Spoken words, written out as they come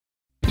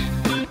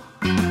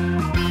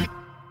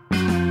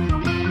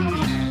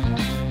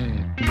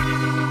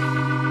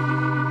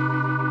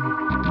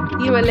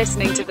You are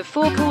listening to the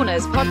Four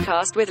Corners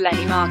podcast with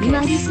Lenny Marcus. You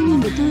are listening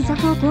to the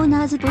Four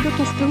Corners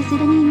podcast with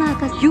Lenny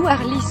Marcus. You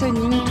are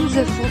listening to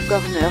the Four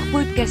Corners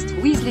podcast with Lenny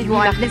You are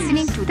Marcus.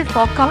 listening to the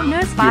Four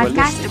Corners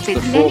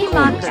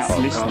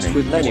podcast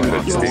with Lenny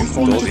Marcus. You are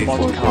listening to the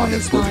Four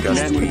Corners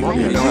podcast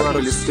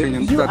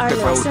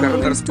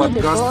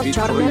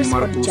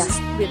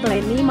with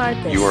Lenny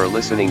Marcus. You are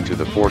listening to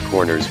the Four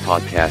Corners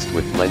podcast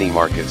with Lenny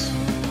Marcus.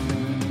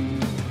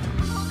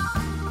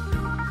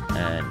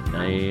 And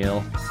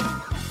Neil.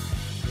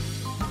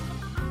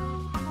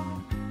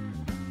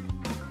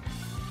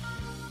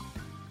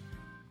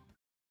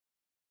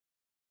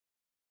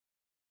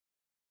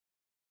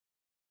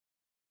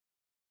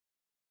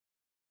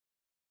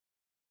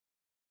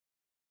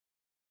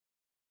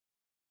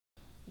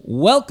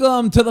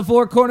 Welcome to the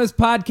Four Corners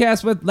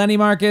podcast with Lenny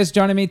Marcus.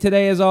 Joining me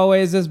today, as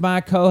always, is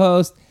my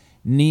co-host,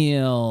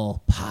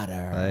 Neil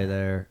Potter. Hi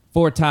there.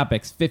 4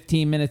 topics,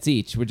 15 minutes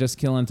each. We're just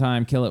killing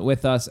time. Kill it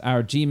with us.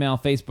 Our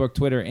Gmail, Facebook,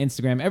 Twitter,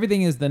 Instagram.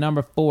 Everything is the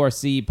number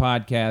 4C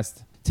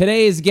podcast.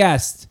 Today's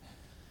guest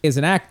is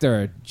an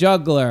actor,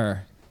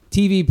 juggler,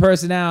 TV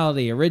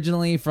personality,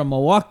 originally from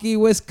Milwaukee,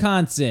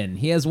 Wisconsin.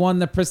 He has won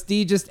the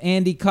prestigious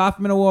Andy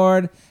Kaufman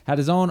Award, had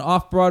his own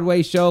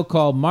off-Broadway show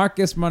called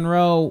Marcus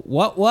Monroe.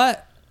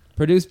 What?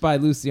 Produced by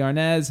Lucy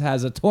Arnaz,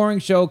 has a touring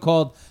show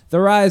called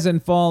The Rise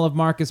and Fall of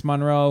Marcus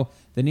Monroe.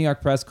 The New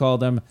York press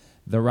called him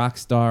the rock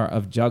star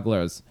of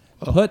jugglers.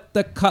 Put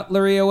the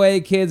cutlery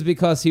away, kids,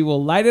 because he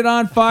will light it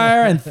on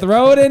fire and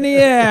throw it in the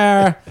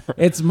air.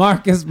 It's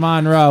Marcus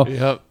Monroe.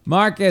 Yep.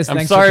 Marcus, I'm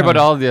thanks sorry for coming.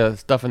 about all the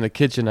stuff in the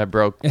kitchen I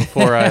broke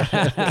before I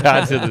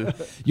got to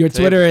the Your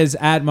table. Twitter is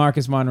at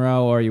Marcus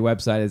Monroe, or your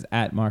website is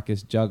at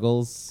Marcus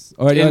Juggles.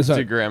 Or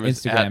Instagram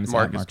is Instagram at is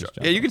Marcus. Juggles.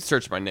 Yeah, you can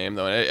search my name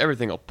though, and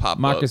everything will pop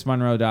up.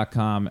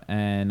 MarcusMonroe.com,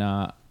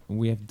 and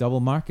we have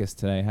double Marcus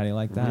today. How do you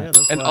like that?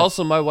 And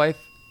also, my wife,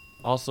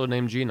 also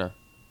named Gina,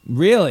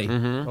 Really?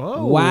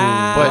 Oh.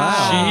 Wow.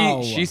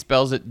 but she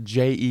spells it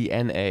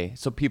Jena,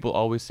 so people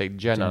always say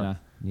Jenna. Jenna.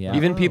 Yeah.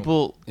 Even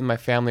people in my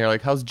family are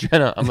like, "How's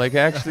Jenna?" I'm like,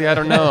 "Actually, I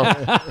don't know.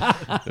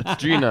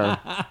 It's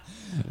Gina."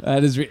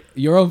 That is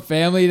your own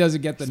family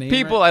doesn't get the name.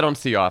 People right? I don't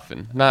see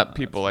often, not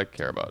people I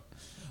care about.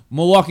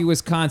 Milwaukee,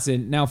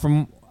 Wisconsin. Now,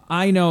 from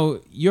I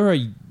know you're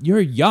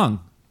young,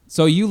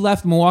 so you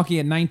left Milwaukee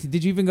at 19.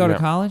 Did you even go to Yeah.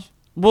 college?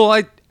 Well,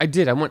 I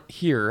did. I went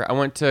here. I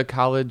went to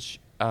college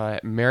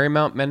at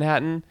Marymount,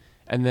 Manhattan,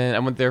 and then I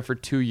went there for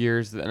 2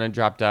 years. Then I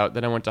dropped out.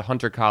 Then I went to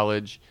Hunter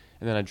College,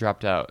 and then I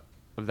dropped out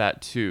of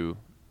that too.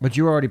 But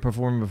you were already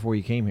performing before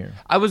you came here.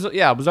 I was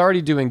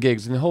already doing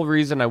gigs, and the whole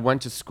reason I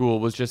went to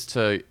school was just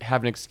to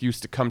have an excuse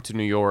to come to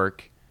New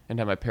York and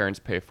have my parents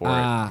pay for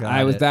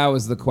it. That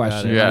was the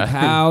question. it. Yeah. Like,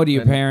 how do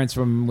your parents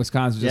from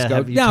Wisconsin just Yeah, go?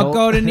 have you No, told-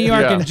 go to New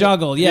York Yeah. and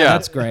juggle. Yeah, Yeah.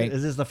 that's great.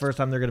 Is this the first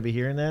time they're going to be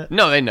hearing that?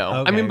 No, they know.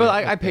 Okay, I mean, but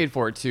okay. I paid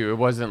for it too. It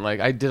wasn't like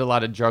I did a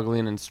lot of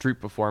juggling and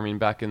street performing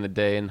back in the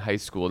day in high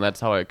school, and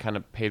that's how I kind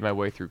of paid my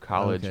way through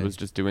college. Okay. Was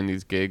just doing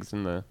these gigs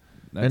in the.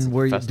 That's And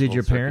did festival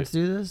your parents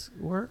circuit. do this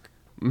work?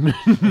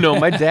 No,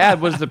 my dad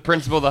was the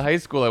principal of the high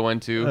school I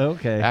went to.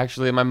 Okay.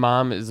 Actually, my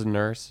mom is a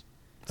nurse.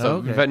 So,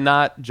 Okay. but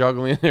not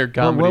juggling or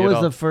comedy What was at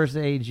all. the first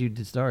age you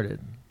started?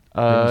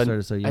 When you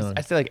started so young?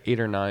 I say like 8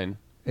 or 9.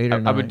 8 or I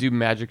 9. would do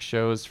magic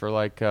shows for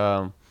like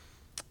the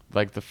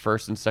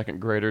first and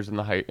second graders in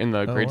the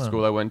grade wow.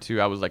 school I went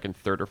to. I was like in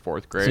 3rd or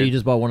 4th grade. So you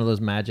just bought one of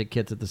those magic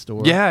kits at the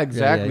store? Yeah,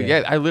 exactly. Yeah.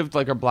 Yeah, I lived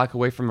like a block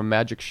away from a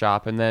magic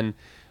shop, and then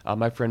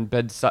my friend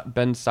Ben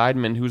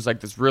Seidman, who's like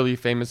this really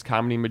famous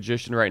comedy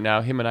magician right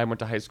now, him and I went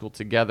to high school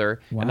together,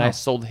 and Wow. I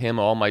sold him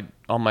all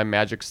my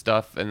magic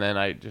stuff, and then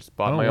I just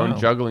bought Oh, my wow. own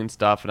juggling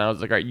stuff, and I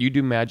was like, all right, you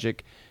do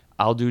magic,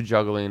 I'll do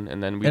juggling,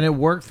 and then we. And it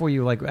worked for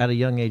you, like at a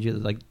young age.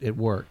 It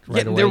worked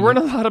right away. There weren't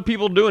a lot of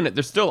people doing it.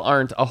 There still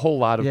aren't a whole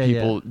lot of Yeah,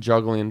 people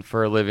juggling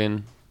for a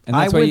living. And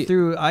I that's why went you-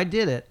 through. I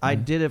did it. I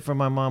did it for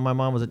my mom. My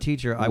mom was a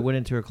teacher. I went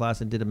into her class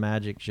and did a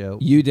magic show.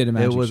 You did a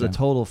magic It was show. a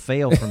total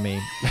fail for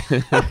me.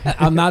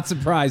 I'm not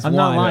surprised. I'm Why?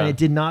 not lying. It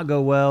did not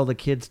go well. The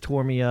kids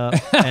tore me up,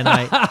 and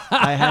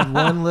I had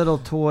one little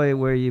toy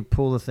where you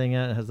pull the thing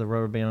out. It has the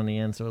rubber band on the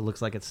end, so it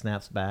looks like it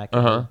snaps back.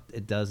 Uh-huh.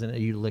 It doesn't.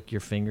 You lick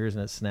your fingers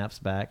and it snaps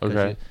back. 'cause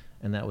Okay.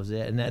 and that was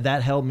it. And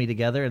that held me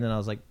together. And then I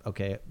was like,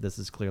 okay, this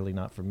is clearly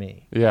not for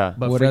me. Yeah.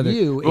 But What for other-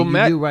 you, Well, you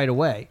Matt- knew right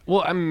away.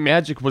 Well, I mean,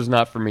 magic was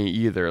not for me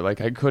either. Like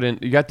I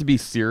couldn't. You got to be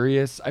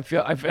serious. I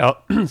felt.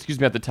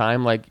 Excuse me. At the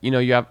time, like you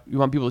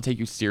want people to take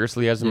you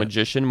seriously as a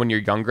magician when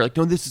you're younger. Like,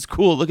 no, this is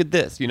cool. Look at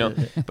this.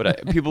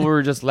 But people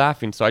were just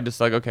laughing. So I just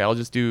like, okay, I'll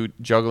just do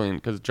juggling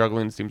because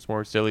juggling seems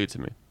more silly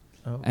to me.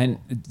 And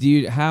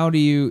how do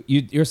you?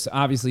 You're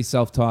obviously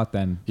self-taught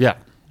then. Yeah.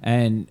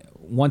 And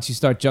once you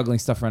start juggling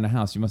stuff around the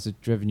house, you must have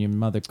driven your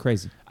mother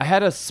crazy. I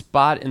had a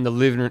spot in the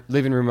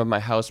living room of my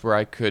house where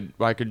I could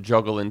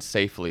juggle in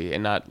safely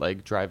and not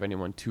like drive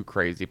anyone too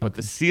crazy. But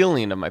the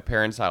ceiling of my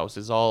parents' house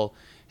has all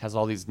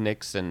these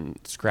nicks and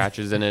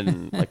scratches in it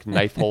and like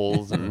knife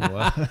holes and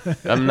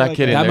I'm not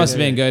kidding. That There's- must have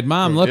been good.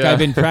 Mom, look, Yeah. I've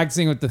been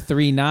practicing with the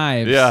 3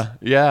 knives.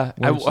 Yeah.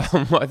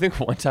 What I think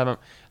one time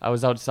I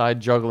was outside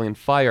juggling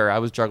fire. I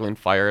was juggling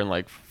fire in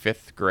like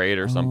 5th grade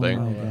or something,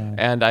 my God.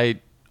 and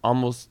I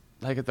almost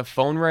like the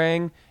phone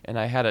rang and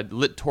I had a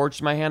lit torch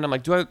in my hand. I'm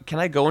like, can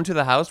I go into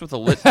the house with a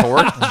lit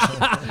torch?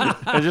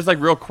 And just like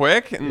real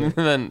quick, and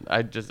then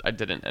I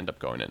didn't end up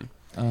going in.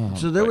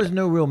 So there was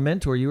no real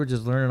mentor. You were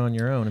just learning on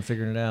your own and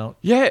figuring it out.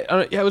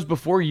 Yeah, it was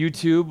before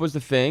YouTube was the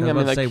thing. I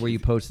mean, like, were you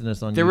posting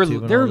this on there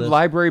YouTube? There were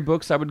library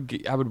books I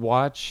would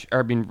watch,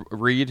 or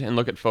read and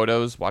look at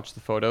photos, watch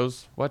the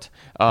photos. What?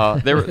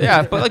 There were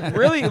but like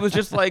really, it was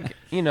just like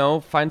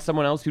find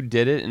someone else who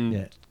did it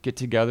and get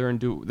together and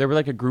do. There were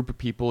like a group of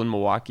people in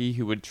Milwaukee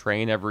who would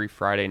train every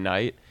Friday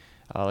night,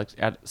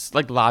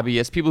 like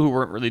lobbyists, people who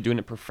weren't really doing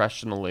it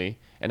professionally,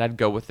 and I'd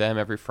go with them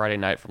every Friday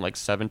night from like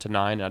 7 to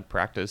 9. And I'd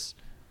practice.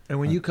 And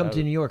when you come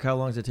to New York, how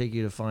long does it take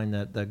you to find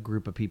that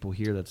group of people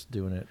here that's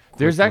doing it quickly?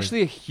 There's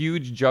actually a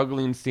huge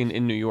juggling scene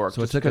in New York.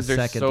 So it took a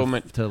second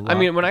to I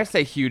mean, when I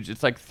say huge,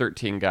 it's like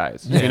 13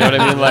 guys. You know what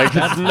I mean? Like,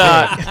 it's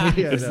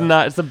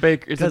not. It's a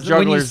juggler's dozen.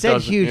 When you said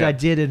huge, I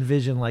did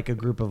envision like a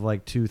group of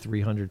like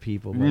 200-300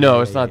 people.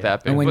 No, it's not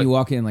that big. And when you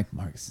walk in, like,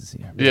 Marcus is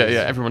here.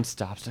 Yeah. Everyone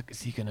stops. Like,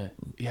 is he gonna?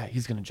 Yeah,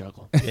 he's gonna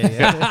juggle.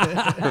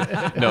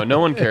 No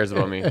one cares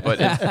about me. But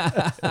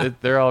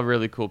they're all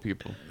really cool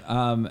people.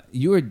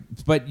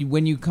 But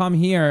when you come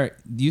here,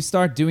 you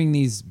start doing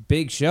these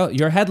big shows.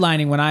 You're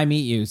headlining when I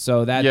meet you,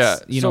 so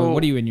that's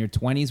what are you in your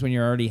 20s when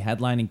you're already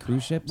headlining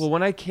cruise ships? Well,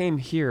 when I came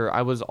here,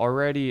 I got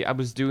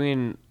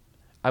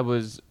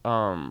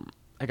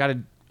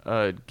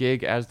a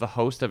gig as the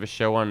host of a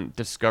show on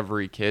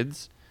Discovery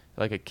Kids,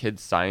 like a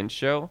kids science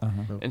show,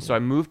 and so I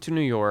moved to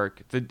New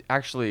York.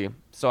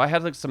 So I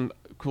had like some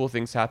cool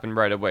things happen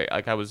right away.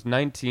 Like I was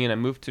 19, I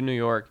moved to New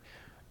York.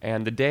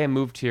 And the day I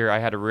moved here, I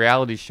had a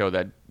reality show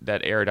that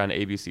aired on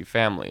ABC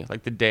Family,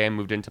 like the day I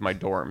moved into my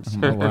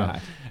dorms. Oh, wow.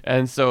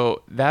 And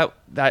so that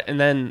and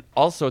then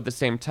also at the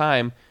same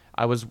time,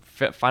 I was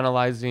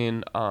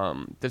finalizing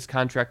this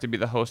contract to be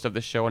the host of the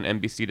show on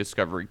NBC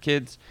Discovery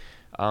Kids,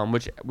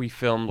 which we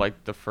filmed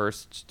like the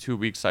first 2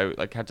 weeks. I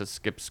like had to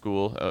skip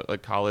school,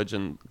 like college,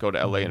 and go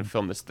to LA and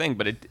film this thing.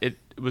 But it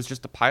was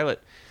just a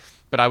pilot.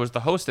 But I was the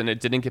host, and it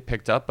didn't get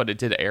picked up, but it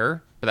did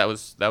air. But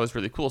that was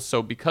really cool.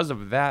 So because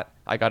of that,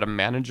 I got a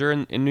manager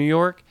in New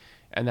York,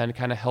 and then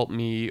kind of helped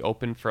me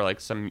open for like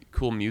some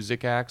cool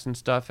music acts and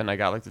stuff. And I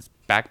got like this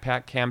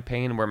backpack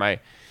campaign where my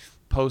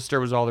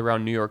poster was all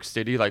around New York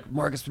City, like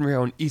Marcus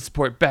Monroe and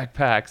Eastport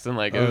backpacks, and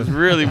like it was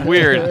really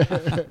weird.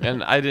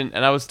 And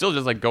I was still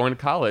just like going to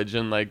college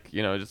and like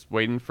just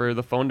waiting for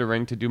the phone to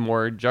ring to do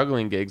more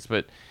juggling gigs.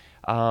 But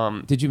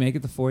did you make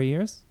it the 4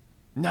 years?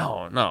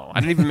 No, I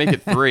didn't even make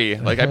it 3.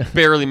 Like I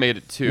barely made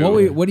it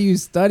 2. What do you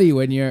study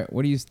when you're?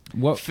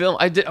 Film?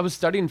 I was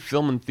studying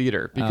film and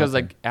theater because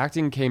like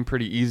acting came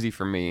pretty easy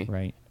for me.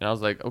 Right. And I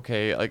was like,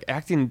 okay, like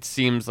acting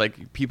seems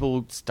like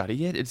people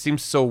study it. It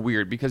seems so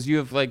weird because you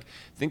have like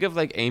think of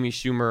like Amy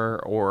Schumer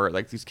or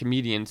like these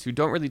comedians who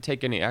don't really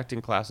take any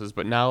acting classes,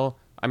 but now.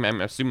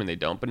 I'm assuming they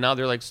don't, but now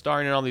they're like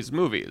starring in all these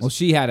movies. Well,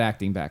 she had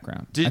acting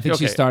background. I think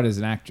she started as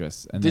an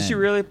actress. And did she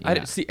really? Yeah. I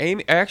didn't see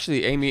Amy.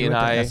 Actually, Amy and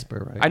I.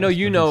 Esper, right? I know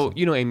you know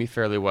Amy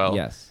fairly well.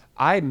 Yes.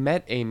 I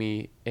met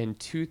Amy in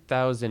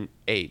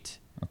 2008.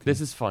 Okay.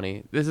 This is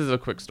funny. This is a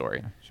quick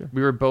story. Sure.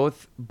 We were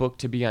both booked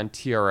to be on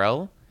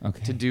TRL.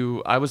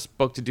 Okay. I was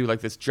booked to do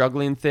like this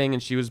juggling thing,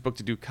 and she was booked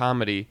to do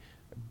comedy,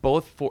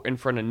 both in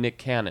front of Nick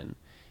Cannon.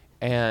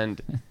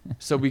 And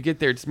so we get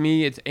there. It's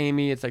me, it's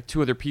Amy, it's like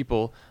 2 other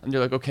people. And they're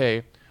like,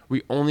 okay,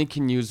 we only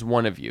can use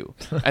one of you.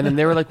 And then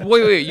they were like,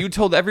 wait, you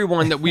told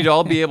everyone that we'd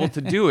all be able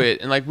to do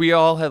it. And like we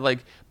all had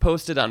like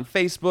posted on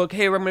Facebook,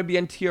 hey, we're going to be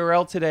on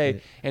TRL today.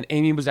 Right. And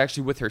Amy was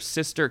actually with her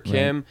sister,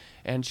 Kim. Right.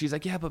 And she's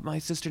like, yeah, but my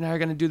sister and I are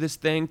going to do this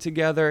thing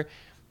together.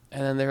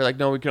 And then they were like,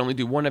 no, we can only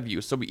do one of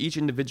you. So we each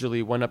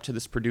individually went up to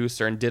this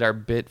producer and did our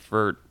bit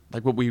for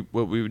like what we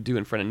would do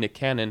in front of Nick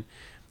Cannon.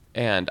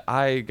 And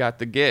I got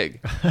the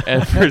gig,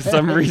 and for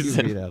some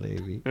reason,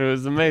 it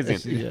was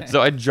amazing.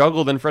 So I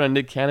juggled in front of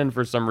Nick Cannon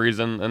for some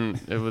reason,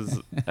 and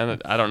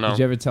I don't know. Did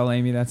you ever tell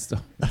Amy that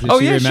story?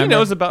 She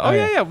knows about. Oh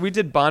yeah. We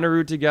did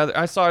Bonnaroo together.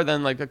 I saw her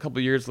then like a couple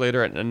years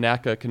later at a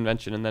NACA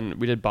convention, and then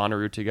we did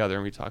Bonnaroo together,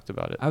 and we talked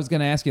about it. I was going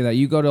to ask you that.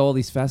 You go to all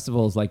these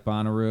festivals like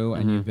Bonnaroo,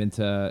 and you've been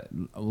to.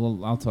 Well,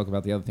 I'll talk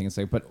about the other thing in a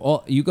second. But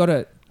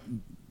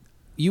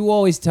you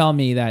always tell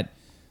me that.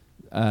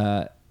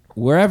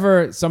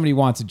 Wherever somebody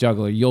wants a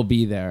juggler, you'll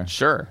be there.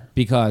 Sure.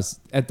 Because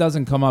it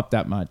doesn't come up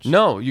that much.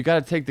 No, you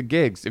got to take the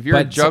gigs. If you're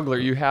a juggler,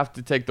 you have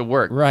to take the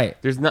work. Right.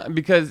 There's not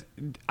because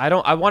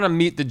I want to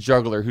meet the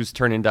juggler who's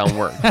turning down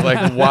work.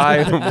 Like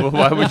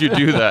why would you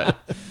do that?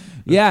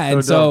 Yeah,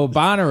 and so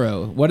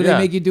Bonnaroo. What do they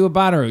make you do at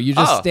Bonnaroo? You're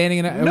just standing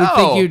in I would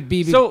think you'd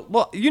be... So,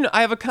 well,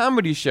 I have a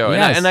comedy show,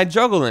 and I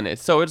juggle in it.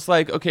 So it's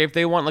like, okay, if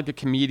they want like a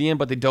comedian,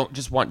 but they don't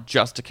just want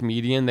just a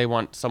comedian, they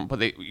want but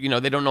they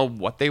don't know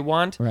what they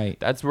want. Right.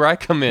 That's where I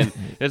come in.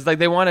 It's like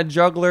they want a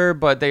juggler,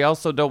 but they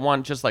also don't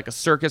want just like a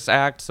circus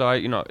act. So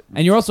And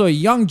you're also a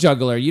young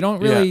juggler. You don't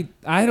really... Yeah.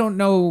 I don't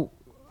know...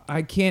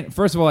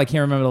 First of all, I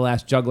can't remember the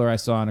last juggler I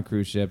saw on a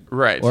cruise ship.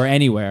 Right. Or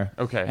anywhere.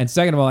 Okay. And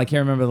second of all, I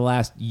can't remember the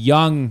last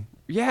young...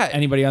 Yeah,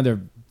 anybody under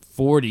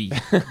 40.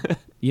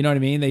 You know what I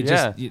mean?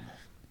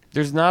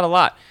 There's not a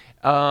lot.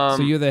 So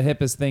you're the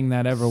hippest thing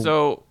that ever.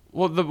 So,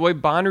 well, the way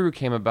Bonnaroo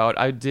came about,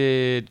 I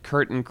did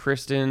Kurt and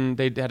Kristen.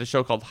 They had a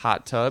show called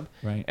Hot Tub,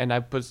 Right. And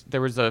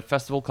there was a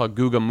festival called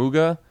Googa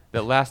Mooga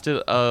that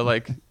lasted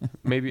like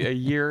maybe a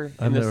year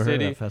I've in the never heard of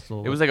city. that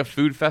festival. It was like a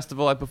food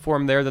festival. I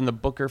performed there. Then the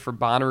booker for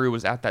Bonnaroo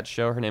was at that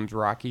show. Her name's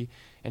Rocky.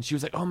 And she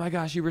was like, "Oh my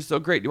gosh, you were so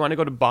great. Do you want to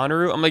go to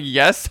Bonnaroo?" I'm like,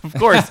 "Yes, of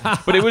course."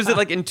 But it was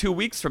like in 2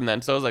 weeks from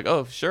then. So I was like,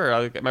 "Oh, sure.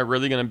 Am I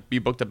really going to be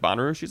booked at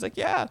Bonnaroo?" She's like,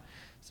 "Yeah."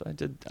 So I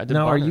did.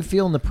 Now, are Bonnaroo. you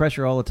feeling the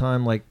pressure all the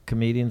time, like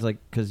comedians, like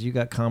because you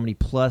got comedy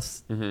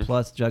plus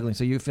juggling,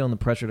 so you're feeling the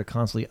pressure to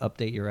constantly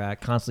update your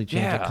act, constantly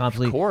change Yeah, it,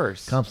 constantly, of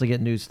course. constantly get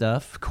new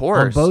stuff, Of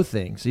course. on both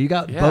things. So you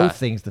got Yeah. both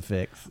things to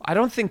fix. I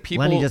don't think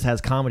people. Lenny just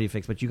has comedy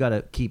fix, but you got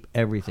to keep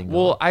everything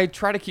going. Well, I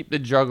try to keep the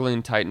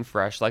juggling tight and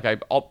fresh. Like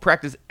I'll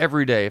practice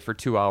every day for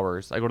 2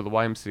 hours. I go to the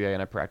YMCA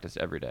and I practice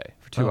every day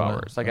for 2 Oh, wow.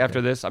 hours. Like Okay.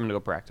 after this, I'm gonna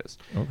go practice.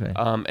 Okay.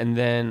 And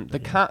then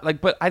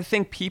but I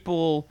think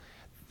people,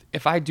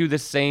 if I do the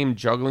same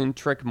juggling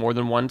trick more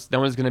than once, no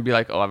one's gonna be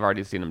like, "Oh, I've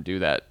already seen him do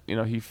that." You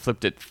know, he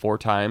flipped it 4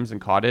 times and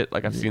caught it.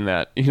 Like I've seen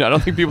that. You know, I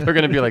don't think people are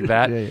gonna be like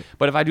that. Yeah.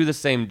 But if I do the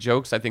same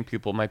jokes, I think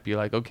people might be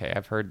like, "Okay,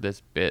 I've heard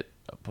this bit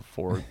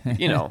before."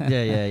 You know.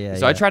 yeah.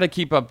 So I try to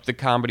keep up the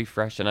comedy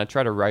fresh, and I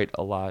try to write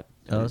a lot.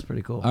 Oh, that's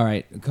pretty cool. All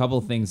right, a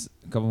couple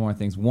more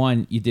things.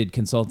 One, you did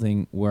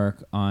consulting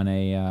work on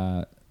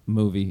a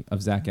movie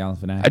of Zach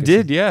Galifianakis. I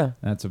did, yeah.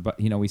 That's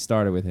we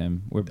started with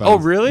him. We're buds. Oh,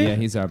 really? Yeah,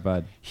 he's our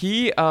bud.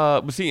 He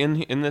was he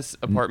in this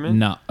apartment?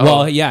 No. Oh.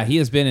 Well, yeah, he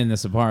has been in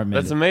this apartment.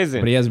 That's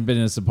amazing. But he hasn't been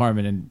in this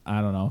apartment in,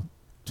 I don't know,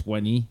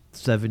 20.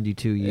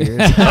 72 years.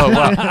 Oh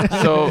wow.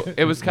 So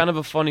it was kind of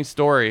a funny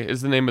story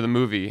is the name of the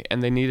movie,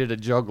 and they needed a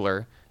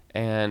juggler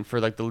and for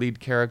like the lead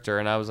character,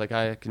 and I was like,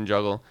 I can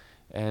juggle.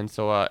 And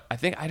so I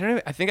think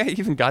I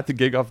even got the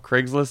gig off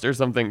Craigslist or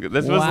something.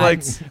 This was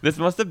like this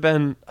must have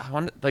been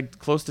like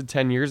close to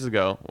 10 years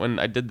ago when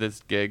I did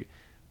this gig.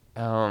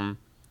 And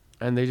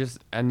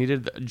I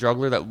needed a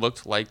juggler that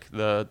looked like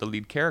the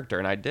lead character,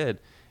 and I did.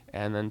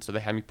 And then so they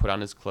had me put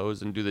on his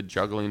clothes and do the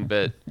juggling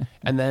bit.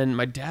 And then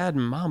my dad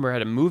and mom were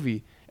at a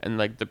movie, and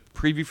like the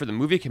preview for the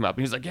movie came up,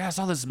 and he's like, "Yeah, I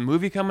saw this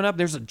movie coming up.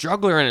 There's a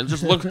juggler in it.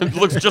 It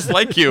looks just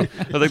like you."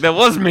 I was like, "That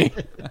was me."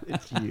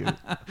 It's you.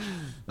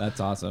 That's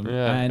awesome.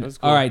 Yeah, And it was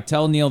cool. all right,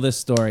 tell Neil this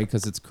story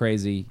because it's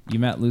crazy. You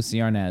met Lucy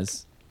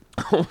Arnaz,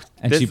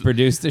 and This- she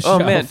produced a show Oh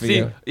man, for see,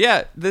 you.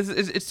 yeah,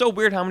 it's so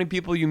weird how many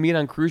people you meet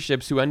on cruise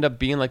ships who end up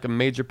being like a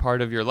major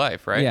part of your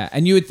life, right? Yeah,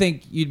 and you would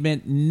think you'd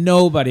met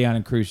nobody on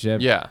a cruise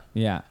ship. Yeah.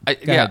 Yeah. Go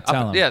ahead,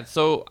 tell 'em. Yeah,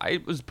 so I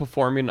was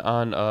performing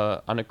on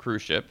a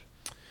cruise ship,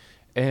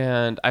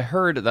 and I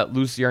heard that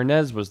Lucy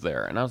Arnaz was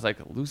there, and I was like,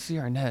 Lucy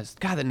Arnaz,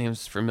 God, that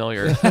name's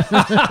familiar.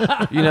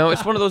 You know,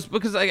 it's one of those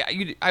because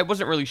I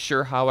wasn't really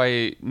sure how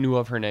I knew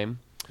of her name.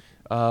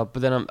 But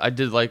then I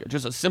did like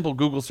just a simple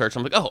Google search.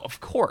 I'm like, oh, of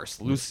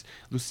course,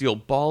 Lucille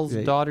Ball's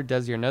daughter,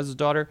 Desi Arnaz's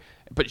daughter.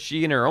 But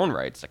she, in her own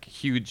right, is like a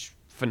huge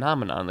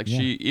phenomenon. Like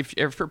if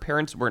her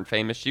parents weren't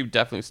famous, she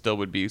definitely still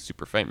would be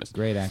super famous.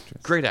 Great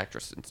actress. Great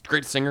actress,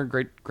 great singer,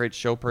 great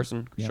show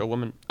person, show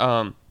woman.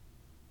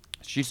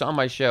 She saw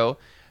my show,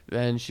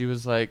 then she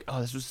was like,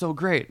 "Oh, this was so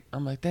great."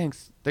 I'm like,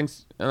 "Thanks." And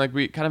like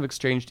we kind of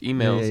exchanged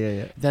emails.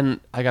 Yeah. Then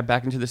I got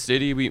back into the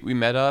city. We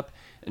met up,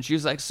 and she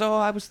was like, "So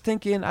I was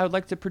thinking I would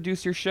like to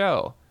produce your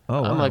show."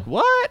 Oh, I'm wow. like,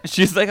 "What?"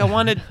 She's like,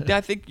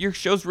 I think your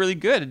show's really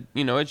good.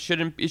 You know, it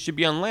should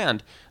be on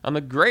land. I'm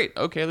like, "Great,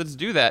 okay, let's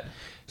do that."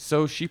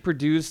 So she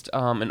produced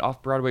an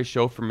off-Broadway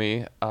show for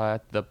me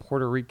at the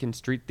Puerto Rican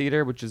Street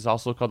Theater, which is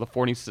also called the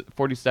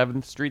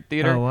 47th Street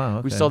Theater. Oh, wow,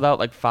 We okay. sold out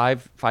like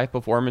five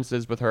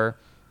performances with her.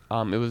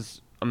 It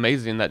was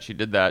amazing that she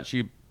did that.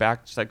 She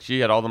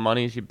had all the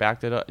money. She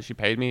backed it up. She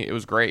paid me. It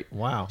was great.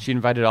 Wow. She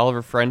invited all of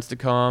her friends to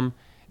come,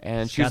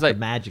 and she Got was the like,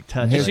 magic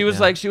touch. she was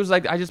right now.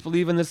 like, I just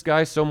believe in this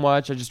guy so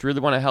much. I just really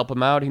want to help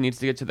him out. He needs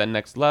to get to that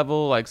next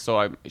level. Like,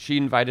 so she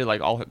invited like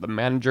all the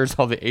managers,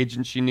 all the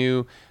agents she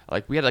knew.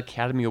 Like, we had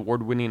Academy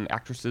Award-winning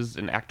actresses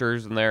and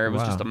actors in there. It was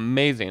Wow. just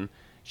amazing.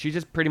 She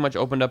just pretty much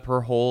opened up her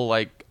whole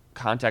like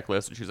contact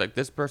list, and she's like,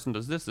 this person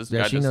does this. This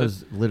Yeah, guy she does knows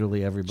this.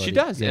 literally everybody. She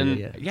does, Yeah,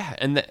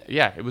 and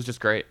yeah. it was just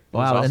great. It was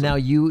Wow, awesome. and now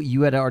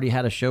you had already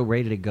had a show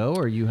ready to go,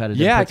 or you had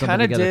to I put something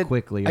kind of together did.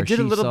 quickly? I or did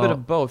a she little bit saw-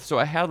 of both. So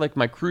I had like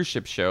my cruise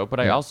ship show,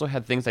 but I also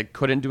had things I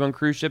couldn't do on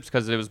cruise ships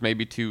because it was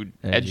maybe too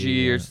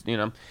edgy or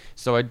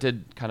So I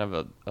did kind of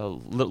a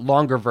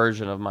longer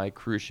version of my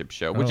cruise ship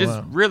show, which is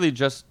wow. really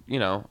just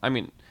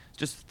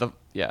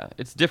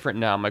it's different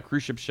now. My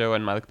cruise ship show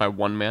and my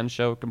one-man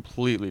show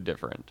completely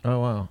different. Oh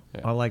wow,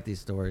 Yeah. I like these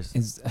stories. They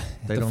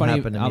the don't funny,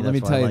 happen to me. let me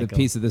that's why tell I you like the 'em.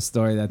 piece of this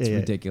story that's Yeah.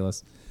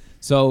 ridiculous.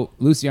 So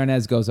Lucy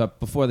Arnaz goes up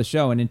before the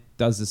show and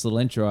does this little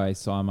intro. I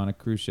saw him on a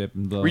cruise ship.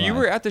 And blah, Where you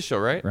blah. were at the show,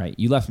 right? Right.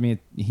 He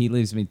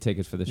leaves me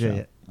tickets for the show.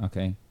 Yeah,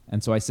 Okay.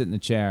 And so I sit in the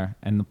chair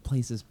and the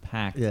place is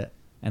packed. Yeah.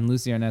 And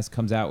Lucy Arnaz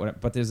comes out,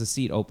 but there's a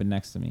seat open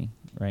next to me,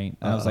 right?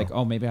 And I was like,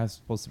 oh, maybe I was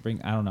supposed to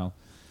bring, I don't know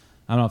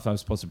if I was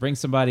supposed to bring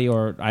somebody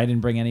or I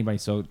didn't bring anybody.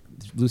 So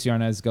Lucy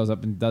Arnaz goes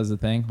up and does the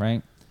thing,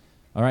 right?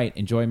 All right,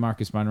 enjoy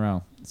Marcus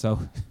Monroe. So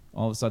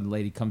all of a sudden, the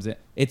lady comes in.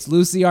 It's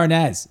Lucy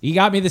Arnaz. He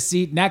got me the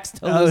seat next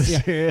to Oh, Lucy.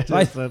 serious?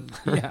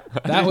 Yeah,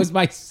 that was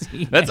my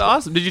seat. That's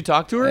awesome. Did you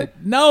talk to her?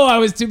 No, I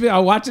was too busy. I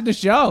was watching the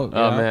show. you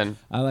Oh, know? man.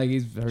 I like.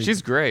 He's very.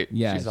 She's great.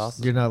 Yeah, She's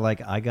awesome. You're not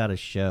like, I got a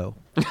show.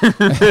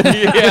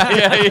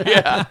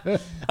 yeah.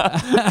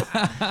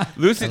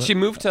 Lucy, she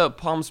moved to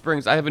Palm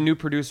Springs. I have a new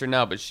producer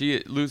now, but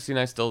Lucy and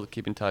I still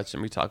keep in touch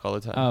and we talk all the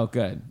time. Oh,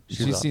 good.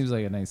 She awesome. seems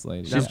like a nice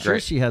lady. I'm She's sure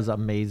great. she has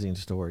amazing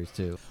stories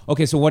too.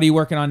 Okay, so what are you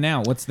working on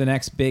now? What's the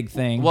next big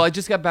thing? Well, I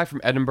just got back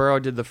from Edinburgh. I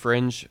did the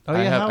Fringe. Oh,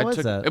 yeah? How was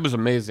that? It was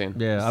amazing.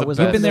 Yeah, It's I the was-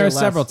 best. You've been there last-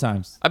 several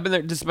times. I've been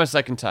there. This is my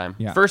second time.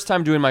 Yeah. First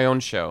time doing my own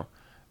show.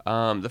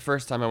 The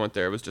first time I went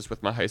there was just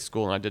with my high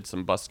school and I did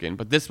some busking.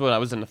 But this one I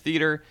was in a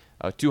theater,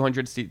 a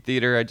 200-seat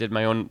theater. I did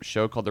my own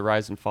show called The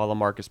Rise and Fall of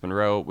Marcus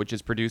Monroe, which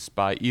is produced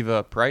by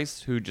Eva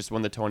Price, who just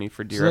won the Tony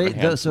for Dear Evan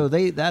Hansen.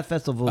 That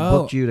festival Oh.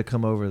 booked you to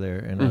come over there,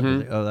 and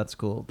everything. Oh, that's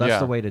cool. That's Yeah.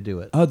 the way to do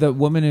it. Oh, the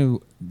woman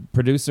who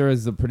producer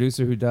is the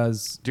producer who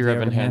does Dear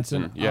Evan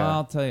Hansen, yeah.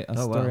 I'll tell you a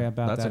Oh, wow. story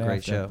about That's that. a great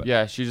after, show. but-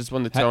 Yeah, she just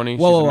won the Ha- Tony.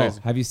 Whoa, She's whoa, whoa!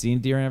 amazing. Have you seen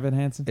Dear Evan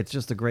Hansen? It's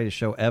just the greatest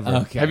show ever.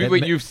 Okay. Have you? It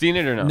Wait, ma- you've seen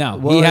it or no? No,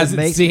 Well, he it hasn't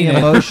makes seen me it.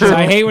 emotional. So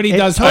I hate when he It's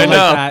does stuff totally-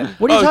 like that.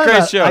 What are you Oh, talking great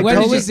about? show. I When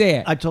did totally, you see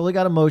it? I totally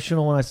got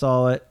emotional when I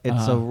saw it.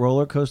 It's a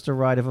roller coaster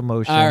ride of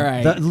emotion. All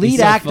right. The He's lead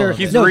so full actor. of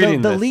it. He's no,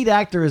 reading the this. lead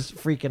actor is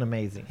freaking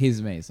amazing. He's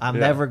amazing. I'll Yeah.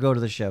 never go to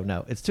the show.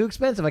 No, it's too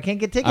expensive. I can't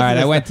get tickets. All right, to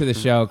I this went stuff. to the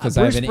show because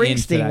I Bruce have an in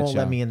to Springsteen that won't show.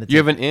 let me in the. You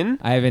have an in?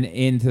 I have an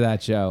into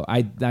that show.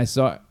 I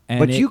saw, and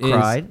But you it is-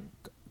 cried.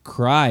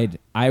 Cried.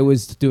 I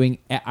was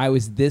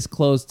this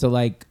close to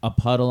like a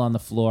puddle on the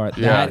floor.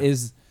 Yeah. That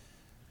is,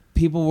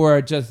 people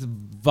were just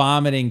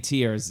vomiting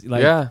tears.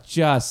 Like Yeah.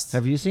 just.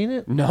 Have you seen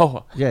it?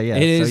 No. Yeah, yeah.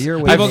 It is. So you're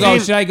People with go, me.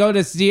 should I go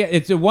to see it?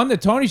 It's won the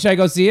Tony. Should I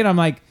go see it? I'm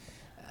like,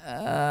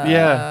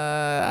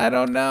 Yeah. I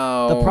don't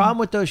know. The problem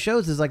with those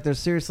shows is like there's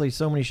seriously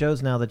so many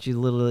shows now that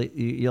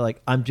you're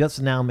like, I'm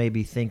just now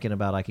maybe thinking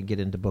about I could get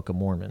into Book of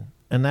Mormon.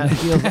 And that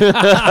feels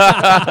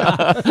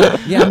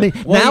Yeah. I mean,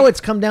 Well, now you-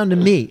 it's come down to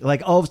me.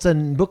 Like all of a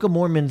sudden, Book of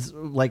Mormon's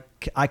like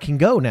I can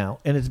go now,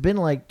 and it's been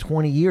like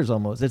 20 years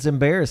almost. It's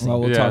embarrassing.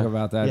 Well, we'll Yeah. talk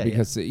about that Yeah,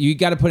 because you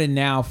got to put in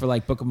now for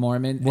like Book of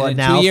Mormon. Well, and in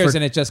now 2 years for-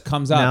 and it just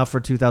comes up. now for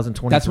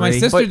 2023. That's what my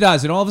sister But-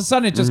 does, and all of a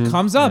sudden it just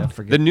comes up. Yeah,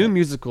 forget The new that.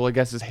 musical, I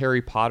guess, is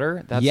Harry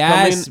Potter. That's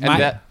Yes, coming.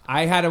 And that,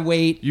 I had to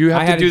wait. You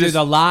have I to had do do this-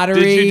 the lottery.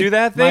 Did you do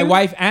that My thing?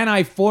 wife and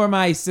I, for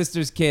my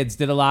sister's kids,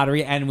 did a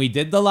lottery, and we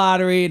did the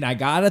lottery, and I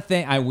got a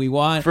thing. We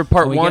won for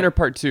part and we one get- or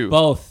part two?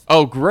 both.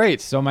 Oh,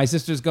 great. So my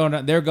sister's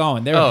going. They're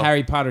going. They're Oh.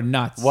 Harry Potter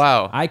nuts.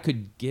 Wow. I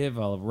could give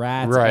a rat's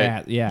Right.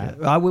 ass.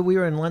 Yeah. We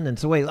were in London.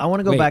 So wait, I want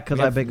to go Wait, back because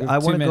we have I 2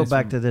 want to go minutes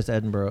back from- to this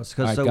Edinburgh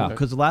All right, go.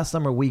 because last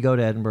summer we go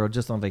to Edinburgh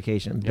just on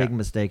vacation. Big Yeah.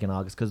 mistake in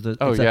August because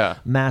Oh, it's yeah. a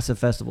massive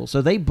festival.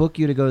 So they book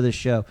you to go to this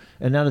show,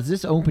 and now does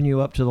this open you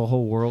up to the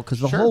whole world? Because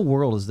the Sure. whole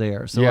world is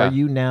there. So Yeah. are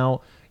you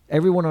now?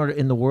 Everyone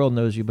in the world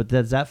knows you, but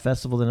does that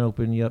festival then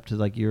open you up to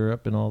like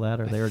Europe and all that,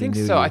 or they I already think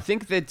knew so. you? I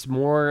think that's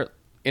more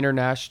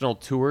international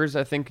tours.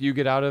 I think you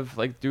get out of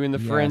like doing the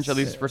Fringe, at Yes.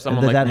 least for And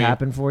someone did like that me.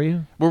 happen for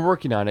you? We're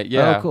working on it.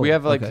 Yeah, cool. we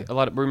have like Okay. a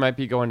lot. We might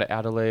be going to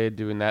Adelaide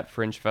doing that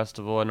Fringe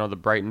festival. I know the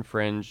Brighton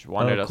Fringe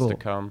wanted us cool. to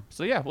come.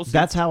 So yeah, we'll see.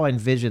 That's how I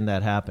envisioned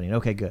that happening.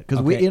 Okay, good. Because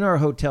Okay. we in our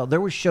hotel there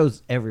were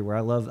shows everywhere.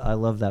 I love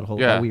that whole.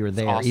 Yeah, how we were it's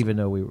there, awesome. even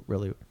though we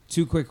really.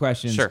 2 quick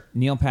questions. Sure.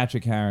 Neil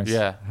Patrick Harris.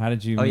 Yeah. How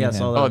did you? Oh, meet yeah, I him?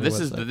 saw that. Oh, on your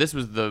this website. this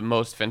was the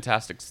most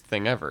fantastic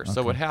thing ever.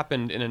 So what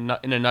happened in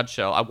a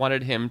nutshell? I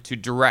wanted him to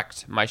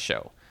direct my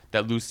show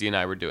that Lucy and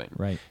I were doing.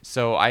 Right.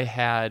 So I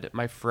had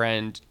my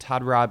friend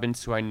Todd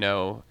Robbins, who I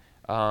know,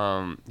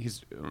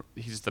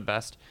 he's the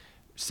best.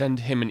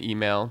 Send him an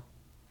email.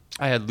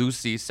 I had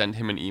Lucy send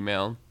him an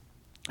email,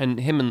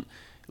 and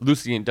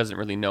Lucy doesn't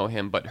really know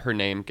him, but her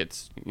name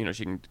gets,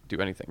 she can do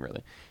anything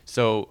really.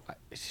 So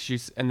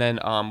and then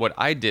what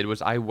I did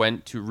was I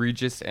went to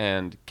Regis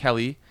and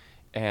Kelly,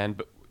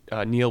 and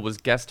Neil was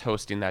guest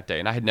hosting that day,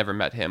 and I had never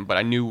met him, but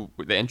I knew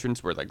the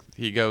entrance where like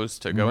he goes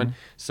to go in.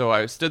 So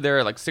I stood there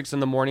at like 6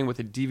 a.m. with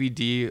a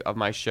DVD of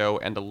my show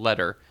and a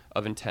letter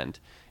of intent.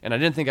 And I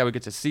didn't think I would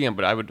get to see him,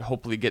 but I would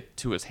hopefully get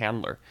to his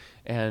handler.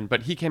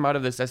 But he came out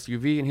of this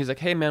SUV and he's like,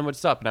 "Hey man,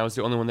 what's up?" And I was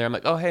the only one there. I'm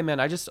like, "Oh hey man,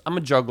 I'm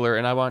a juggler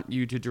and I want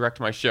you to direct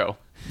my show."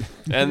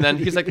 And then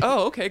he's like,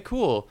 "Oh okay,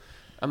 cool."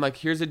 I'm like,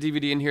 "Here's a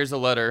DVD and here's a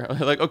letter." I'm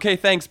like, "Okay,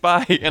 thanks,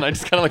 bye." And I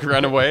just kind of like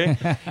ran away.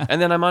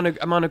 And then I'm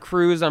on a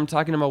cruise. I'm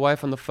talking to my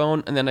wife on the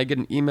phone, and then I get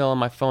an email on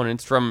my phone,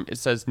 and it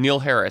says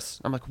Neil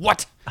Harris. I'm like,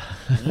 "What?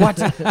 What?"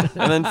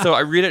 And then so I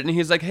read it, and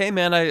he's like, "Hey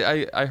man,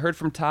 I heard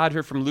from Todd,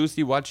 heard from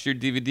Lucy, watched your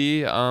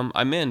DVD.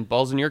 I'm in.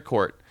 Ball's in your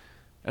court."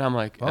 And I'm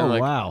like, Oh,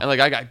 wow. And like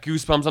I got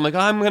goosebumps. I'm like,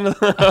 I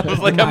was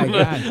like, Oh, I'm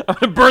my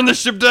gonna burn the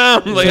ship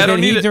down. Like So I don't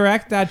did need he it.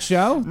 direct that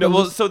show? No,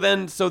 well, so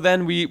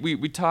then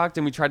we talked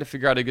and we tried to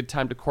figure out a good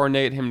time to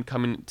coordinate him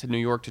coming to New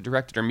York to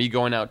direct it, or me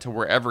going out to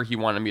wherever he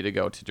wanted me to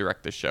go to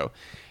direct the show.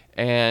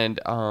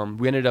 And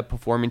we ended up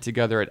performing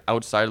together at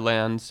Outside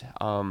Lands.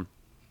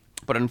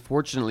 But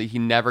unfortunately, he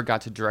never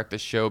got to direct the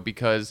show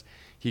because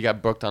he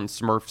got booked on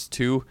Smurfs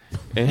 2,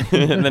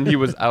 and then he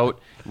was out.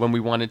 when we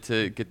wanted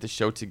to get the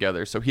show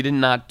together. So he did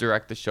not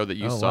direct the show that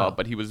you saw, wow.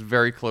 but he was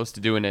very close to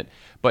doing it.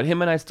 But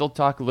him and I still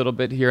talk a little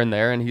bit here and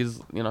there, and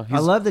he's I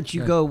love that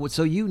you go.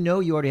 So you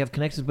already have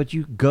connections, but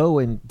you go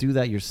and do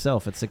that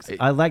yourself at 6.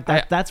 I like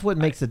that. That's what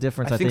makes the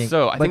difference. I think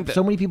so. I but think that,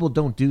 so many people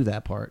don't do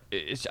that part.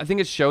 I think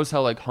it shows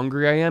how like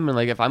hungry I am, and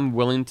like if I'm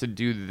willing to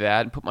do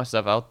that and put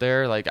myself out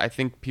there, like I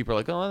think people are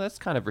like, oh, that's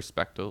kind of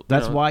respectable.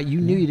 That's why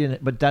you knew you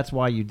didn't, but that's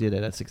why you did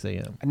it at 6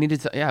 a.m. I needed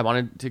to. Yeah, I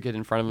wanted to get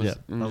in front of him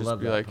and I just love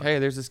be that like, part. hey,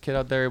 there's this kid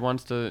out there. He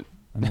wants to.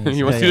 Amazing.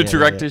 He wants Yeah, you yeah, to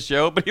direct yeah. his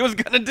show, but he was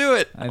gonna do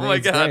it. I Oh think my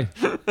it's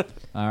god! great.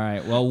 All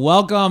right. Well,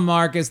 welcome,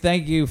 Marcus.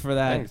 Thank you for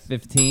that. Thanks.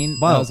 15.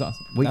 Wow. That was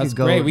awesome. We That's could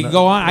go- great. We can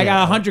go on. I yeah. got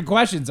 100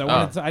 questions.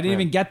 I didn't yeah.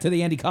 even get to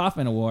the Andy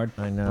Kaufman Award.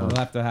 I know. We'll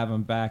have to have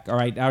him back. All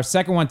right. Our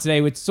second one today,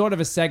 which is sort of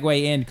a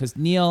segue in because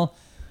Neil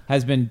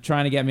has been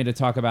trying to get me to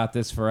talk about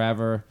this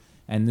forever.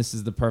 And this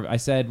is the perfect. I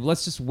said,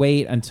 let's just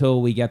wait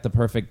until we get the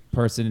perfect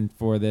person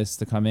for this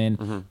to come in.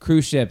 Mm-hmm.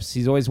 Cruise ships.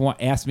 He's always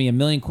asked me a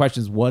million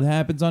questions. What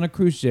happens on a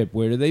cruise ship?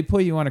 Where do they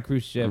put you on a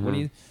cruise ship? What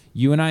do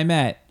you and I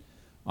met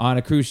on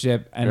a cruise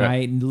ship, and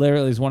Right. I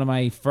literally is one of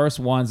my first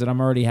ones, and I'm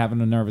already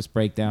having a nervous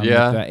breakdown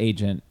Yeah. with the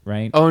agent.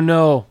 Right? Oh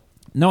no!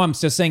 No, I'm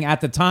just saying at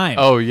the time.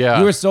 Oh, yeah.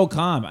 You were so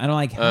calm. And I'm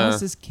like, how's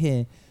this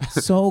kid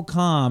so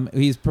calm?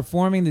 He's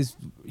performing these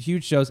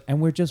huge shows, and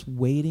we're just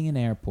waiting in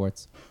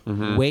airports.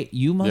 Wait,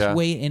 you must Yeah.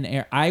 wait in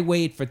air. I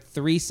wait for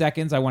 3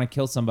 seconds. I want to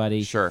kill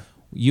somebody. Sure.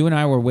 You and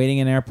I were waiting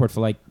in airport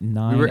for like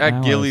 9 We were at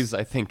hours. Gillies,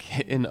 I think,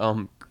 in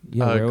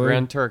Yeah, where were we?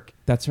 Grand Turk.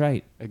 That's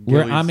right. At Where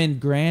Gillies. I'm in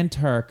Grand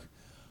Turk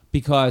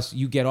because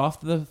you get off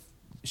the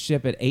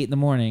ship at 8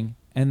 a.m.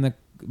 and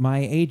my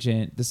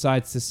agent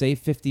decides to save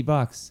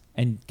 $50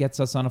 and gets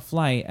us on a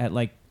flight at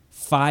like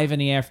 5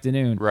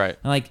 p.m. Right.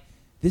 And like,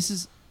 this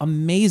is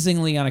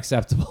amazingly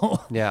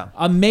unacceptable. Yeah.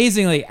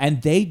 Amazingly.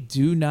 And they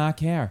do not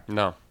care.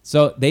 No.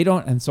 So they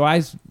don't. And so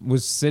I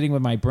was sitting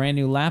with my brand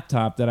new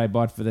laptop that I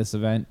bought for this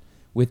event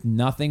with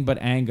nothing but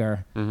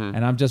anger.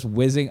 And I'm just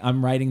whizzing.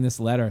 I'm writing this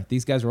letter.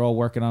 These guys are all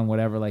working on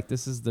whatever. Like,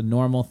 this is the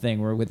normal thing.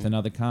 We're with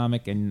another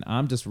comic, and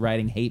I'm just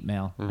writing hate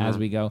mail as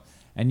we go.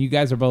 And you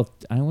guys are both,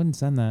 I wouldn't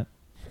send that.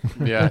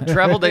 Yeah,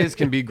 travel days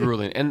can be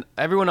grueling, and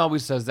everyone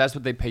always says that's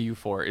what they pay you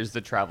for is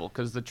the travel,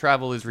 because the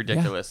travel is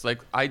ridiculous.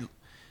 Like I said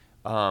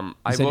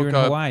woke you were in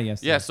up. Hawaii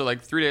yesterday. Yeah, so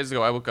like 3 days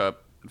ago, I woke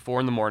up at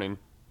 4 a.m.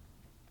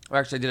 Well,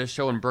 actually, I did a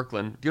show in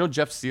Brooklyn. Do you know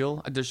Jeff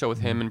Seal? I did a show with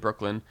him in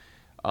Brooklyn.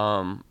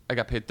 I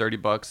got paid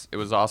 $30. It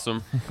was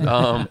awesome.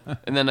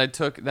 And then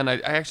I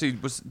actually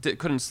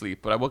couldn't sleep,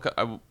 but I woke up.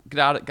 I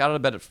got out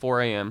of bed at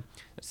 4 a.m.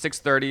 At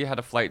 6:30, had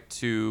a flight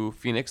to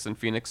Phoenix, and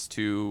Phoenix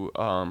to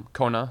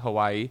Kona,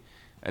 Hawaii.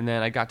 And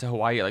then I got to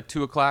Hawaii at like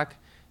 2 o'clock.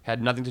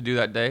 Had nothing to do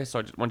that day, so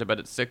I just went to bed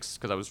at 6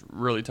 because I was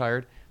really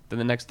tired. Then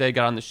the next day,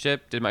 got on the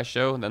ship, did my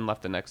show, and then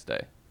left the next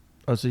day.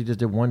 Oh, so you just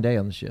did one day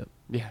on the ship?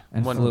 Yeah,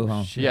 And flew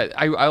home. Yeah,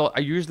 I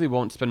usually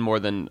won't spend more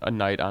than a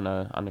night on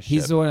a ship.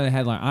 He's the one in the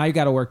headline. I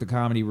got to work the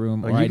comedy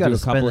room, Oh, or you I do gotta a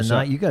spend couple the of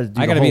night. shows. You gotta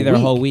do I the got to be whole there a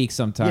whole week. week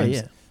sometimes.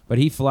 Yeah. But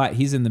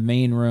he's in the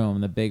main room,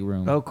 the big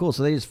room. Oh, cool.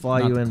 So they just fly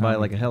Not you the in by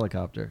comedy. like a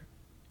helicopter.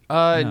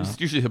 No. It's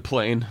usually a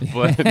plane,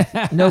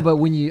 but No, but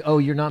when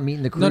you're not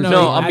meeting the crew.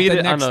 No, I'll at meet the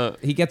it on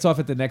next- He gets off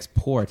at the next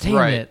port. Damn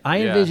Right, it! I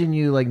yeah. envision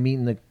you like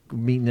meeting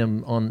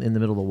them in the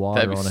middle of the water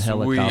that'd be on a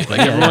sweet. helicopter. Like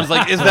everyone's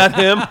like, "Is that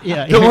him?"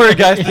 Yeah. Don't worry,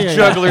 guys. The Yeah.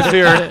 juggler's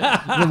here.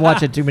 I've been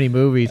watching too many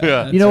movies.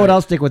 Yeah. You know what?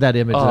 I'll stick with that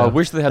image. Oh, I though.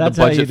 wish they had That's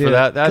the how you budget do for it.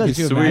 that. That'd be Could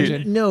you sweet.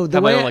 imagine? No, the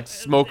Have my way own like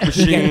smoke He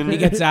machine.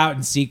 gets out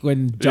in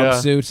sequin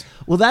jumpsuit.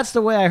 well, that's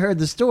the way I heard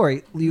the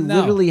story. You No.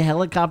 literally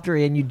helicopter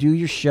in, you do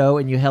your show,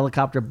 and you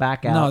helicopter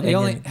back out. No, they and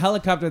only then-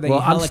 helicopter. They Well,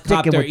 I'm sticking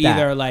helicopter with that.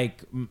 either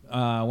like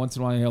once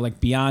in a while, like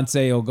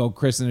Beyonce will go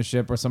christen a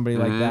ship or somebody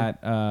like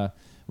that.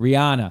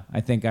 Rihanna,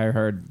 I think I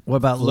heard. What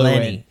about flew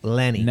Lenny? in.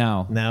 Lenny.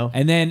 No. No?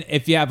 And then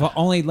if you have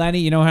only Lenny,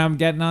 you know how I'm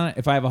getting on it?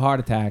 If I have a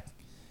heart attack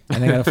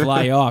and they got to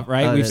fly you off,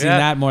 right? Oh, We've yeah. seen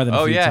that more than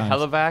a few times.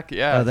 Helivac.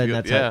 Yeah. Oh, then You-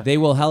 that's yeah. it. They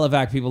will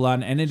helivac people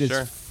on, and it is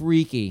Sure.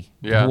 freaky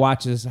Yeah. to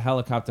watch this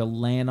helicopter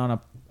land on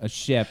a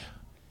ship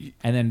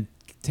and then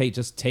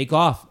take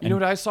off. You know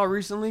what I saw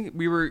recently?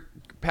 We were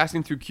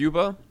passing through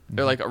Cuba.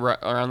 They're like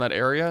around that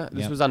area.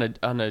 This Yep. was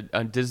on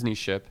a Disney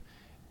ship,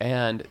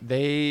 and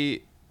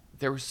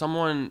there was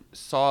someone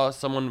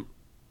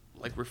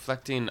like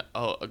reflecting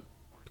a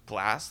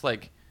glass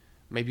like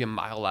maybe a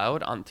mile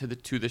out onto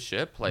to the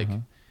ship like.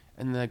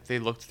 And like they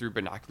looked through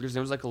binoculars, and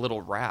it was like a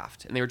little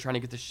raft, and they were trying to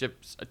get the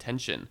ship's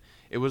attention.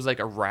 It was like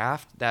a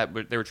raft that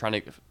they were trying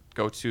to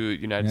go to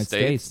United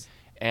States,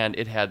 and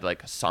it had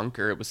like sunk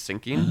or it was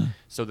sinking.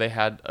 So they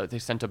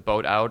sent a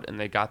boat out, and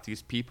they got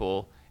these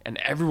people, and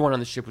everyone on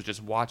the ship was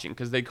just watching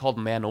because they called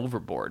man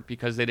overboard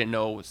because they didn't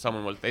know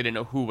they didn't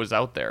know who was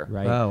out there,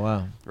 Right. Oh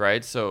wow.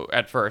 right? So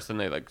at first, then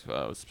they it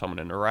was someone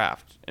in a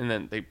raft, and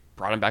then they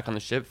brought him back on the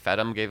ship, fed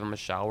him, gave him a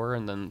shower,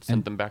 and then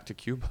sent them back to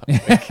Cuba.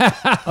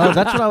 Oh,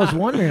 that's what I was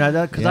wondering.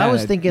 Because I Yeah,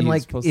 was thinking, you're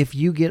like, supposed- if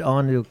you get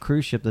onto a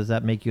cruise ship, does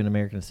that make you an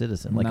American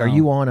citizen? Like, are No.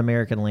 you on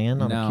American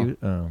land on No. a cruise?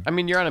 Oh. I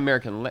mean, you're on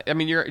American.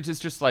 It's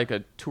just like a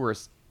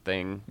tourist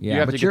thing. Yeah. You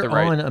have But to you're get the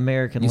right. on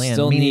American You land,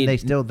 still meaning need- they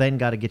still then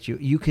got to get you.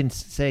 You can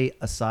say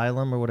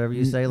asylum or whatever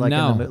you say, like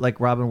No. like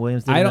Robin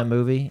Williams did I in that don't-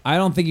 movie. I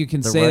don't think you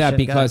can The say that Russian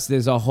because guy?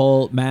 there's a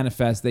whole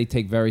manifest they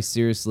take very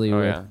seriously. Oh,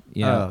 with, yeah.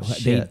 you know, Oh,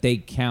 shit. they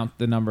count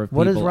the number of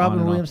What people. does on Robin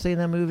and off. Williams say in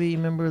that movie? You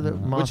remember the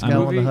Moscow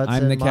on movie? the Hudson?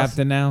 I'm the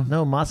captain now.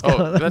 No, Moscow.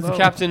 Oh, that's no.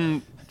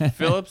 Captain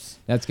Phillips.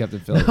 That's Captain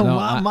Phillips. No,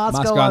 No,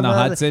 Moscow on the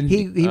Hudson.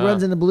 He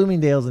runs into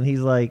Bloomingdale's and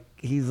he's like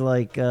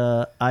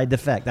I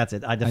defect. That's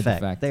it. I defect.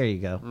 defect. There you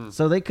go.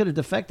 So they could have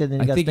defected and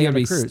you I got to think stay you're on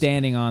gonna the be cruise,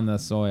 standing on the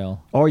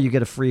soil. or you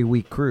get a free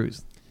week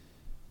cruise.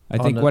 I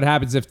think the- what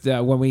happens if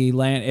when we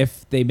land,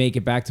 if they make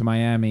it back to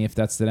Miami, if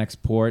that's the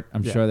next port,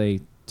 I'm Yeah. sure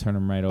they turn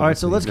them right over. All right,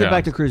 so to let's you. get Yeah.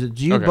 back to cruises.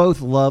 Do you Okay.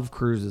 both love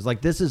cruises?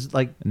 Like this is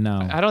like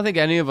No, I don't think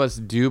any of us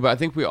do, but I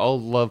think we all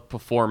love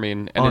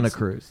performing and on a it's-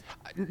 cruise.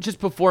 Just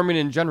performing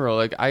in general.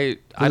 Like I It's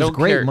don't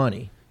great care.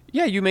 money.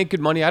 Yeah, you make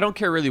good money. I don't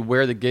care really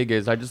where the gig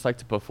is. I just like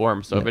to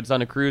perform. So if it's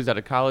on a cruise, at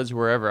a college,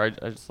 wherever, I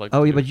just like. Oh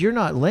to yeah, do but it. you're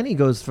not. Lenny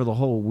goes for the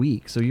whole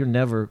week, so you're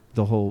never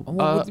the whole.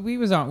 well, we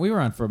were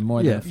on for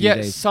more Yeah. than a few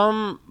days.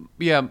 some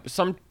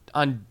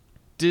on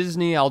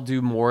Disney. I'll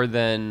do more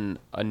than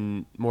a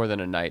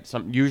night.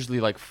 Some usually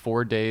like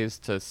 4 days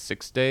to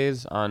 6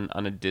 days on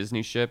a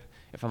Disney ship.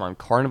 If I'm on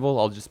Carnival,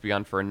 I'll just be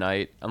on for a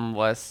night,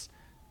 unless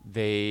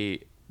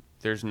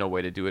there's no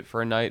way to do it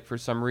for a night for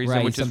some reason,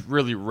 Right, which is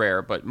really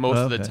rare. But most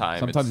of the Okay. time,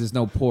 Sometimes there's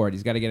no port.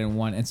 He's got to get in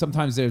one, and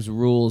sometimes there's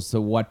rules to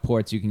what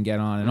ports you can get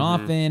on and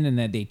off in, and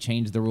then they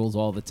change the rules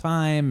all the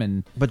time.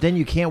 And But then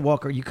you can't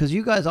walk, because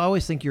you guys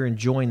always think you're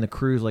enjoying the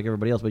cruise like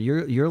everybody else, but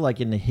you're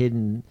like in the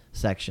hidden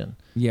section.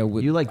 yeah,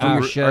 You like do Our-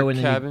 your show our and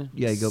then cabin?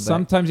 you go back.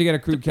 sometimes you get a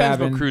crew depends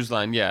cabin. what cruise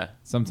line. Yeah,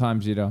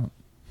 Sometimes you don't.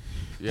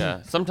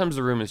 yeah. Sometimes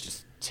the room is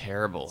just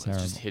terrible. It's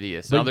Terrible. just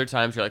hideous. But- And other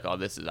times you're like, oh,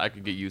 I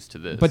could get used to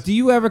this. But do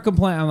you ever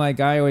complain? I'm like,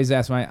 I always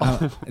ask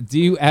do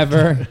you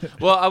ever?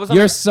 Well, I was.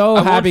 You're so I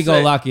won't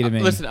happy-go-lucky to say-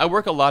 me. Listen, I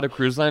work a lot of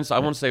cruise lines, so I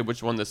won't say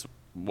which one this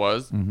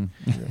was.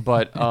 Mm-hmm.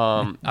 But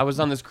I was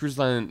on this cruise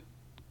line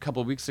a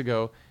couple of weeks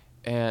ago,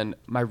 and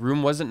my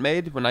room wasn't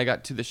made when I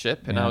got to the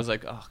ship, and Yeah. I was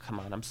like, oh,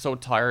 come on, I'm so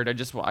tired.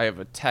 I have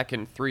a tech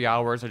in 3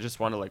 hours. I just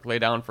want to like lay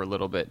down for a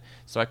little bit.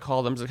 So I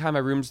called them. I was like, hi, my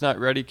room's not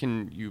ready.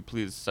 Can you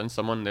please send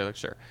someone? They're like,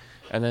 sure.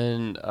 And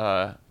then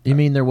You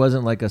mean there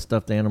wasn't like a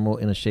stuffed animal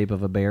in the shape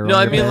of a bear? no, on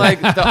I your mean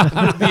bed? like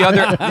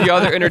the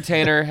other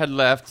entertainer had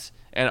left,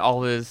 and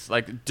all his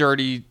like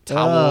dirty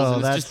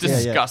towels, Oh, and it's just yeah,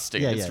 yeah.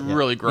 disgusting. Yeah, It's yeah, yeah.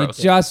 really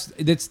gross.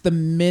 It's the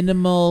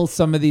minimal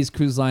some of these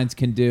cruise lines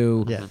can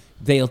do. Yeah.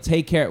 They'll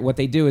take care. What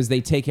they do is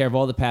they take care of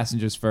all the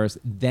passengers first,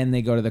 then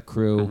they go to the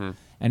crew, Mm-hmm.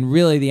 and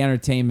really the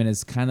entertainment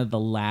is kind of the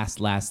last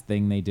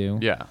thing they do.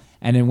 Yeah.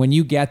 And then when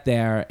you get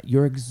there,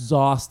 you're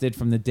exhausted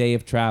from the day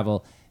of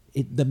travel.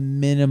 The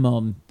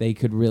minimum they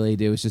could really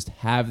do is just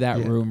have that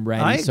Yeah. room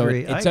ready. I So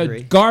agree, it's I a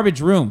agree.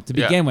 garbage room to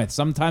Yeah. begin with.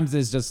 Sometimes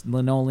there's just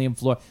linoleum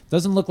floor.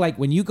 Doesn't look like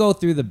when you go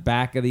through the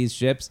back of these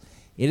ships,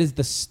 it is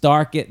the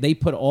starkest. They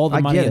put all the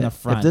I money get in it. the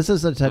front. If this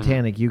is the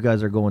Titanic, you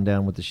guys are going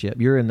down with the ship.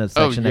 You're in the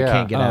section that yeah.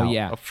 can't get Oh, out.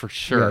 yeah. Oh, for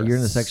sure. Yeah, you're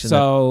in the section.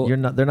 So- that you're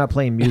not. They're not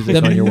playing music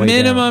the on your way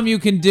minimum you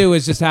can do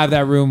is just have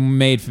that room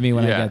made for me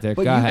when I Yeah. get there.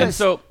 But Go you ahead. guys-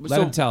 So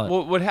Let him tell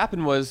it. What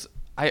happened was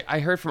I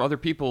heard from other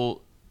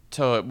people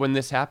when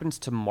this happens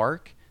to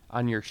mark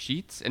on your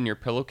sheets and your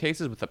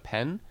pillowcases with a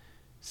pen,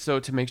 so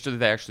to make sure that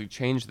they actually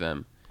change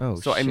them. Oh,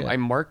 so shit. I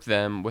marked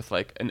them with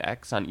like an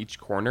X on each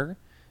corner,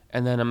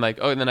 and then I'm like,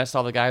 oh, and then I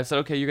saw the guy. I said,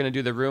 okay, you're gonna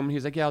do the room. And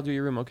he's like, yeah, I'll do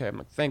your room. Okay. I'm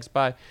like, thanks,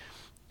 bye.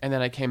 And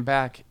then I came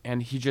back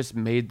and he just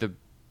made the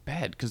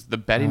bed because the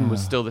bedding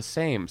was still the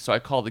same. So I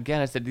called again.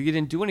 I said, he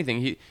didn't do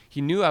anything.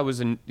 He knew I was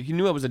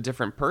a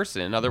different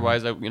person.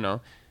 Otherwise,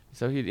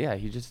 So he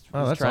just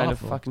Oh, was that's trying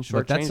awful. to fucking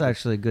But that's shortchange me.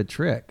 actually a good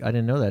trick. I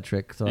didn't know that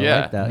trick, so I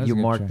Yeah. like That that. is You a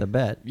good mark trick. the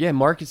bet. Yeah,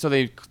 mark it so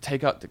they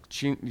take out the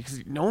sheet because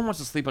no one wants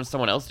to sleep on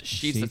someone else's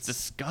sheets. That's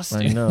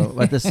disgusting. I know.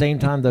 At the same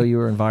time, though, you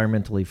were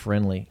environmentally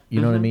friendly.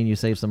 You know what I mean? You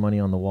save some money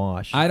on the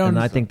wash. I don't- And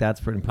I think that's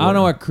pretty important. I don't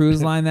know what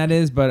cruise line that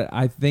is, but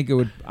I think it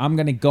would. I'm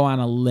gonna go on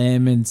a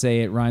limb and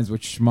say it rhymes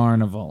with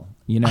Schmarnival.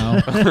 You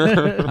know,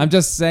 I'm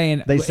just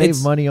saying They save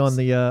it's- money on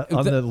the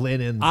the-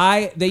 linens.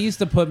 They used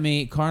to put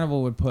me.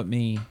 Carnival would put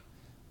me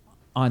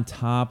on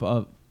top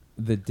of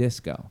the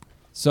disco.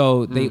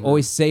 So they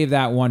always save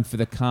that one for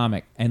the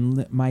comic,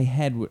 and my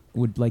head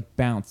would like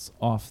bounce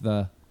off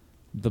the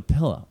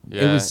pillow. It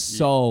Yeah, was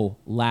so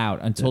loud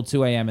until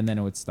 2 a.m. and then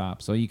it would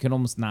stop. So you could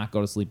almost not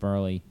go to sleep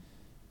early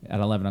at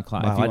 11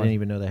 o'clock. Wow, If you I want- didn't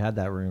even know they had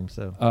that room.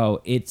 So Oh,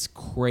 it's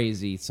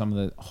crazy. Some of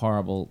the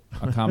horrible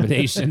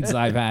accommodations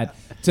I've had,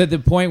 to the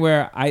point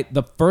where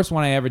the first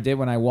one I ever did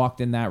when I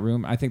walked in that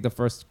room, I think the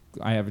first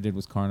I ever did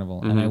was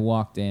Carnival, and I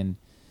walked in,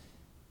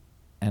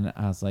 and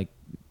I was like,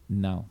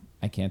 no,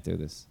 I can't do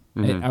this.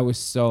 I was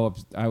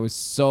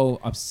so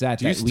upset.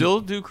 Do you that we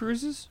still do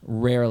cruises?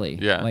 rarely,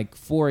 Yeah. like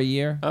 4 a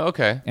year, Oh,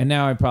 okay. and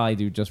now I probably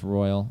do just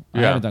Royal. I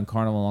Yeah. haven't done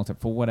Carnival in a long time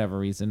for whatever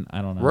reason.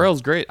 I don't know.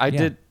 Royal's great. I Yeah.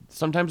 did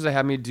sometimes they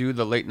have me do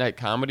the late night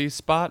comedy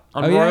spot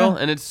on Oh, yeah? Royal,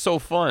 and it's so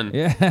fun.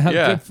 Yeah,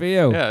 good for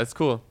you. Yeah, it's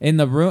cool. In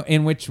the room,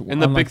 in which In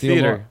the on, big like, the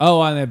theater.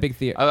 on the big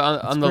theater.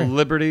 On the great.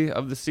 Liberty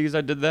of the Seas,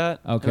 I did that.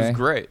 Okay. It was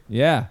great.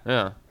 Yeah.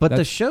 Yeah. But the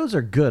That's- shows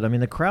are good. I mean,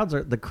 the crowds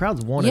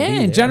want to Yeah, be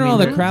in there. general,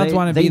 the they- crowds they-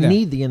 wanna be there. They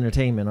need the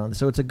entertainment on,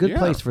 so it's a good Yeah.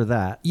 place for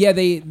that. Yeah,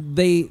 they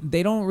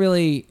don't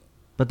really.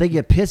 But they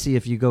get pissy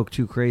if you go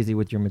too crazy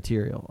with your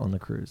material on the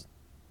cruise.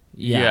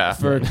 Yeah.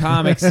 For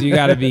comics, you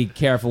got to be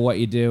careful what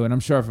you do, and I'm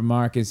sure for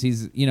Marcus,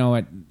 he's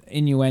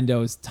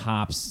innuendos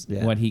tops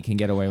Yeah. what he can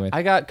get away with.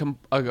 I got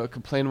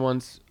complained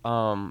once.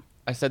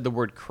 I said the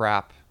word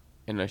crap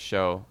in a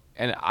show.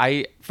 And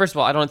first of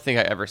all, I don't think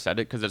I ever said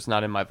it because it's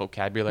not in my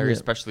vocabulary, Yeah.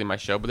 especially in my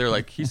show. But they're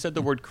like, he said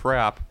the word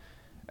crap.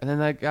 And then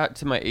I got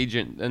to my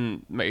agent,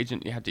 and my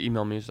agent had to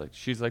email me.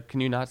 She's like, can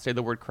you not say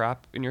the word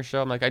crap in your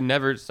show? I'm like, I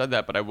never said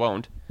that, but I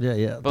won't.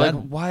 Yeah. But That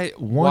like, why?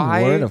 one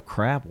why? word of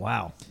crap.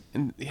 Wow.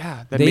 And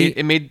yeah, They-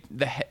 it made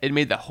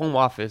the home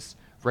office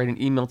write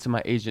an email to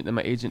my agent, and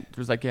my agent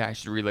was like, yeah, I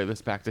should relay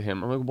this back to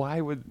him. I'm like, why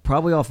would?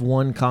 Probably off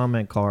one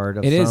comment card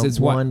of It is. some It's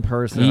what- one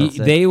person. He- that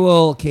said- they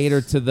will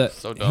cater to the.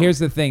 So dumb. Here's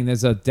the thing: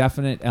 there's a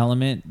definite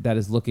element that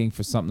is looking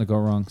for something to go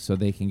wrong, so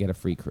they can get a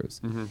free cruise.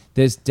 Mm-hmm.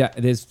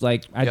 There's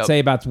like I'd Yep. say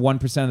about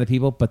 1% of the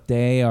people, but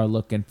they are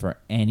looking for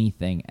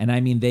anything, and I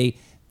mean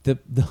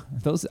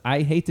those.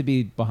 I hate to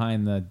be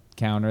behind the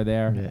counter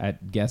there Yeah.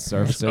 at guest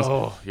services.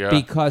 Oh, yeah.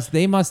 Because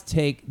they must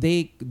take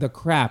the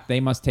crap they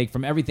must take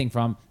from everything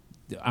from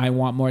I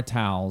want more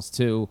towels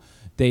to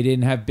they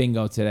didn't have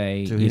bingo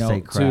today. To he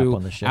say crap to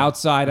on the ship.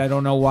 outside. I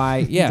don't know why.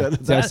 Yeah,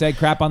 I said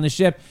crap on the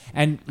ship.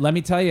 And let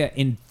me tell you,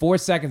 in 4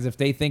 seconds, if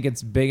they think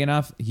it's big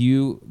enough,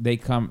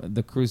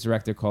 the cruise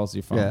director calls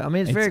your phone. Yeah, I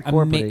mean, it's very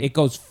corporate. It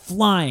goes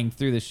flying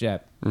through the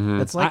ship.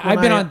 It's like I've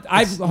when been I- on.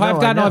 I've it's- no, I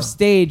gotten know. off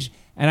stage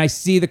and I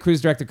see the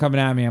cruise director coming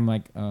at me. I'm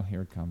like, oh,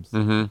 here it comes.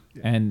 Mm-hmm.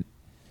 And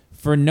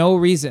for no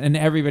reason, and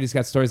everybody's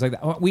got stories like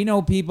that. We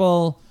know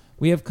people.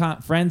 We have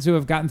friends who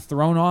have gotten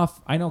thrown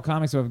off. I know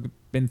comics who have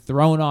been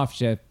thrown off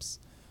ships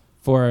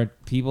for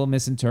people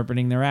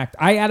misinterpreting their act.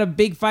 I had a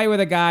big fight with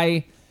a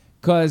guy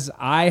because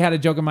I had a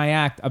joke in my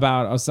act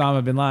about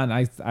Osama bin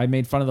Laden. I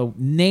made fun of the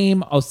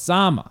name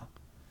Osama.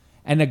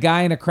 And the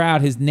guy in the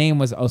crowd, his name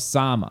was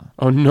Osama.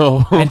 Oh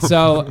no. And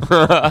so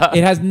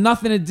it has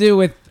nothing to do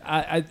with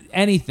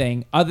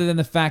anything other than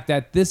the fact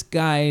that this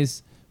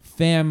guy's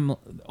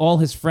all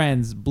his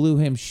friends blew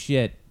him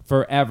shit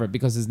forever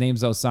because his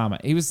name's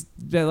Osama. He was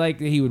like,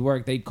 he would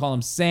work, they'd call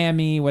him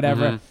Sammy,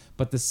 whatever. Mm-hmm.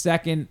 But the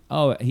second,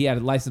 he had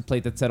a license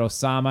plate that said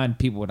Osama, and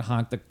people would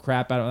honk the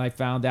crap out of it. And I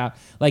found out,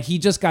 like, he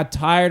just got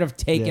tired of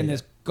taking Yeah.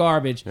 this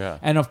garbage. Yeah.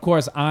 And of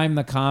course, I'm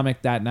the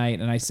comic that night,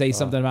 and I say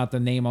something about the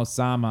name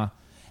Osama,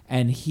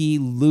 and he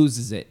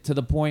loses it to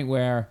the point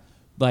where,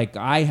 like,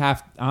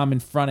 I'm in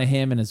front of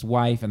him and his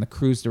wife and the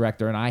cruise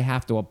director, and I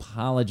have to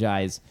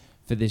apologize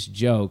for this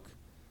joke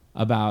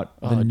about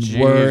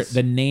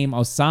the name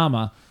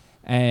Osama.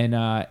 And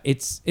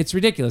it's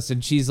ridiculous.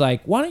 And she's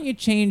like, why don't you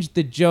change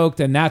the joke?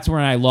 And that's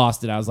when I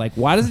lost it. I was like,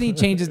 why doesn't he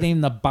change his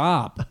name to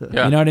Bob?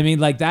 Yeah. You know what I mean?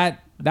 Like that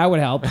would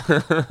help.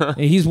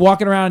 He's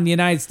walking around the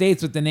United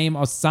States with the name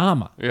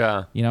Osama.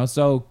 Yeah. You know,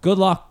 so good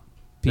luck,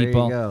 There you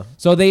people. go.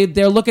 So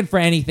they're looking for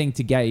anything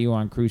to get you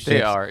on cruise ships.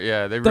 They are.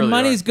 Yeah. They The really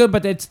money's are. good,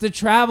 but it's the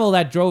travel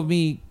that drove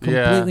me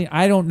completely.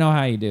 I don't know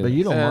how you do But it.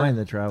 you don't mind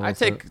the travel. I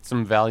so- take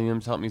some Valium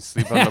to help me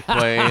sleep on the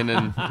plane,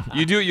 and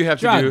you do what you have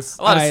Drugs. to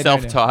do. A lot of I know.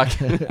 self-talk.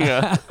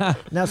 Yeah.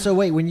 Now, so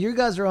wait, when you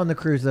guys are on the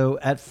cruise though,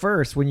 at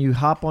first, when you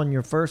hop on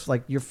your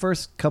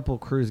first couple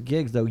cruise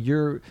gigs though,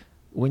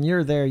 when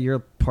you're there, you're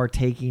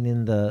partaking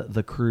in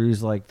the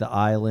cruise, like the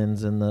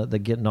islands and the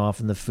getting off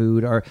and the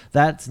food, or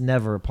that's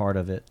never a part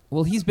of it.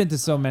 Well, he's been to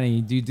so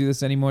many. Do you do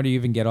this anymore? Do you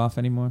even get off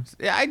anymore?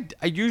 Yeah,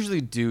 I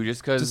usually do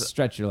just because. Just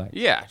stretch your leg.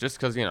 Yeah, just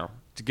because,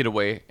 to get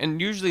away. And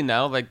usually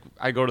now, like,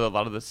 I go to a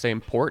lot of the same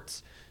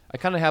ports. I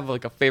kind of have,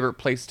 like, a favorite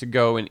place to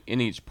go in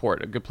each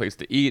port. A good place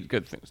to eat,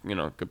 good things,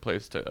 good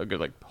place a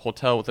good, like,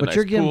 hotel with a But nice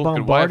you're getting pool, good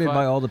bombarded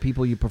Wi-Fi. by all the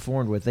people you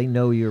performed with. They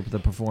know you're the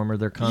performer.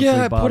 They're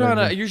constantly Yeah, bothering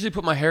I you. usually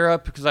put my hair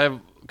up because I have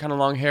kind of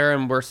long hair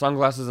and wear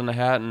sunglasses and a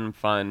hat, and I'm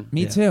fine.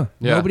 Me Yeah. too.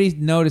 Yeah. Nobody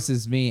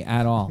notices me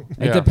at all.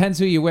 It Yeah. depends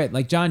who you're with.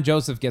 Like John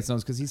Joseph gets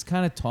those because he's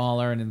kind of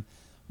taller, and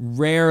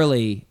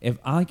rarely, if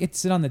I get to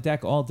sit on the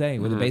deck all day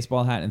with a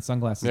baseball hat and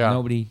sunglasses, Yeah.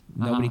 nobody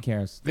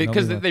cares.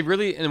 Because Nobody they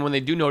really, and when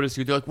they do notice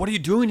you, they're like, "What are you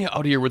doing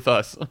out here with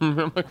us?"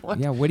 I'm like, "What?"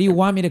 yeah, where do you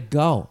want me to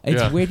go?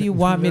 It's Yeah. where do you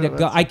want me to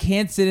go? I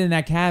can't sit in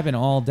that cabin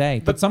all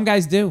day, but some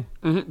guys do.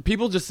 Mhm.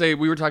 People just say,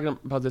 we were talking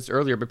about this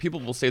earlier, but people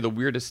will say the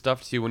weirdest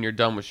stuff to you when you're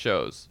done with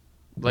shows.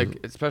 Like,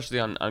 especially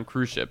on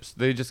cruise ships.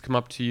 They just come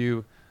up to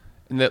you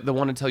and they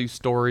want to tell you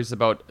stories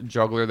about a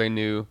juggler they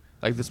knew.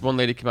 Like, this one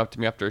lady came up to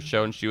me after a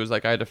show and she was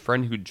like, I had a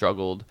friend who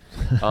juggled,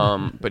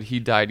 but he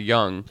died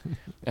young.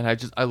 And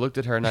I looked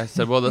at her and I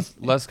said, well, that's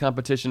less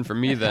competition for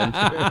me then.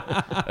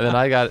 And then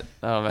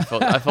I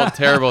felt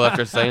terrible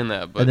after saying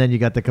that. But And then you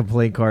got the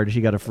complaint card.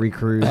 She got a free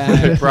cruise.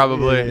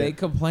 probably. They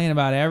complain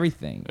about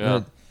everything.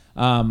 Yeah.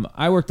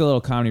 I worked a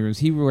little comedy rooms.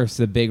 He works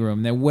the big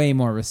room. They're way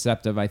more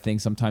receptive, I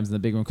think, sometimes in the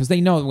big room because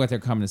they know what they're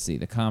coming to see,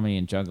 the comedy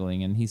and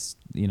juggling. And he's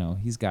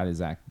got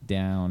his act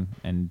down.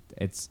 And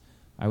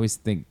I always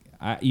think,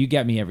 you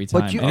get me every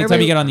time.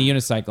 Anytime you get on the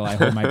unicycle, I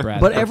hold my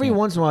breath. But every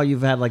once in a while,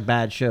 you've had like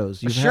bad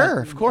shows. You've Sure,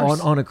 had, of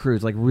course. on a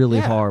cruise, like really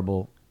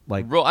horrible.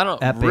 Like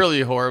epic.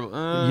 Really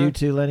horrible. You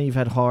too, Lenny. You've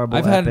had horrible.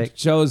 I've epic. had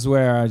shows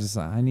where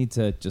I need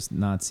to just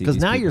not see. Because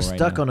now people you're right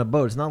stuck now. on a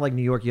boat. It's not like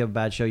New York. You have a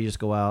bad show. You just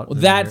go out.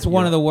 Well, that's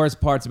one of the worst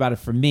parts about it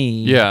for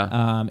me.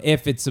 Yeah.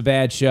 If it's a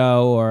bad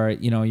show or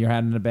you're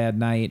having a bad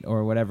night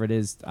or whatever it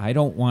is, I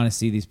don't want to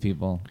see these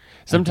people.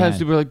 Sometimes again.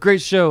 people are like,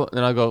 "Great show,"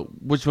 and I'll go,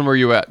 "Which one were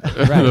you at?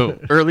 Right.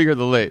 Early or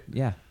the late?"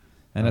 Yeah,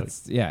 and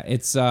it's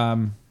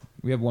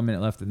we have 1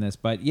 minute left in this,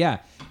 but yeah,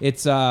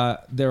 it's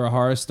there are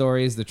horror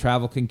stories. The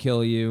travel can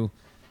kill you.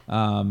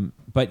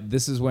 But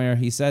this is where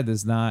he said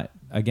there's not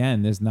a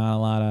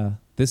lot of,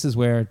 this is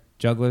where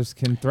jugglers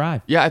can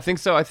thrive. Yeah, I think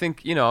so. I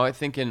think in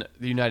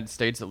the United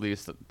States at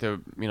least,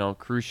 the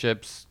cruise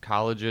ships,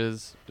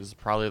 colleges is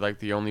probably like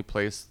the only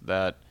place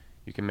that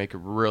you can make a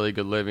really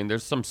good living.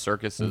 There's some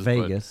circuses.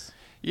 Vegas.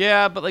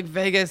 But like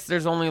Vegas,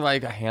 there's only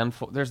like a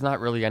handful. There's not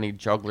really any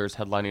jugglers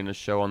headlining a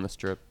show on the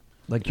Strip.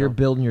 Like you're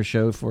building your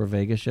show for a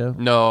Vegas show?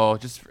 No,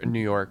 just in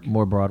New York.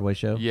 More Broadway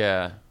show?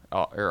 Yeah.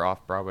 Or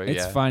off Broadway.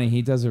 It's funny.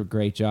 He does a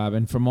great job.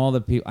 And from all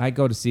the people, I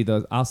go to see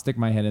those. I'll stick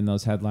my head in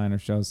those headliner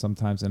shows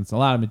sometimes. And it's a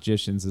lot of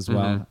magicians as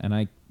well.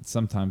 And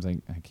sometimes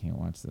I can't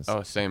watch this.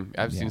 Oh, same.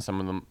 I've seen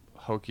some of the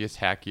hokeyest,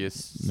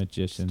 hackiest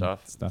magician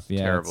stuff.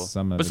 Yeah, terrible.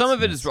 But some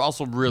of it is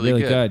also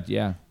really good.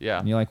 Yeah. Yeah.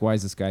 And you're like, why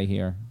is this guy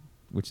here?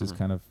 Which is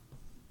kind of.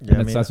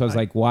 Yeah, that's why I was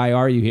like, why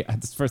are you here?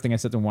 That's the first thing I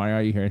said to him, why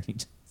are you here? And he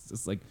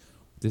just like,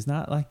 there's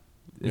not like.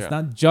 It's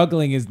not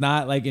juggling. Is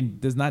not like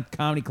there's not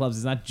comedy clubs.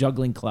 There's not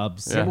juggling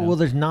clubs. Yeah. Well,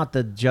 there's not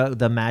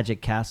the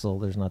Magic Castle.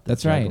 There's not the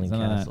juggling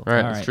castle.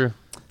 Right, that's true.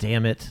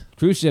 Damn it.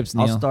 Cruise ships,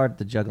 Neil. I'll start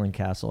the juggling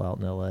castle out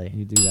in L.A.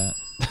 You do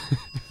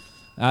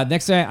that.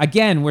 Next time,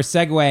 again, we're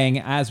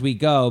segueing as we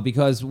go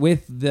because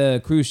with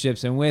the cruise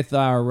ships and with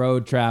our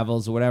road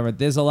travels or whatever,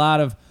 there's a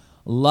lot of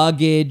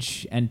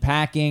luggage and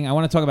packing. I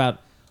want to talk about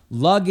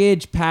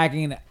luggage,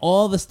 packing, and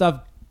all the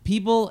stuff.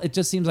 People, it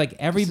just seems like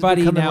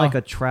everybody now now like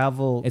a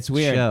travel. It's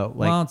weird. Show.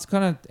 Like, well,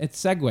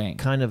 it's segueing.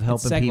 Kind of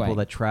helping people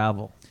that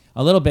travel.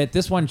 A little bit.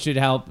 This one should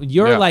help.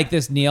 You're like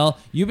this, Neil.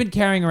 You've been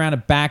carrying around a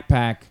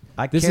backpack.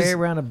 I carry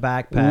around a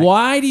backpack.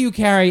 Why do you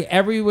carry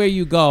everywhere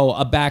you go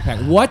a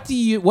backpack?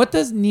 What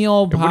does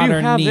Neil Potter what do you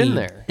have need? in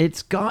there?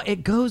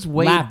 It goes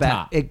way Laptop.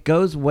 back. It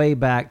goes way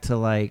back to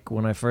like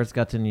when I first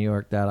got to New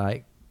York.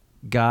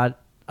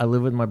 I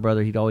lived with my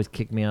brother. He'd always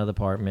kick me out of the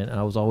apartment, and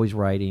I was always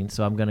writing.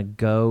 So I'm gonna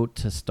go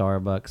to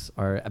Starbucks,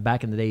 or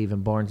back in the day,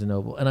 even Barnes and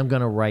Noble, and I'm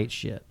gonna write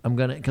shit.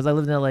 because I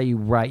lived in LA.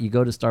 You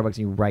go to Starbucks and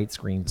you write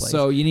screenplays.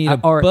 So you need a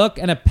book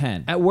and a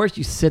pen. At worst,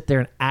 you sit there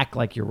and act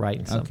like you're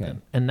writing something, Okay.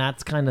 and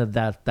that's kind of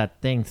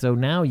that thing. So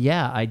now,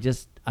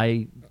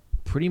 I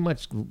pretty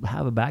much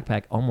have a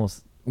backpack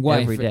almost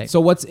every day.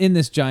 So what's in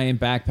this giant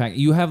backpack?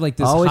 You have like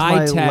this Always high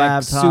my tech,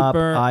 laptop,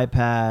 super.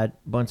 iPad,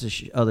 bunch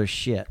of other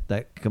shit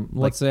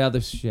What's the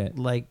other shit?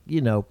 like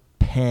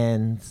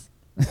pens,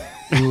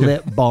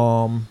 lip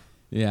balm.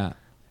 Yeah.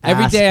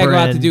 Every day I go out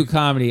to aspirin, do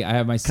comedy, I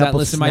have my set couple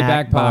list in my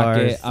back snack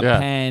pocket, bars. a Yeah.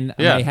 pen,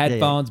 Yeah. my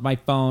headphones, my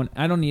phone.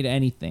 I don't need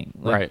anything.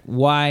 Like, Right.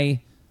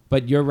 Why?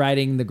 But you're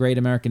writing the great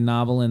American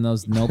novel in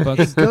those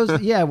notebooks?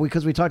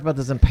 Because we talked about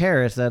this in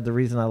Paris. That the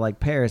reason I like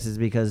Paris is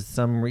because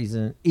some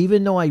reason,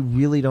 even though I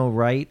really don't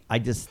write, I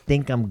just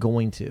think I'm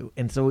going to,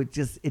 and so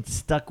it's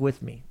stuck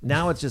with me.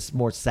 Now it's just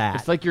more sad.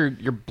 It's like your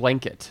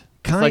blanket.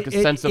 It's like a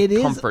sense of it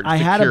is. comfort, I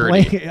had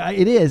security. a blanket.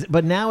 It is,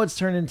 but now it's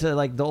turned into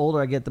like the older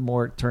I get, the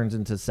more it turns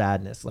into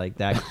sadness. Like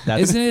that.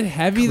 That's Isn't it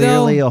heavy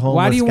clearly though? a homeless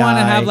Why do you want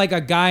to guy. have like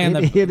a guy on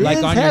It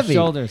is on heavy.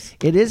 your shoulders?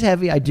 It is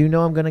heavy. I do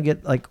know I'm going to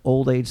get like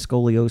old age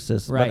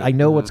scoliosis. Right. But I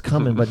know what's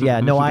coming. But yeah,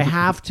 no, I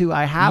have to.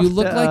 You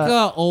look like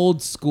a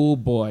old school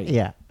boy.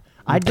 Yeah.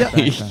 I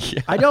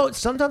don't.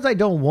 Sometimes I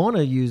don't want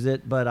to use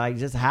it, but I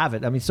just have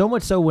it. I mean, so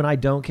much so when I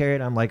don't carry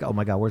it, I'm like, oh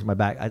my god, where's my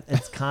bag?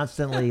 It's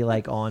constantly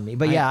like on me.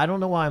 But yeah, I don't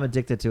know why I'm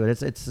addicted to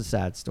it. It's a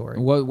sad story.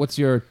 What's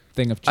your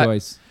thing of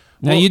choice?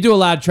 Now you do a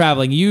lot of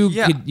traveling.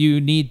 You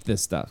need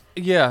this stuff.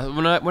 Yeah,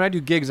 when I do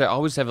gigs, I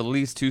always have at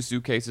least 2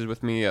 suitcases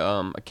with me,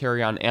 a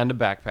carry-on and a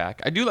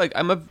backpack.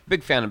 I'm a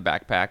big fan of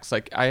backpacks.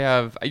 Like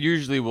I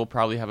usually will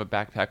probably have a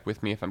backpack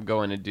with me if I'm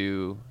going to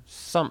do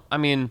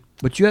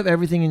But you have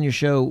everything in your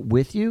show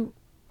with you.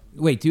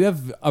 Wait, do you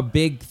have a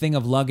big thing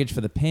of luggage for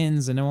the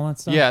pins and all that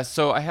stuff? Yeah,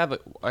 so I have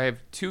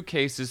 2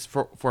 cases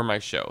for my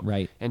show.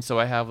 Right. And so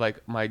I have like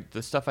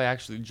the stuff I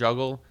actually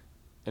juggle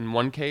in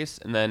one case,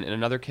 and then in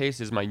another case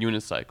is my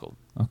unicycle.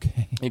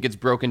 Okay. It gets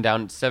broken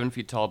down. It's 7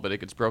 feet tall, but it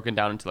gets broken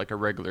down into like a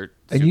regular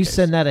And you suitcase.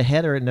 send that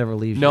ahead, or it never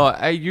leaves No, you?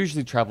 I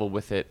usually travel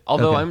with it.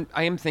 Although Okay.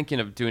 I am thinking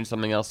of doing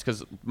something else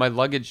because my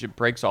luggage it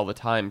breaks all the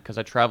time because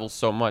I travel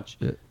so much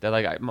that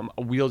like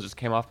a wheel just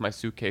came off my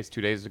suitcase 2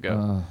 days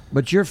ago.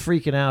 But you're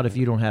freaking out if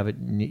you don't have it.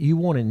 You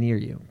want it near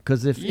you,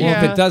 because if Yeah.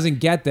 Well, if it doesn't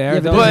get there, Yeah,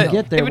 but then- doesn't But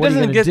get there, if it what are you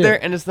doesn't gonna get do?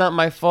 there and it's not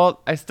my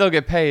fault, I still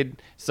get paid.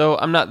 So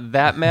I'm not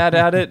that mad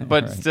at it,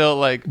 but Right. still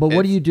like. But what do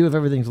it's- you do if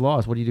everything's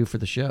lost? What do you do for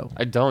the show?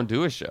 I don't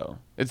do a show.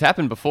 It's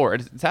happened before.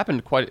 It's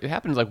happened quite. It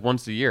happens like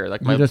once a year.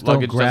 Like my You just don't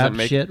luggage grab doesn't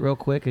make. shit real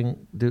quick and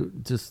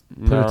just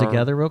put it No.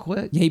 together real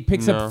quick. Yeah, he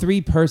picks No. up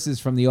 3 purses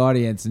from the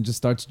audience and just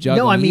starts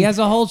juggling. No, I mean, he has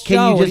a whole show.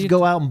 Can you What just do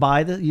go out and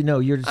buy the?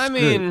 You're just I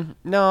screwed. mean,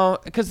 no,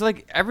 because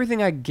like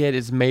everything I get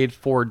is made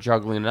for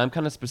juggling, and I'm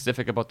kind of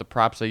specific about the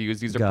props I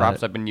use. These are Got props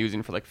it. I've been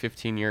using for like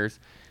 15 years,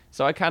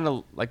 so I kind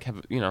of like have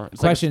it's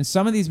Question: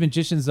 some of these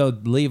magicians though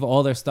leave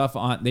all their stuff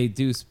on. They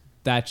do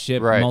that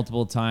ship Right.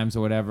 multiple times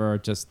or whatever. Or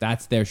just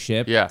that's their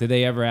ship. Yeah. Did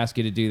they ever ask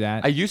you to do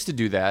that? I used to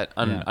do that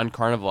on, Yeah. on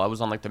Carnival. I was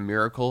on like the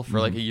Miracle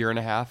for like a year and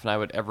a half, and I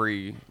would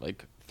every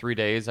like 3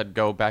 days I'd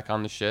go back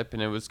on the ship,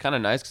 and it was kind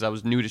of nice because I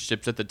was new to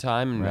ships at the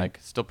time and Right. like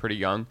still pretty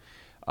young.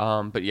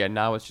 But yeah,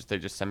 now it's just they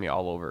just send me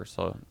all over.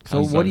 So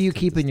what do you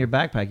keep in your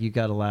backpack? You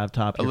got a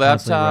laptop. A You're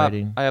constantly laptop.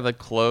 writing. I have like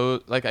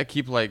clothes. Like I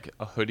keep like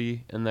a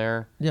hoodie in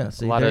there. Yeah,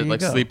 see, a lot there of you like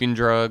go. sleeping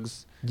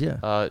drugs.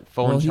 Yeah.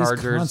 Phone Well, he's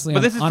chargers. constantly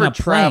But this is on for a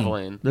plane.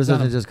 traveling. This It's not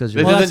isn't just because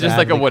This you're isn't just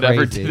like a sadly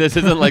whatever. crazy. This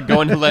isn't like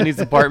going to Lenny's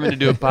apartment to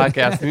do a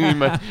podcast.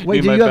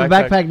 Wait, do you have a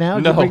backpack now?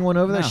 Did No. you bring one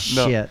over there? No.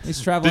 Shit.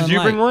 He's traveling. Did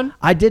you bring light. one?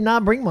 I did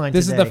not bring mine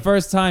This today. is the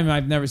first time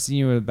I've never seen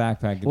you with a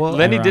backpack. Well,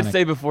 Lenny did Ironic.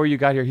 say before you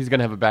got here he's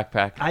gonna have a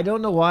backpack. I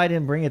don't know why I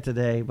didn't bring it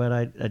today, but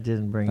I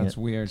didn't bring it. That's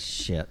weird.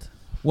 Shit.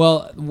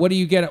 Well, what do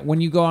you get when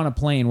you go on a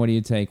plane? What do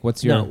you take?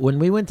 What's your? No, when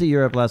we went to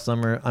Europe last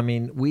summer, I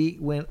mean, we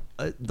went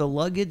the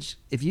luggage.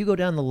 If you go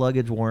down the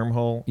luggage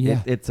wormhole,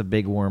 Yeah. it's a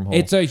big wormhole.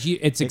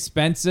 It's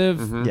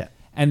expensive. Yeah.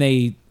 And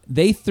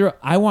they throw.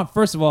 I want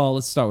first of all.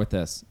 Let's start with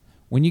this.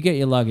 When you get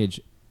your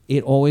luggage,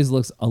 it always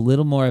looks a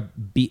little more.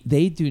 There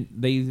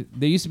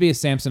used to be a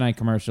Samsonite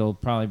commercial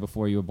probably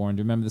before you were born. Do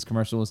you remember this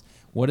commercial? Was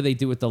what do they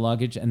do with the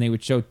luggage? And they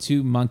would show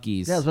 2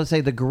 monkeys. Yeah, I was about to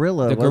say the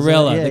gorilla. The wasn't it?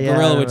 gorilla, Yeah, the yeah,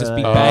 gorilla would just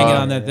be uh, banging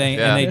on the thing,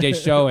 yeah. and they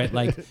show it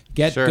like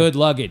get Sure. good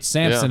luggage,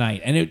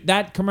 Samsonite, and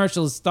that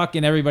commercial is stuck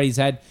in everybody's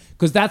head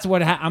because that's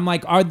what I'm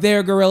like. Are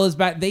there gorillas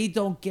back? They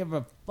don't give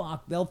a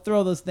fuck. They'll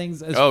throw those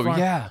things as Oh far.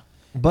 yeah.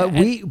 But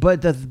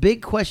the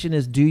big question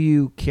is, do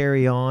you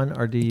carry on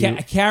or do you?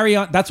 Carry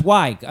on. That's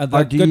why.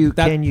 Or can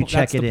you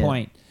check that's it the in?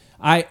 point.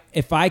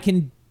 If I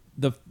can,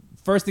 the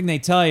first thing they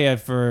tell you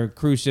for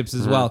cruise ships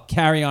as well,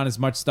 carry on as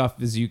much stuff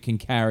as you can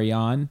carry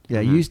on. Yeah,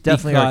 you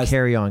definitely are a Because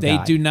carry-on They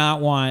guy. do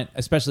not want,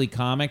 especially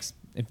comics.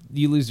 If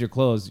you lose your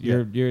clothes,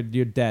 you're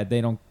dead.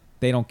 They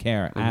don't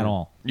care at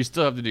all. You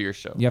still have to do your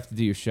show. You have to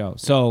do your show.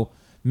 So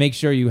make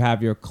sure you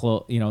have your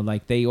clothes.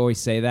 Like they always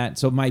say that.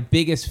 So my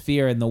biggest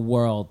fear in the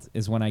world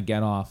is when I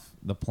get off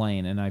the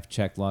plane and I've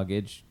checked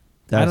luggage.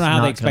 I That's don't know how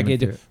not they expect you to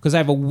do coming through. because I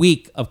have a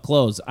week of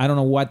clothes. I don't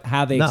know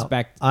how they No,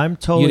 expect I'm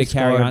totally you to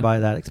carry scarred on. by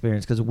that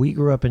experience because we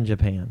grew up in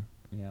Japan,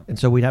 Yeah. and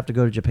so we'd have to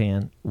go to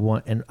Japan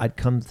and I'd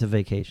come to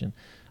vacation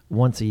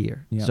once a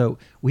year. Yeah. So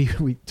we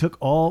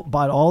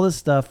bought all this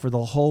stuff for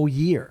the whole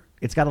year.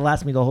 It's got to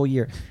last me the whole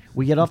year.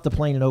 We get off the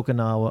plane in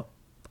Okinawa.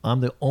 I'm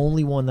the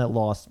only one that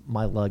lost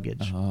my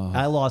luggage. Oh.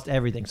 I lost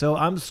everything. So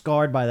I'm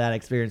scarred by that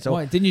experience. So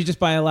What, didn't you just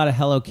buy a lot of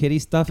Hello Kitty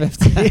stuff? it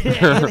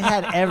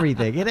had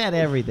everything. It had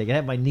everything. It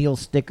had my Neil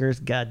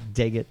stickers. God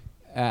dang it.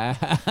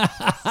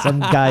 Some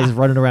guys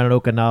running around in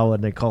Okinawa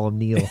and they call him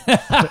Neil.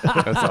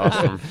 That's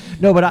awesome.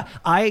 No, but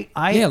I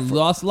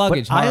lost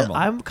luggage. but Horrible.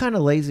 I'm kind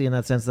of lazy in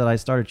that sense that I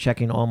started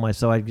checking all my.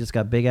 So I just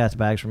got big ass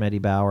bags from Eddie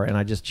Bauer, and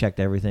I just checked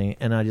everything,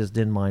 and I just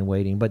didn't mind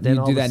waiting. But then You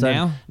all do of a that sudden,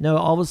 now? no,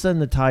 all of a sudden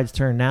the tides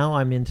turn. Now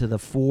I'm into the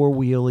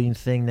 4-wheeling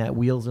thing that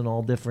wheels in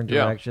all different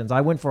Yeah. directions.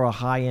 I went for a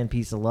high end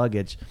piece of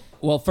luggage,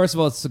 Well, first of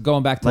all, it's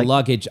going back to Like-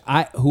 luggage.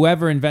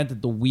 Whoever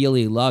invented the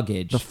wheelie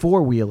luggage, the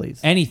 4-wheelies.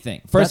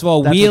 anything. First That's- of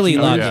all, that's what wheelie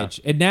you- luggage,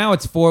 and now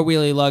it's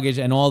 4-wheelie luggage,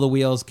 and all the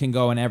wheels can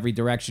go in every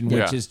direction, which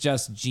Yeah. is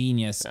just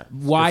genius. Yeah, it's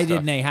Why good stuff.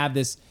 didn't they have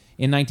this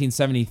in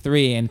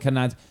 1973 and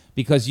cannot?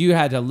 Because you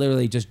had to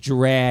literally just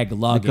drag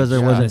luggage Because there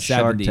in the wasn't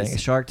Shark 70s. Tank.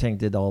 Shark Tank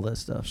did all this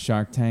stuff.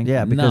 Shark Tank.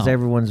 Yeah, because No.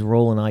 everyone's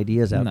rolling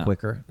ideas out No.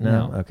 quicker.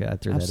 No. Okay, I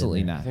threw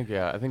Absolutely that in there.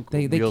 not. I think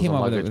They Wheels came on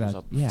up with it Luggage was without-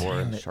 up yeah.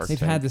 before Shark They've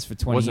Tank. had this for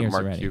 20 Wasn't years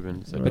Mark already.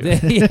 Cuban. So But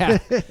maybe. yeah,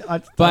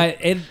 but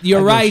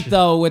you're right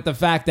though with the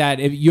fact that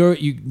if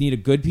you need a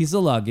good piece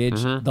of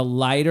luggage, the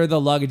lighter the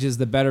luggage is,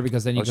 the better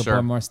because then you Oh, can sure.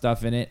 put more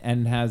stuff in it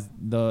and has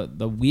the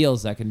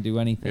wheels that can do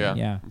anything.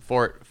 Yeah.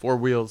 Four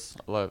wheels.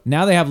 I love.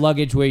 Now they have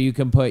luggage where you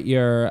can put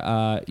your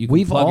you can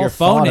We've plug all your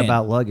phone thought in.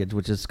 about luggage,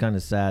 which is kind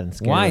of sad and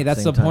scary. Why? at the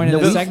That's same the point time.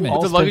 of the we've segment.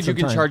 all The spent luggage you some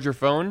can time. charge your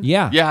phone.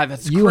 Yeah. Yeah,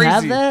 that's You crazy.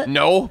 have that?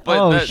 No, but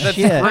Oh, that's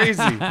shit.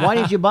 crazy. Why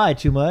didn't you buy it?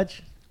 Too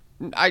much?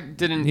 I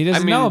didn't. He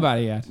doesn't I mean, know about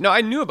it yet. No,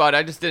 I knew about it.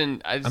 I just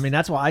didn't. I mean,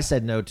 that's why I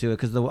said no to it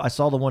because I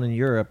saw the one in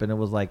Europe and it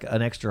was like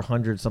an extra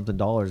 $100-something,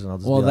 and I'll just Well,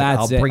 be like, that's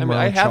I'll it. bring I mean,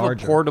 my I own have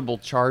charger. a portable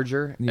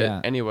charger.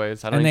 Yeah.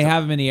 Anyways, I don't. And they need to-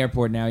 have them in the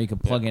airport now. You can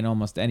plug in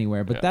almost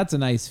anywhere. But that's a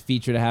nice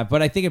feature to have.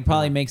 But I think it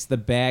probably makes the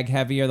bag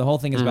heavier. The whole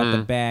thing is about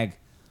the bag.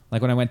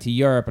 Like when I went to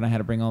Europe and I had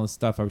to bring all this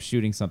stuff. I was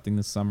shooting something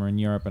this summer in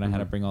Europe and I had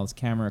to bring all this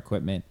camera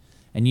equipment.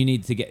 And you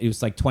need to get, it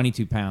was like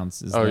 22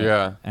 pounds.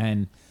 Yeah.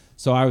 And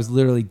so I was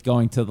literally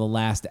going to the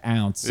last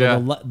ounce. So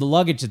Yeah. the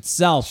luggage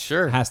itself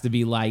Sure. has to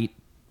be light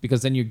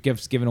because then your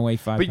gift's giving away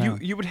 5 But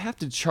pounds. you would have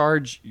to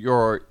charge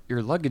your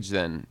luggage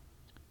then,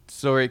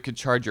 so it could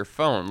charge your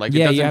phone. Like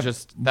Yeah, it you doesn't have-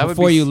 just that would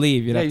before be, you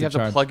leave, you'd yeah, have you to have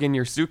charge. to plug in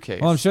your suitcase.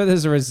 Well, I'm sure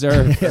there's a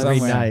reserve every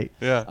somewhere. night.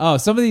 Yeah. Oh,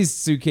 some of these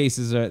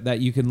suitcases are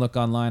that you can look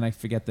online. I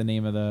forget the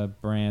name of the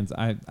brands.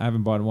 I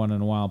haven't bought one in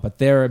a while, but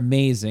they're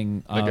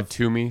amazing. Like a of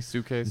Toomey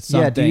suitcase.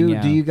 some- Yeah, do something, you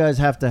yeah. do you guys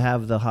have to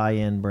have the high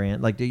end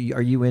brand? Like,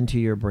 are you into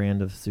your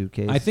brand of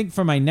suitcase? I think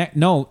for my neck.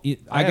 No,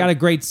 I got have- a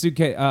great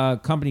suitcase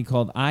company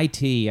called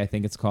IT. I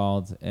think it's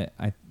called. I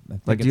think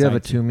Like, do it's you have a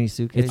IT. Toomey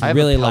suitcase? It's I have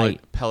really a light.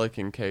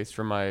 Pelican case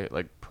for my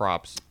like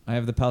props. I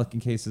have the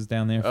Pelican cases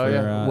down there. Oh, for,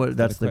 yeah. What, for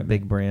that's the equipment.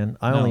 big brand.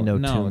 I only know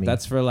no, Toomey.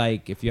 that's for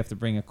like if you have to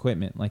bring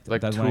equipment, like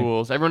that's when I-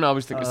 Tools. Everyone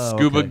always thinks Oh,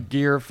 scuba okay.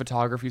 gear,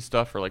 photography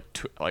stuff, or like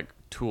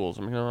tools.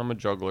 I mean, I'm a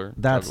juggler.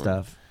 that juggler.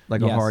 stuff,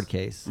 like Yes. a hard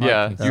case.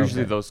 Yeah, case.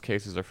 usually Okay. those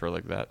cases are for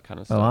like that kind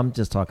of stuff. Oh, I'm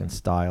just talking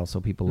style, so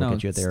people look No,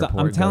 at you at the st- airport.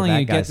 I'm and telling go,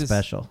 you, that get guy's this-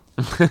 special.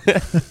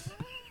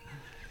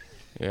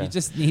 yeah. You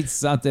just need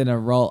something to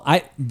roll.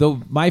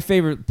 My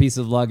favorite piece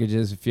of luggage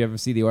is if you ever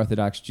see the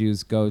Orthodox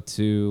Jews go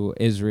to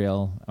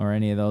Israel or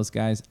any of those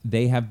guys,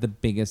 they have the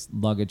biggest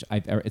luggage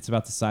I've ever. It's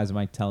about the size of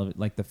my television,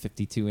 like the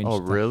 52-inch.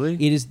 Oh, really?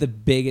 It is the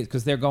biggest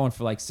because they're going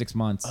for like 6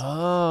 months.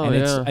 Oh, and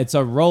yeah. it's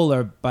a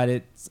roller, but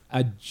it's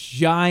a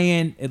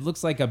giant. It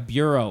looks like a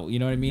bureau. You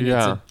know what I mean? Yeah.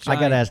 It's a I giant,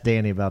 gotta ask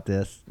Danny about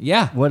this.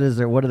 Yeah. What is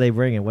there? What are they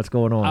bringing? What's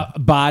going on?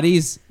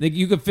 Bodies. Like,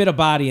 you could fit a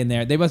body in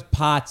there. They must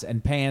pots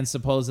and pans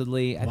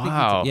supposedly. I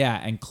Wow. think yeah,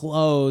 and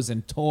clothes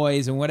and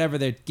toys and whatever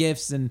their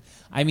gifts and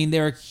I mean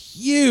they're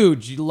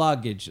huge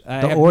luggage.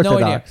 I The have no idea.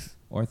 Orthodox.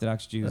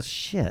 Orthodox Oh, Jews.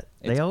 shit.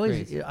 It's They always.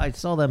 crazy. I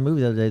saw that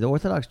movie the other day. The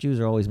Orthodox Jews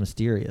are always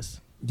mysterious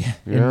Yeah.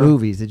 in Yeah.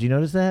 movies. Did you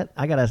notice that?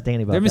 I gotta ask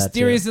Danny about They're that.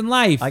 mysterious too. in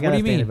life. I What gotta do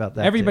you ask Danny mean? about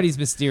that, too. Everybody's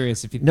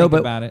mysterious if you No, think but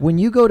about it. when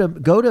you go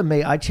to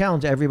May, I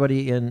challenge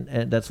everybody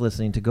that's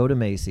listening to go to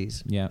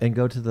Macy's Yeah. and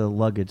go to the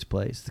luggage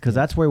place because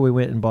that's where we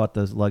went and bought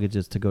those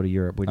luggages to go to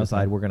Europe. We Okay.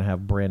 decided we're gonna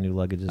have brand new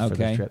luggages for Okay.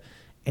 this trip,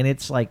 and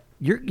it's like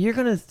you're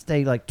gonna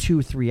stay like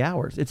 2-3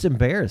 hours. It's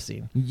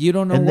embarrassing. you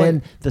don't know And what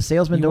then the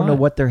salesmen you don't know want.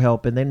 what they're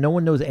helping. Then no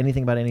one knows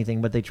anything about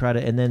anything, but they try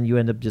to. And then you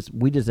end up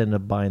we just end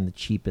up buying the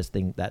cheapest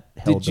thing that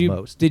held the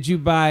most. Did you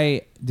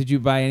buy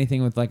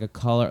anything with like a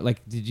color?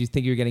 Like did you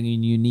think you were getting a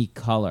unique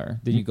color?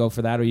 Did you go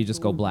for that or you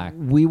just go black?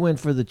 We went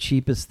for the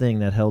cheapest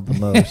thing that held the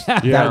most. Yeah.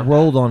 That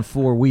rolled on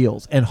 4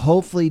 wheels, and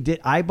hopefully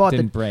I bought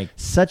Didn't break.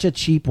 such a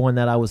cheap one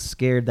that I was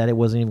scared that it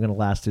wasn't even going to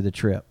last through the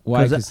trip.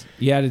 Why? Because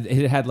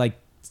it had like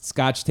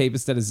Scotch tape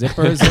instead of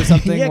zippers or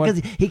something. Yeah, What-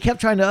 because he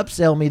kept trying to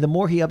upsell me. The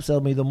more he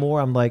upsold me, the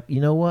more I'm like,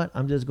 you know what?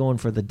 I'm just going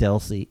for the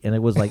Delsey, and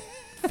it was like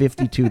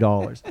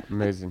 $52.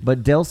 Amazing.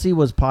 But Delsey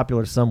was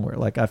popular somewhere.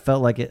 Like I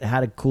felt like it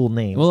had a cool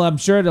name. Well, I'm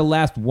sure it'll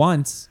last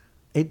once.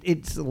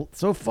 It's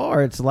so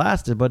far it's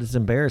lasted, but it's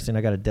embarrassing.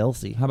 I got a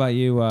Delsey. How about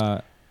you?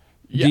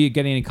 Yeah. Do you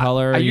get any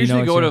color? I You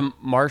usually know go what to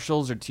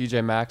Marshalls or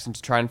TJ Maxx and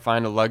try and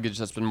find a luggage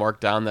that's been marked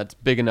down that's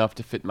big enough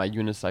to fit my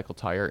unicycle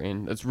tire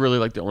in. That's really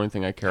like the only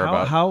thing I care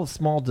about. How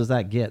small does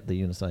that get,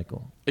 the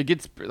unicycle? It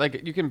gets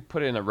like you can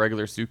put it in a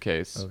regular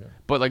suitcase, Okay.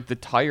 but like the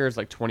tire is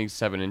like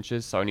 27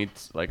 inches, so I need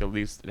like at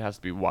least it has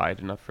to be wide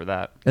enough for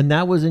that. And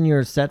that was in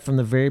your set from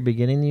the very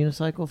beginning, the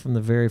unicycle, from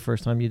the very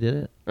first time you did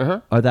it? Uh-huh.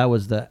 Or that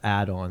was the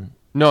add-on?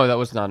 No, that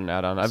was not an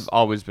add-on. I've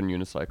always been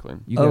unicycling.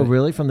 You Oh, gotta-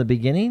 really? From the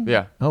beginning?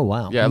 Yeah. Oh,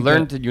 wow. Yeah, I You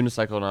learned to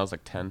unicycle when I was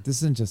like 10. This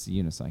isn't just a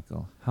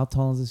unicycle. How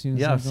tall is this unicycle?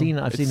 Yeah, I've seen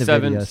It's the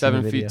seven, video. I've seen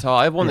seven the feet video. tall.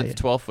 I have one Yeah, that's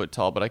yeah. 12 foot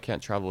tall, but I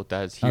can't travel with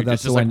that. It's Oh, huge. that's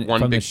it's the just one like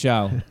one from big. the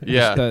show.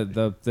 Yeah.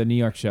 the New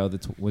York show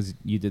that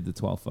you did the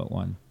 12-foot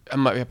one.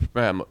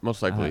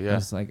 Most likely, I yeah.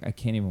 was like, I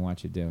can't even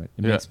watch you do it.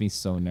 It Yeah. makes me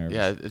so nervous.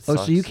 Yeah, it Oh,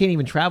 sucks. so you can't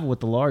even travel with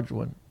the large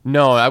one.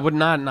 No, I would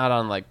not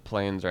on like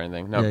planes or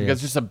anything. No, Yeah, yeah. because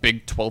it's just a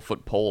big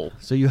 12-foot pole.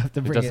 So you have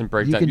to bring doesn't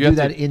break You down. can You do have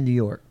that to- in New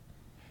York.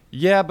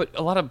 Yeah, but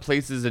a lot of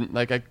places and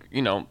like a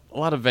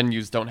lot of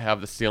venues don't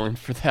have the ceiling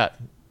for that.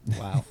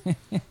 Wow.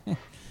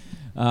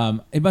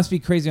 It must be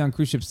crazy on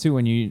cruise ships too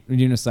when you're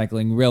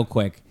unicycling real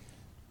quick.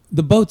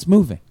 The boat's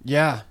moving.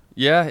 Yeah,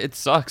 it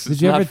sucks. It's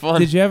Did you not ever fun.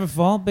 Did you ever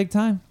fall big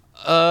time?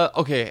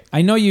 Okay.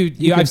 I know you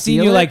can I've seen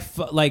feel you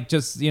it? like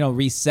just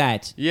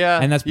reset. Yeah,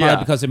 and that's probably yeah.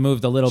 because it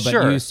moved a little. But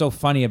Sure. you're so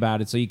funny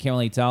about it, so you can't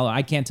really tell.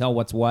 I can't tell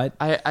what's what.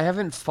 I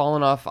haven't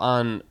fallen off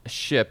on a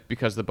ship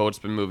because the boat's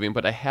been moving,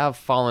 but I have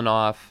fallen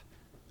off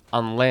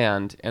on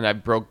land, and I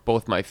broke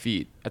both my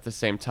feet at the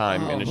same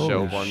time in a holy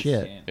show once.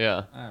 shit.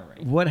 Yeah, All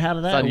right. How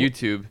did it's that? on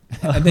YouTube.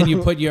 And then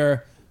you put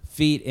your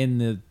feet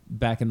in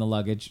back in the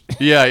luggage.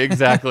 Yeah,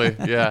 exactly.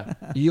 Yeah.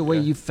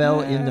 You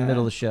fell in the middle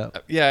of the show.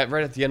 Yeah,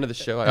 right at the end of the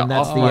show. And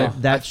that's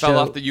I fell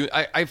off the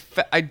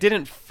I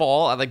didn't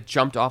fall. I like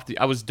jumped off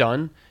I was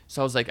done.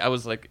 So I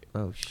was like,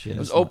 Oh shit! it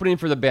was opening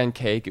for the band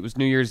Cake. It was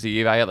New Year's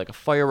Eve. I had like a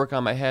firework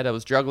on my head. I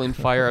was juggling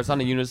fire. I was on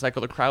a unicycle.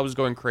 The crowd was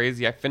going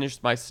crazy. I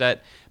finished my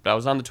set, but I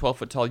was on the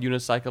 12-foot tall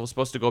unicycle. I was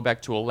supposed to go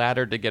back to a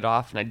ladder to get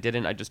off, and I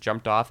didn't. I just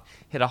jumped off,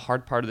 hit a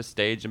hard part of the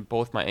stage, and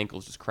both my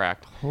ankles just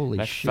cracked. Holy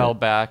and I shit. fell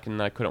back,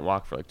 and I couldn't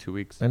walk for like 2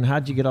 weeks. And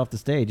how'd you get off the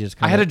stage? Just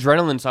I kinda- had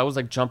adrenaline, so I was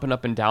like jumping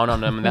up and down on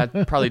them, and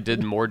that probably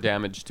did more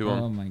damage to them.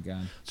 Oh my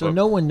god. So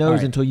no one knows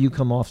Alright. until you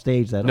come off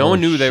stage that. No oh,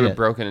 one knew they were shit.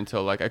 broken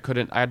until like I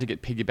had to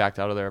get piggybacked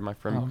out of there. My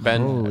friend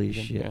Ben. Holy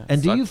shit! Yeah,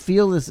 And do sucked. you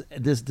feel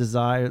this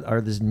desire or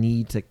this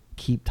need to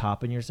keep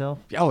topping yourself?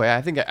 Oh yeah,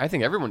 I think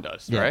everyone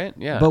does, right?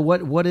 Yeah. But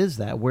what is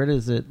that? Where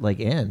does it like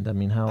end? I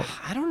mean, how?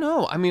 I don't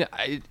know. I mean,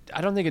 I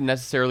don't think it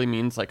necessarily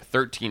means like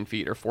 13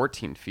 feet or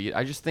 14 feet.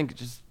 I just think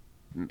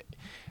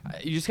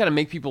you just got to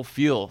make people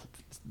feel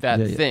that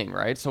Yeah, yeah. thing,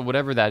 right? So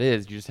whatever that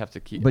is, you just have to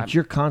keep. But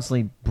you're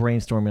constantly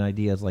brainstorming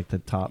ideas like the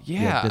top.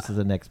 Yeah. This is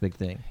the next big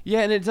thing. Yeah,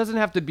 and it doesn't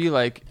have to be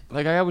like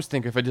I always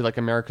think if I did like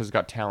America's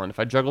Got Talent, if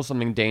I juggle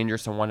something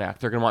dangerous in one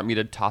act, they're gonna want me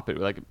to top it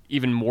with like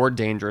even more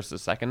dangerous the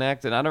second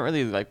act, and I don't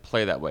really like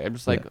play that way. I'm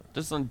just like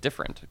just something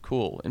different,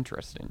 cool,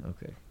 interesting.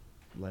 Okay.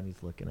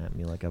 Lenny's looking at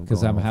me like I'm.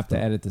 Because going I'm gonna off have to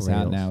the edit this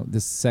out rails. now.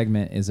 This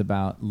segment is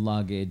about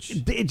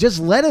luggage. Just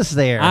let us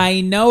there.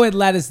 I know it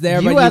led us there,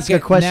 you but ask you a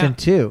get, question now,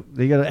 too.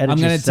 You gotta edit I'm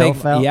gonna yourself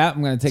take. out. Yeah,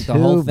 I'm gonna take the Too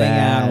whole thing out,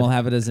 bad. and we'll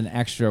have it as an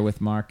extra with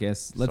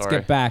Marcus. Let's Sorry.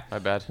 get back. My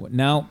bad.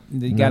 No,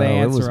 you gotta no,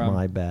 answer it was 'em.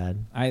 my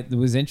bad. It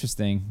was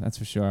interesting, that's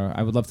for sure.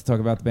 I would love to talk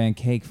about the band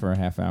Cake for a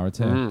half hour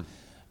too. Mm.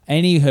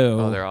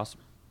 Anywho, Oh, they're awesome.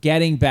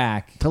 getting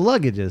back. To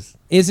luggages.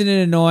 Isn't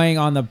it annoying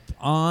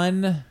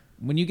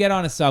when you get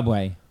on a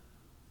subway?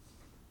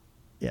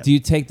 Yeah. Do you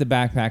take the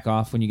backpack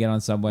off when you get on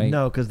subway?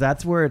 No, because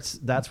that's where it's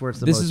the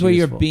This most is where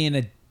useful. you're being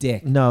a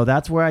dick. No,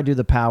 that's where I do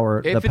the power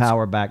If it's-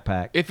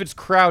 backpack. If it's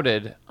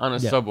crowded on a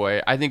Yeah. subway,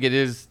 I think it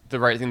is the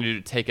right thing to do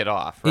to take it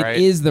off, right?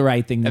 It is the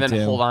right thing to and then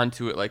do. hold on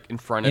to it like in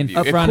front In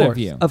of you. front of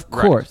you. Of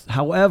Right. course.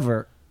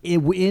 However,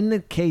 in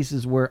the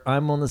cases where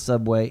I'm on the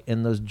subway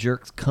and those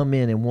jerks come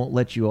in and won't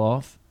let you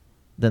off,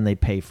 then they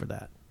pay for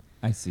that.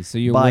 I see. So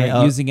you're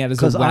using it as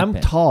a because weapon.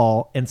 I'm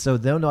tall, and so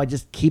they'll know I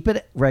just keep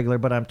it regular,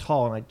 but I'm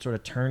tall, and I sort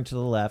of turn to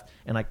the left,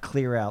 and I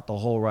clear out the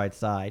whole right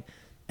side,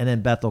 and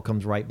then Bethel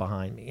comes right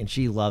behind me, and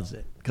she loves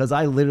it because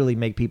I literally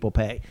make people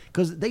pay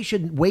because they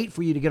shouldn't wait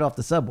for you to get off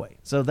the subway.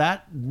 So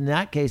in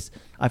that case,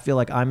 I feel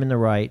like I'm in the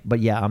right, but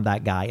yeah, I'm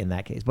that guy in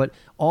that case. But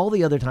all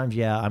the other times,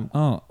 yeah, I'm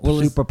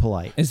super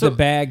polite. Is the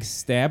bag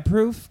stab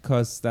proof?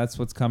 Because that's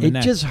what's coming It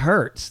next. just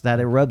hurts that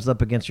it rubs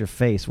up against your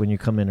face when you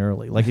come in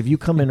early. Like if you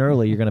come in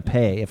early, you're going to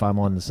pay if I'm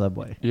on the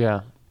subway.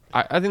 Yeah.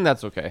 I think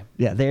that's okay.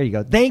 Yeah, there you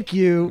go. Thank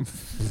you.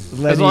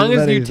 As long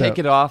as you take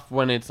it off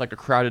when it's like a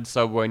crowded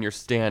subway and you're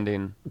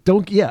standing.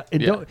 Don't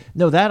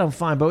that I'm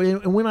fine.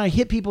 But when I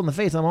hit people in the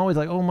face, I'm always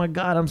like, oh my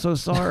God, I'm so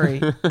sorry.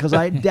 Because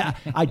I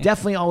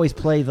definitely always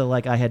play the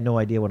like I had no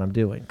idea what I'm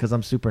doing because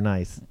I'm super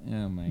nice.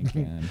 Oh my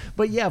God.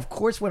 But yeah, of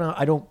course, when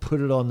I don't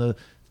put it on the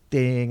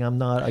thing,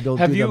 I don't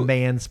Have do you- the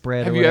man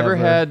spread. Have or you ever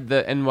whatever. had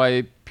the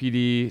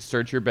NYPD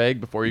search your bag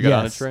before you got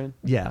on a train?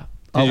 Yeah.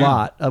 Did A you?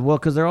 lot. Well,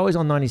 because they're always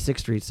on 96th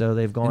Street, so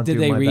they've gone Did through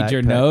they my read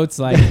your backpack. notes?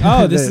 Like,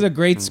 oh, this is a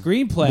great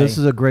screenplay. This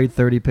is a great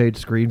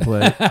 30-page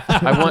screenplay.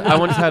 I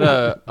once had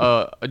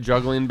a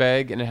juggling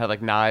bag and it had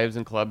like knives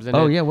and clubs in it.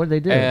 Oh, yeah, what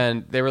did they do?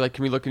 And they were like,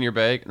 "Can we look in your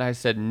bag?" And I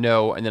said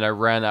no, and then I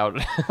ran out.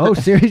 Oh,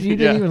 seriously? You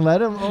didn't Yeah. even let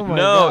them? Oh, my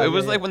no, God. it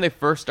was yeah. like when they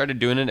first started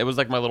doing it. It was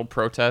like my little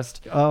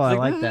protest. Oh, I It's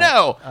like that.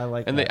 No, I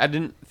like and that. I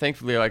didn't.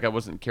 Thankfully, like I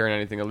wasn't carrying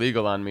anything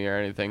illegal on me or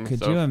anything. Could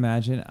so, you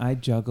imagine? I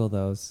juggle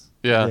those.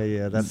 Yeah,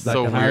 Yeah, that's so not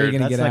weird. gonna, How are you gonna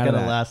that's get not out of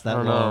gonna that? last that I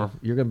don't long. know.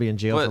 You're gonna be in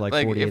jail for like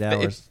 48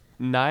 hours. If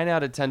 9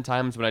 out of 10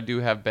 times when I do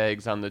have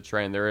bags on the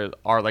train, there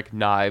are like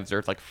knives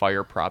or like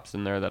fire props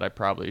in there that I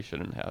probably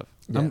shouldn't have.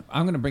 I'm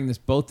going to bring this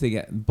both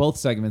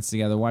segments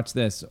together. Watch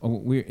this.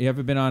 You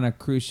ever been on a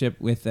cruise ship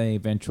with a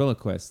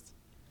ventriloquist?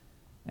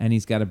 And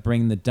he's got to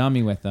bring the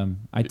dummy with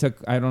him. I don't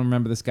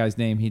remember this guy's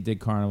name. He did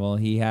Carnival.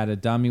 He had a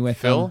dummy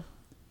with him.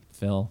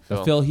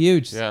 Phil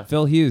Hughes. Yeah.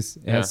 Phil Hughes.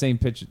 It Yeah. has the same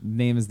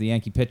name as the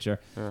Yankee pitcher.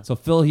 Yeah. So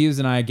Phil Hughes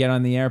and I get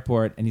on the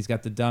airport, and he's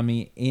got the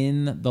dummy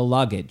in the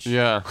luggage.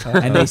 Yeah.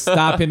 And they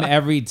stop him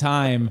every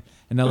time,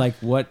 and they're like,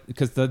 "What?"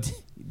 Because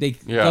they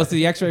Yeah. goes to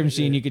the X-ray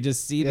machine. You could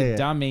just see the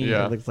dummy.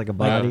 Yeah. It looks like a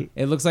body.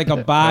 It looks like a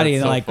body,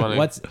 and That's they're so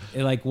like,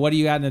 funny. what do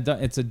you got in the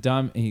dummy? It's a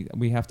dummy.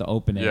 We have to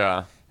open it.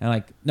 Yeah. And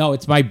like, no,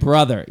 it's my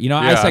brother. You know,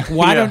 I was Yeah. like,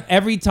 why Yeah. don't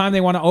every time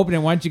they want to open it,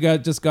 why don't you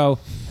just go,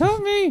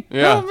 help me,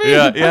 Yeah. help me,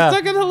 Yeah. I'm Yeah.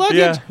 stuck in the luggage.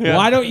 Yeah. Yeah.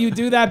 Why don't you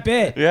do that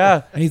bit?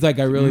 Yeah. And he's like,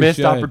 I really Missed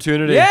should.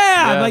 opportunity. Yeah.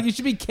 Yeah. I'm like, you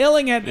should be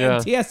killing it Yeah.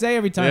 at TSA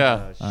every time.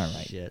 Yeah. All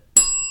right. Shit.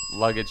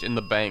 Luggage in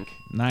the bank.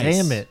 Nice.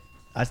 Damn it.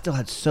 I still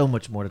had so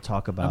much more to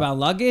talk about. About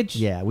luggage?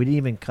 Yeah, we didn't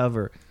even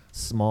cover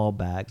small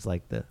bags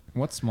like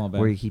What small bag?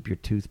 where you keep your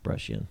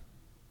toothbrush in.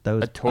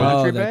 Those A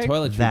toiletry the bag?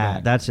 toiletry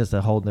bag. that's just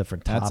a whole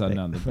different topic. That's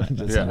another bag.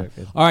 Just Yeah. another-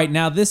 All right,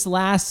 now this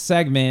last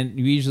segment,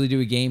 we usually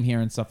do a game here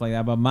and stuff like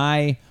that, but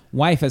my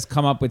wife has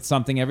come up with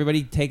something.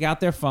 Everybody take out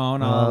their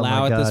phone. I'll Oh,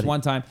 allow my it this God.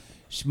 one time.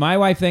 My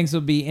wife thinks it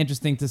would be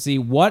interesting to see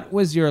what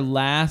was your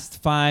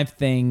last 5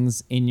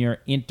 things in your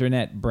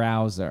internet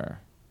browser.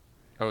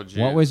 Oh, geez.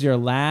 What was your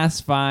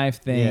last 5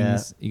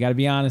 things? You got to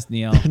be honest,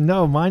 Neil.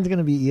 No, mine's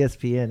gonna be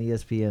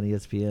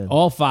ESPN.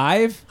 All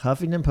 5?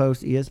 Huffington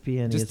Post,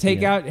 ESPN. Just ESPN.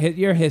 take out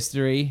your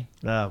history.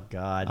 Oh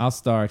God. I'll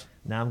start.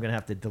 Now I'm gonna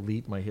have to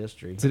delete my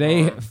history.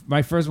 Today,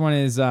 my first one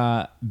is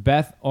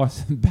best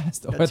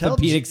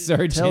orthopedic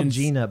surgeons. Tell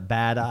Gina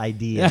bad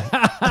idea.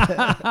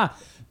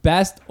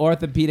 Best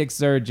orthopedic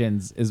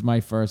surgeons is my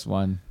first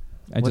one.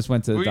 I just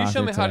went to the Will doctor you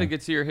show me how to today.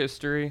 get to your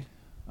history?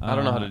 I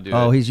don't know how to do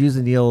Oh, it. he's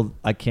using the old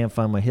 "I can't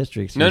find my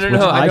history" excuse. No,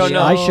 which I don't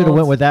know. I should have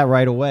went with that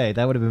right away.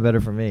 That would have been better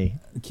for me.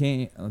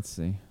 Let's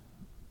see.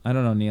 I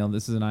don't know, Neil.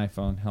 This is an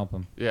iPhone. Help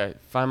him. Yeah,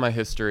 find my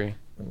history.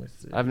 Let me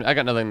see. I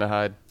got nothing to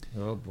hide.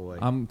 Oh boy.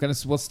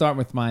 We'll start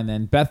with mine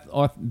then.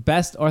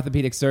 Best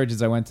orthopedic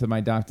surgeons. I went to my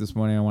doctor this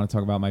morning. I want to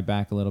talk about my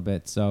back a little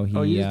bit. So he.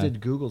 You just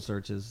did Google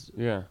searches.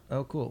 Yeah.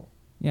 Oh, cool.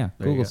 Yeah,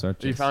 There you Google go.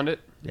 search. You found it?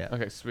 Yeah.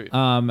 Okay, sweet.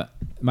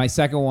 My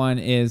second one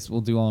is.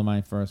 We'll do all of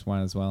mine first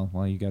one as well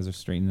while you guys are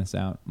straightening this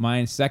out.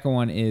 My second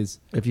one is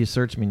If you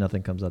search me,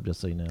 nothing comes up. Just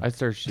so you know. I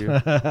searched you.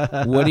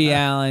 Woody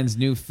Allen's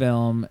new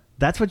film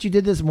That's what you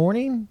did this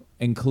morning.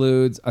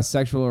 includes a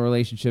sexual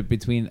relationship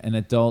between an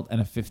adult and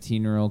a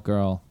 15-year-old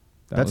girl.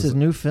 That's his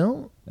new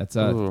film. That's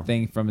a Ooh.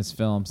 thing from his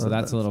film, so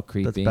that's a little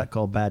creepy. That's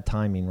called bad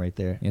timing right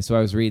there. Yeah, so I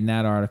was reading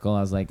that article.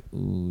 I was like,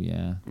 ooh,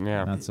 yeah,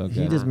 Yeah. not so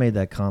He good. just made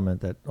that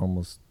comment that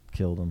almost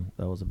killed him.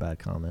 That was a bad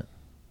comment.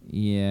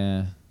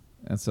 Yeah,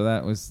 and so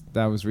that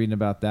was reading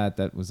about that.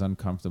 That was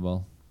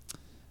uncomfortable.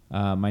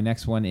 My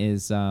next one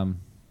is,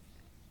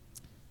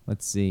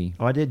 let's see,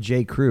 Oh, I did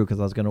J. Crew because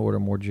I was going to order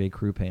more J.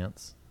 Crew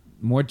pants.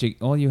 more J.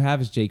 All you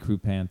have is J. Crew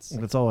pants.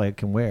 That's all I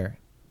can wear.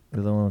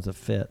 They're the ones that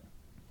fit.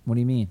 What do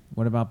you mean?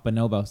 What about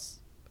bonobos?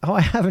 Oh,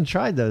 I haven't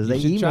tried those. You They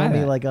should try email me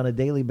that. like on a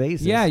daily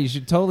basis. Yeah, you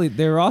should totally.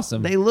 They're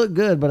awesome. They look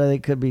good, but they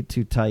could be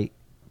too tight.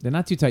 They're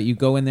not too tight. You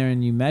go in there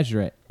and you measure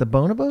it. The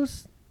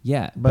bonobos?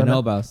 Yeah,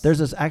 Bono- bonobos.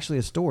 There's actually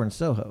a store in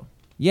Soho.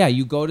 Yeah,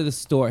 you go to the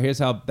store. Here's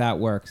how that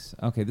works.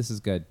 Okay, this is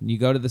good. You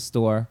go to the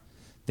store.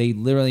 They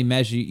literally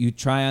measure you. You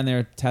try on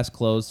their test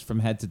clothes from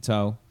head to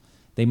toe.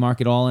 They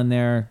mark it all in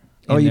there.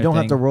 Oh, you their don't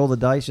have thing. to roll the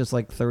dice, just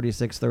like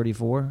 36,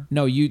 34?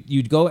 No,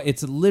 you'd go.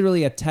 It's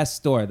literally a test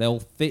store. They'll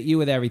fit you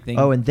with everything.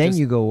 Oh, and then Just-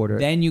 you go order it.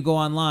 Then you go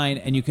online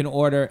and you can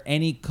order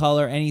any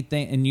color,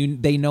 anything,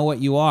 and they know what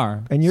you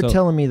are. And you're So,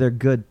 telling me they're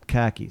good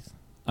khakis.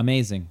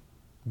 amazing.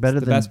 Better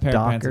It's the than best pair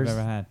of pants Dockers? I've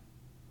ever had.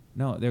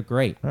 No, they're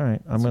great. All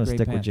right. I'm Some going to great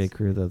stick with pants. J.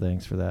 Crew, though.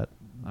 Thanks for that.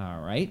 All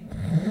right,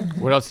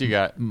 What else you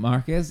got?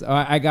 Marcus.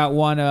 I got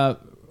one.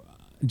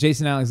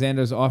 Jason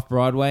Alexander's off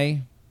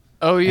Broadway.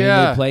 Oh, And a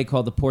yeah. new play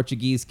called The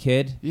Portuguese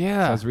Kid.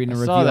 Yeah, So I was reading a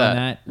I review saw on that.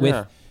 that. With Yeah.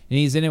 and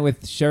he's in it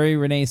with Sherry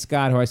Renee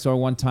Scott, who I saw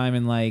one time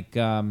in like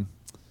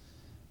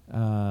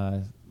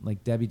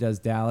Debbie Does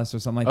Dallas or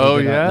something like that. Oh,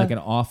 They did yeah? like an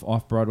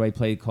off Broadway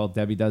play called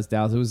Debbie Does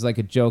Dallas. It was like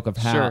a joke of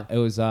how Sure. it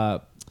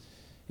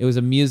was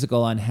a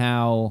musical on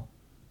how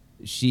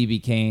she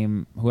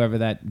became whoever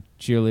that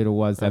cheerleader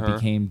was that Uh-huh.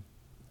 became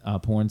a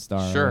porn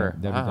star. Sure. Or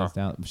Debbie Wow. Does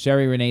Dallas.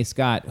 Sherry Renee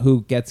Scott,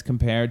 who gets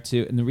compared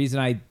to, and the reason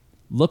I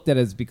looked at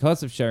it is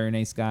because of Sherry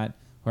Renee Scott,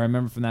 who I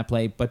remember from that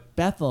play, but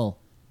Bethel,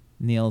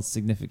 Neil's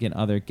significant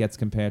other, gets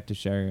compared to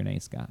Sherry Renee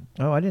Scott.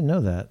 Oh, I didn't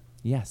know that.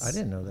 Yes. I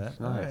didn't know that.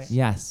 All Nice. right.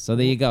 Yes. So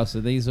there you go. So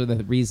these are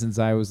the reasons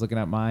I was looking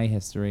at my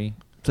history.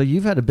 So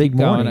you've had a big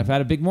Going. morning. I've had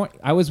a big morning.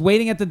 I was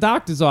waiting at the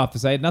doctor's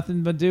office. I had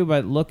nothing to do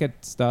but look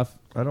at stuff.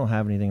 I don't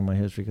have anything in my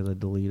history because I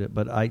deleted it,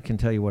 but I can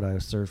tell you what I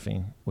was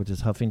surfing, which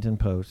is Huffington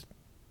Post,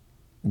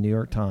 New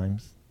York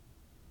Times.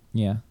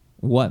 Yeah.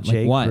 What?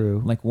 J. Like what?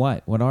 Crew. Like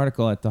what? What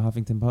article at the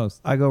Huffington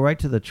Post? I go right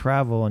to the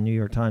travel on New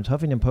York Times.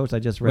 Huffington Post, I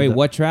just read. Wait, the-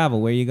 what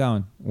travel? Where are you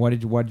going? What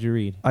did you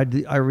read?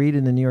 I read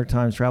in the New York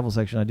Times travel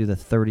section. I do the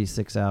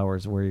 36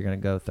 hours where you're going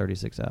to go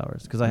 36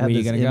 hours because I have Where you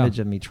this gonna go? image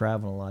of me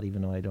traveling a lot,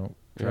 even though I don't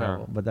Yeah.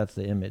 travel. But that's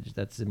the image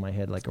that's in my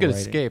head, like Good a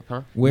writing. escape,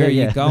 huh? Where Yeah, are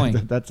you yeah. going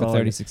That's for all I-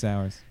 36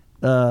 hours?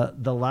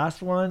 The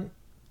last one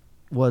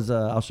was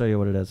I'll show you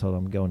what it is. Hold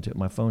on, I'm going to it.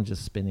 My phone's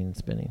just spinning and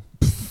spinning.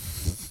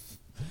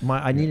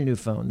 I need a new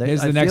phone.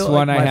 Here's I the next feel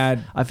one like I my-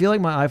 had. I feel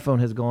like my iPhone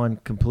has gone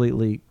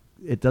completely.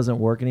 It doesn't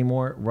work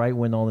anymore. Right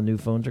when all the new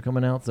phones are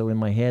coming out, so in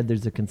my head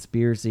there's a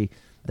conspiracy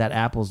that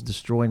Apple's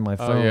destroying my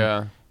phone. Oh,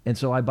 yeah. And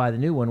so I buy the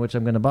new one, which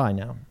I'm going to buy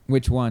now.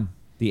 Which one?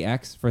 The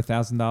X for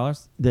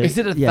 $1,000? Is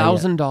it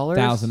 $1,000?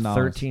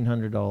 $1,000.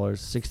 $1,300,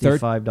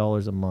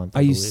 $65 a month. I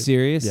Are you believe.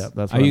 serious? Yeah,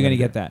 that's. Are what you I'm gonna do.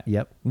 get that?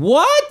 Yep.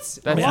 What?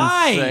 That's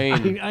Why?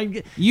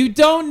 insane. You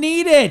don't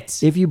need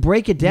it. If you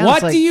break it down, What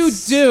it's like do you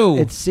do?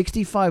 It's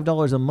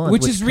 $65 a month,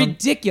 Which is come-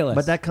 ridiculous.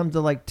 But that comes to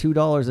like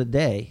 $2 a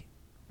day.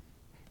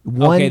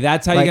 Okay,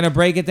 that's how you're like, gonna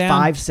break it down.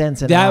 5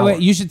 cents an That hour. way,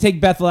 you should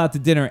take Bethel out to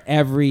dinner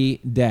every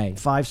day.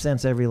 5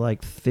 cents every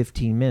like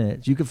 15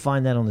 minutes. You can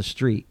find that on the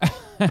street.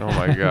 Oh,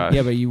 my gosh.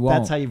 Yeah, but you won't.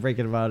 That's how you break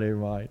it out in your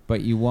mind.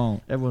 But you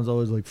won't. Everyone's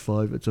always like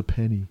 5. It's a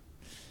penny.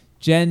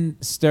 Jen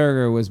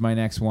Sturger was my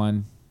next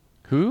one.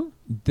 Who?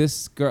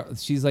 This girl,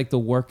 she's like the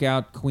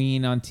workout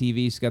queen on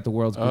TV. She's got the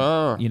world's,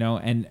 you know,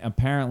 and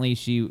apparently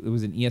it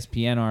was an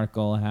ESPN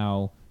article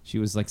how she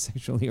was like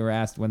sexually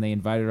harassed when they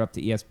invited her up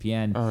to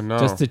ESPN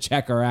just to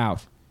check her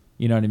out.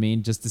 You know what I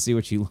mean? Just to see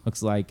what she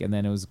looks like. And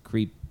then it was a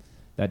creep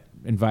that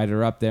invited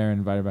her up there and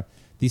invited her.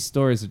 These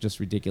stories are just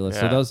ridiculous.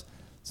 Yeah.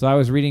 So I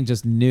was reading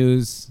just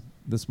news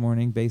this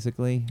morning,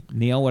 basically.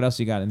 Neil, what else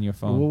you got in your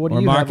phone? Well, what do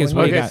or you have Marcus, on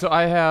what do you Okay, got?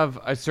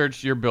 so I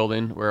searched your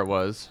building where it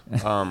was.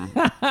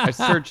 I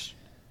searched.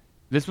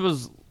 This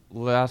was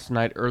last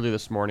night, early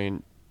this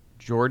morning.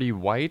 Jordy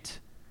White,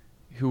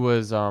 who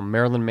was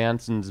Marilyn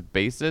Manson's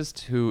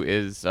bassist, who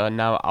is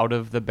now out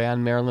of the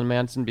band Marilyn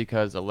Manson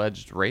because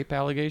alleged rape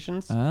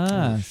allegations.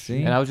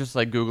 See? And I was just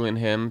like Googling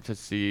him to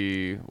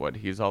see what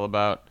he's all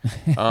about.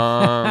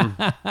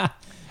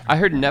 I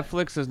heard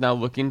Netflix is now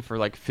looking for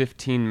like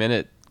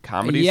 15-minute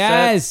comedy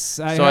Yes,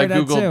 sets. I heard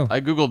that too.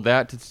 I Googled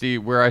that to see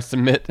where I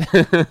submit.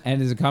 And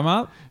does it come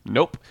up?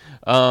 Nope.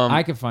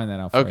 I can find that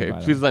out for you. Okay, by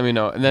the please way. let me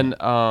know. And then,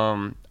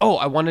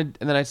 and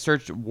then I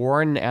searched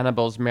Warren and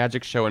Annabelle's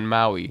Magic Show in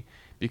Maui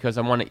because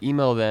I want to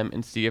email them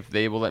and see if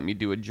they will let me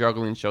do a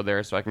juggling show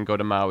there so I can go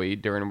to Maui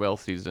during whale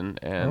season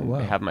and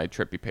have my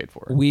trip be paid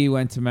for. We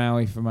went to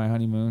Maui for my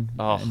honeymoon,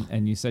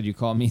 and you said you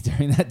called me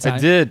during that time. I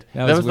did.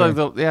 That was weird.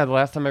 like the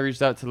last time I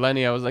reached out to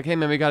Lenny, I was like, "Hey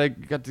man, we got to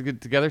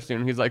get together soon."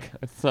 And he's like,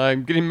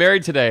 "I'm getting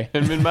married today.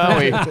 I'm in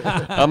Maui."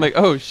 I'm like,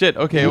 "Oh shit,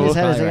 okay." He Well, just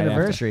had his Probably right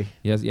anniversary.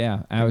 Yes,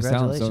 yeah. I was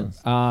telling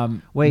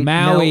Congratulations. Wait,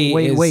 Maui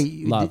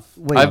is love.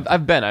 Wait.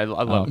 I've been. I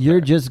love it.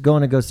 You're just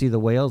going to go see the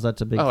whales?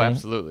 That's a big Oh, thing?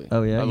 absolutely.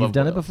 Oh, yeah? I You've love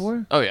done it whales.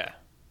 before? Oh yeah.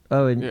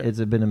 Oh, and Yeah. has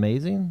it been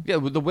amazing? Yeah,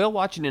 the whale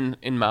watching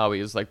in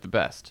Maui is like the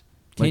best.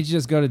 Can't you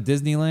just go to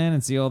Disneyland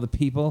and see all the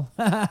people?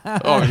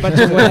 Oh,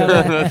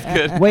 that's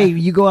good. Wait,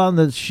 you go out on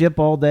the ship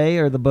all day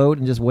or the boat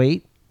and just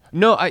wait?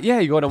 No, yeah,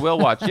 you go on a whale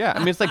watch. Yeah, I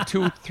mean it's like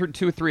 2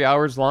 or 3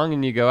 hours long,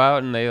 and you go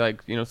out and they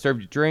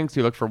serve you drinks.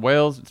 You look for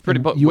whales. It's pretty.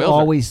 You whales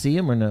always see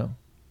them or no?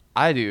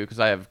 I do because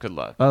I have good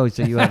luck. Oh,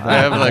 so you have I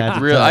have magic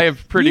like I touch.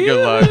 have pretty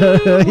good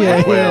luck.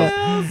 Yeah,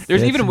 Whale.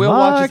 There's It's even whale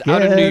watches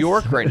out in New Marcus.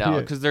 York right now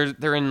because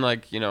they're in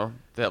like the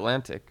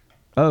Atlantic.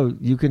 Oh,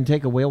 you can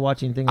take a whale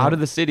watching thing Out of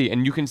the city,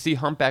 and you can see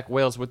humpback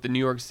whales with the New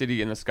York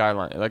City in the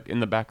skyline, like in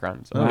the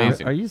background. It's Oh,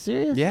 amazing. Are you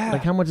serious? Yeah.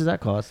 Like how much does that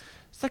cost?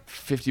 It's like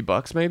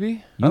 $50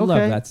 maybe. You love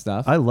Okay. that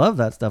stuff. I love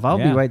that stuff. I'll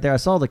Yeah. be right there. I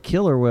saw the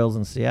killer whales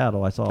in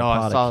Seattle. I saw a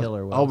pod of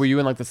killer whales. Oh, were you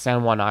in like the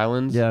San Juan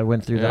Islands? Yeah, I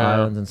went through the Yeah.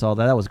 islands and saw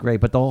that. That was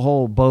great. But the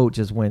whole boat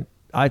just went.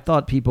 I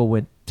thought people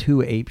went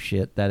too ape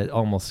shit that it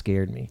almost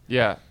scared me.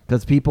 Yeah.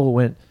 Because people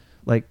went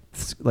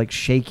like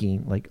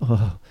shaking, like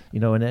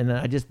and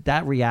I just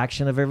that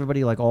reaction of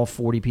everybody, like all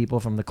 40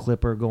 people from the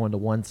Clipper going to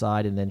one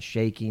side and then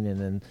shaking and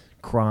then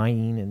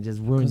crying and just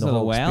ruined Because the of the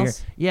whole whales?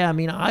 experience. Yeah, I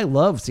mean, I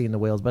love seeing the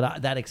whales,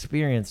 but that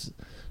experience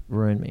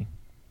ruined me.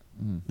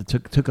 It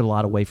took a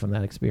lot away from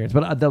that experience.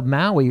 But the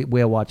Maui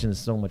whale watching is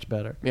so much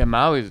better. Yeah,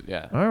 Maui's,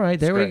 yeah. All right,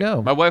 there we It's great.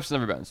 go. My wife's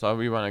never been, so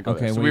we want to go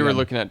Okay, there. So what we do you were got?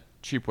 looking at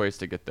cheap ways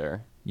to get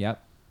there.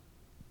 Yep.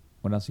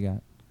 What else you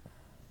got?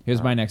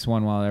 Here's my next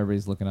one while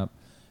everybody's looking up.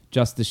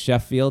 Justice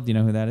Sheffield. You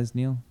know who that is,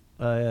 Neil?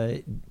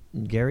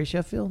 Gary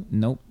Sheffield?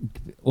 Nope.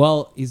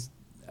 Well, he's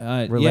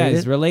yeah, Related?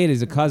 he's related.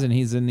 He's a cousin.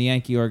 He's in the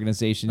Yankee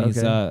organization. He's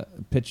Okay. a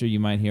pitcher you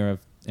might hear of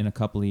in a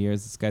couple of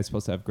years. This guy's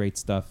supposed to have great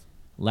stuff.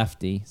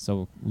 Lefty.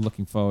 So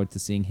looking forward to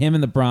seeing him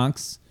in the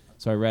Bronx.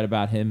 So I read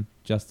about him,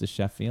 Justice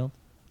Sheffield.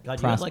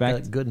 God, you had like a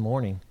Prospect. good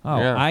morning. Oh,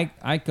 Yeah.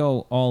 I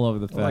go all over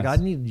the fest. Like I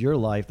need your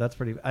life. That's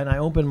pretty. And I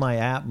opened my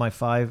app, my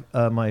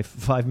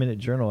 5-minute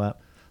journal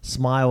app.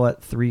 Smile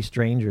at 3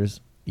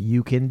 strangers.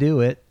 You can do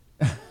it.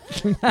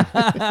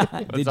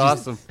 That's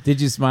awesome.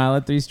 Did you smile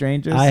at 3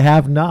 strangers? I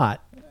have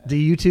not. Do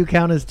you two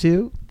count as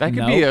 2? That could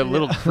No. be a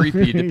little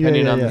creepy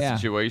depending on the yeah.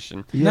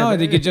 situation. No, Yeah,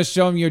 they could just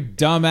show him your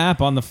dumb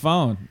app on the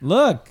phone.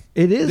 Look.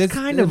 It is This-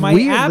 kind of my app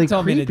weirdly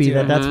told me to creepy do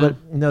that that's Mhm.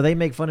 what. No, they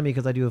make fun of me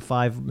because I do a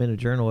 5-minute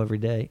journal every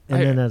day,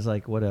 and then it's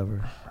like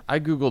whatever. I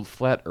googled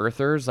flat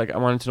earthers. Like I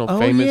wanted to know Oh,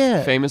 famous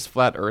yeah. famous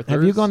flat earthers.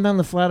 Have you gone down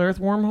the flat Earth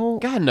wormhole?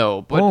 God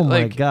no, but oh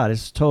my like god,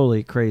 it's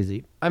totally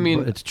crazy. I mean,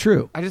 But it's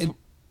true. I just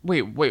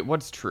wait,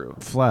 what's true?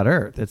 Flat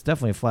Earth. It's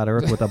definitely a flat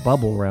Earth with a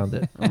bubble around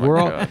it. Oh my We're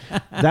all. God.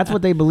 That's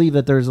what they believe,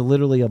 that there's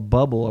literally a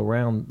bubble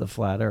around the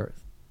flat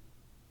Earth.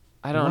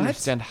 I don't What?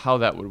 understand how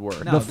that would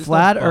work. The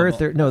flat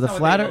earther- no, the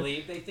flat earth-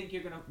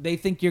 They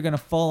think you're gonna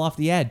fall off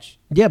the edge.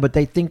 Yeah, but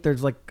they think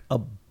there's like a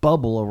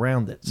bubble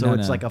around it, so No,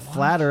 it's no. like a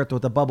flat Earth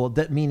with a bubble.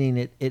 That meaning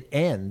it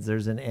ends.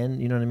 There's an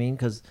end. You know what I mean?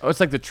 Because Oh, it's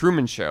like the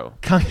Truman Show.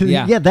 kind of,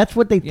 Yeah. yeah, that's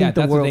what they think Yeah,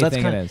 the that's what world. they That's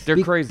think kind it of is. They're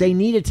crazy. They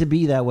need it to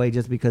be that way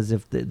just because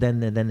if then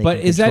they. But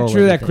can is that control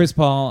true that everything. Chris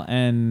Paul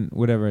and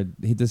whatever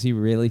does he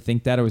really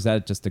think that, or was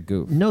that just a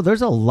goof? No,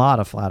 there's a lot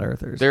of flat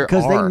earthers. There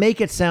because they are.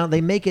 make it sound. They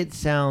make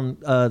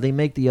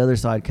the other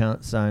side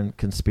sound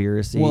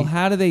conspiracy. Well,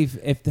 how do they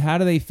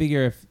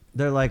figure if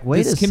they're like,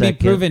 wait this a can second.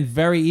 be proven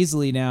very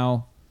easily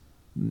now?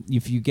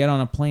 If you get on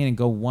a plane and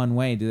go one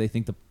way, do they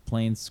think the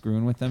plane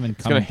screwing with them and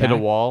It's gonna coming hit a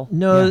back? wall.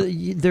 No,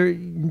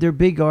 their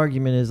big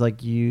argument is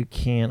like you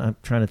can't. I'm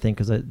trying to think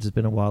because it's just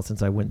been a while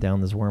since I went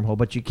down this wormhole.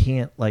 But you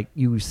can't like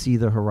you see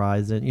the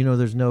horizon. You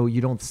know,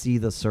 you don't see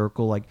the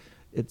circle. Like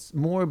it's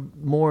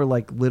more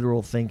like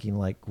literal thinking.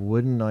 Like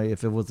wouldn't I,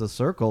 if it was a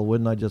circle,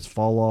 wouldn't I just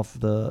fall off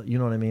the? You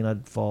know what I mean?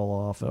 I'd fall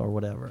off or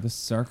whatever. The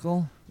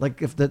circle?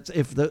 Like if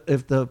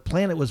the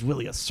planet was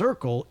really a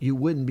circle, you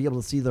wouldn't be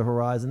able to see the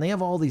horizon. They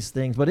have all these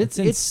things, but it's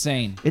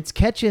insane. It's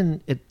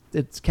catching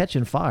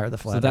fire. The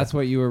flat. So that's Earth.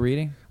 what you were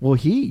reading? Well,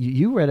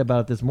 you read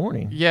about it this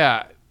morning.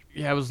 Yeah.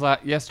 It was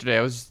yesterday.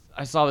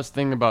 I saw this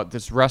thing about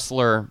this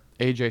wrestler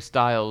AJ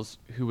Styles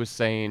who was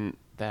saying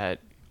that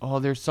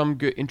there's some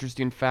good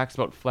interesting facts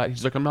about flat.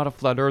 He's like, I'm not a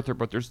flat earther,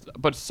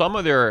 but some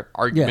of their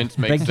arguments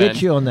make they sense.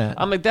 get you on that.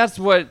 I'm like, that's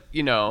what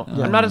I'm not a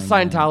my God.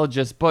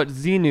 Scientologist, but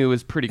Xenu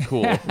is pretty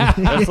cool.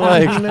 That's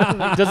like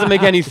it doesn't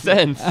make any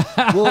sense.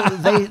 Well,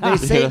 they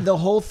say the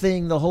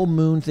whole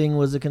moon thing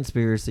was a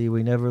conspiracy.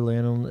 We never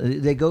land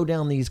on. They go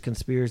down these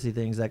conspiracy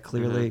things that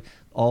clearly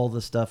all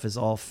the stuff is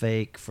all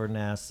fake for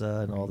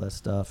NASA and all that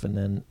stuff, and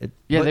then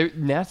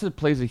NASA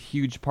plays a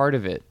huge part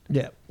of it.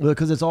 Yeah,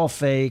 because it's all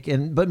fake,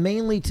 but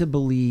mainly to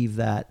believe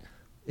that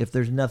if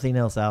there's nothing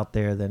else out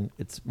there, then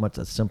it's much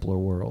a simpler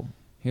world.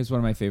 Here's one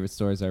of my favorite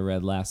stories I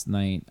read last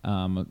night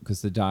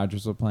because the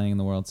Dodgers were playing in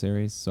the World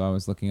Series. So I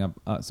was looking up,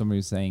 somebody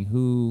was saying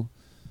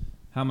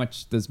how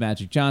much does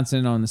Magic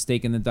Johnson own the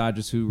stake in the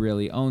Dodgers, who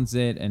really owns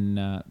it.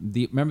 And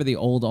remember the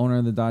old owner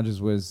of the Dodgers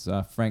was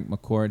Frank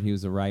McCourt. He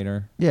was a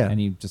writer. Yeah. And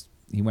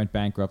he went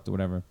bankrupt or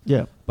whatever.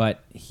 Yeah.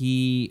 But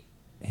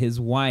his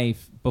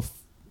wife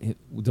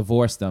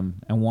divorced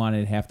him and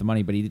wanted half the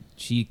money, but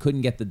she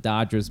couldn't get the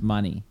Dodgers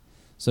money.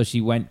 So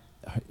she went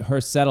her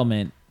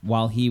settlement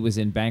while he was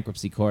in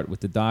bankruptcy court with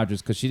the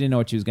Dodgers because she didn't know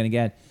what she was going to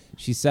get.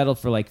 She settled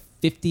for like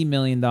 $50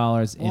 million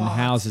in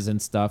houses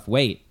and stuff.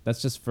 Wait,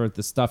 that's just for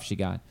the stuff she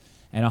got.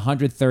 And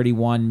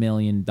 $131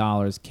 million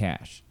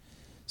cash.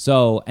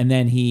 So, and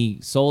then he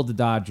sold the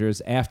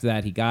Dodgers. After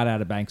that, he got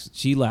out of banks.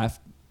 She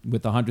left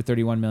with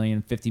 $131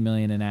 million, $50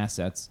 million in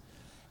assets.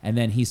 And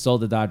then he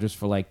sold the Dodgers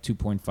for like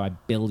 $2.5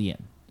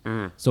 billion.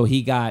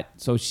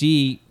 So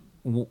she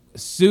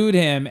sued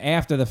him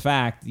after the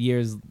fact,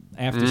 years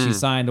after she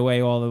signed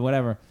away all the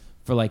whatever,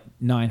 for like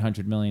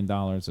 $900 million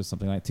or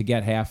something like that, to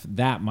get half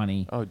that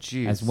money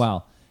as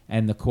well.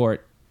 And the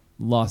court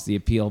lost the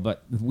appeal,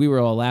 but we were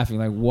all laughing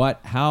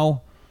like,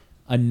 how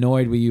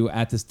annoyed were you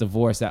at this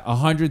divorce that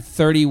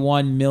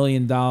 $131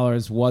 million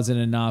wasn't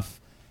enough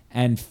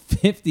and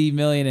 $50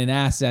 million in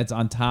assets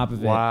on top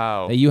of it?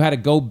 Wow. That you had to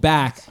go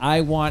back.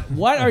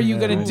 What are you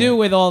going to do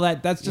with all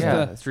that? That's just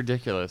that's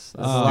ridiculous.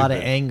 There's a lot of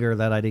anger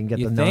that I didn't get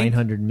You the think?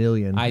 $900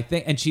 million. I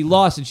think, and she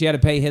lost, and she had to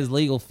pay his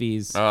legal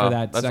fees for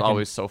that. That's second.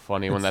 always so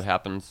funny when that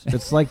happens.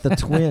 It's like the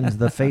twins,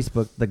 the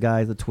Facebook,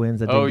 the twins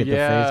that didn't get the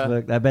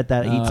Facebook. I bet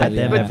that eats at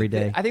them yeah. every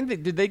day. I think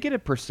did they get a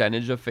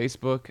percentage of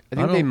Facebook? I I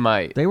think they don't-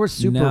 might. They were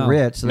super No.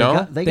 rich. So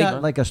No? they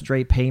got like a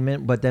straight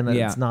payment, but then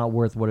Yeah. it's not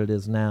worth what it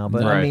is now.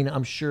 But I Right. mean,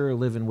 I'm sure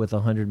living with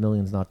 $100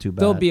 million is not too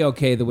bad. They'll be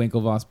okay, the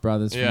Winklevoss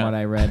brothers, from Yeah. what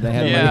I read. They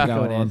had Yeah. money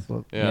going in.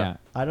 Winklevoss. Yeah.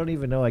 I don't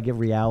even know. I get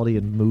reality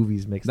and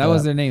movies mixed That up.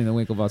 was their name, the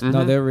Winklevoss.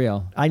 No, they're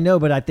real. I know,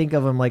 but I think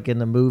of them like in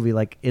the movie,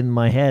 like in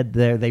my head,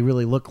 they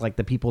really look like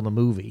the people in the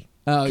movie.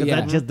 Oh, 'Cause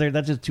yeah.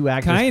 that's just two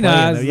actors. Kinda. playing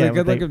them. It's Yeah, like-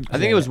 but they- like a- I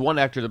think it was one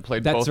actor that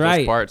played That's both right.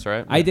 those parts,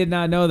 right? I did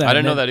not know that. I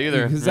didn't know that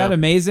either. Is Yeah. that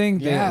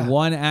amazing? Yeah.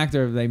 One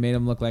actor, they made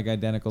him look like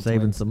identical saving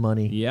twins. some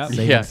money. Yep.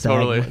 Saving Yeah, SAG,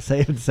 totally.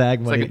 Saving SAG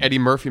It's money. like an Eddie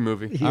Murphy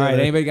movie. All right,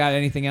 Yeah. anybody got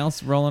anything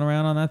else rolling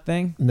around on that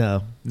thing?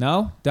 No.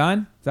 No?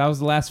 Done? That was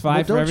the last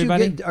five Well, for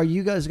everybody? Are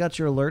you guys got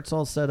your alerts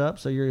all set up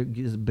so you're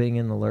just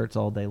binging alerts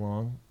all day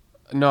long?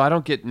 No, I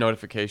don't get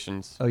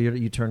notifications. Oh,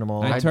 you turn them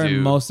all I off? turned do.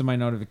 most of my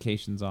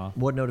notifications off.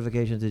 What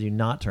notifications did you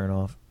not turn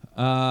off?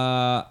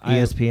 I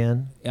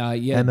ESPN? yeah,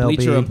 MLB,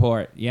 Bleacher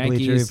Report. Yankees.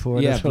 Bleacher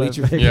Report, Yeah, that's what I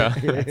Bleacher figured.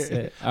 Report. Yeah. That's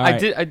it. All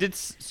right. I did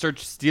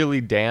search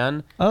Steely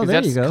Dan. Oh, 'cause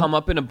there that's you go. come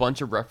up in a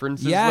bunch of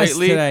references Yes,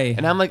 lately. today.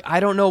 And I'm like, I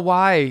don't know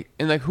why.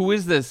 And like, who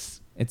is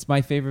this? It's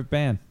my favorite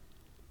band.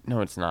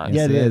 No, it's not.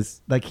 Yeah, Yes, it it is.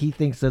 is. Like he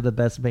thinks they're the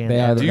best band They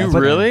are ever. the Do you best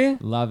But really?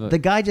 Love it. The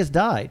guy just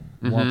died.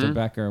 Walter Mhm.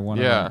 Becker, one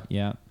Yeah. of them.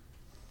 Yeah.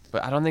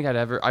 But I don't think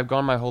I've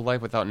gone my whole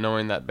life without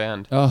knowing that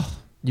band. Oh,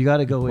 You got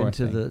to go Poor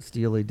into thing. the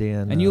Steely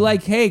Dan. and you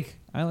like cake.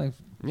 I like.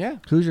 Yeah.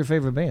 Who's your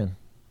favorite band?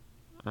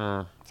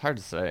 It's hard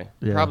to say.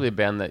 Yeah. Probably a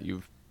band that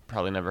you've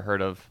probably never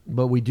heard of.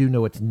 But we do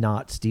know it's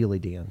not Steely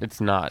Dan. It's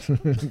not.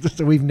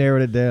 So we've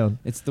narrowed it down.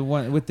 It's the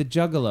one with the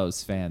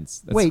Juggalos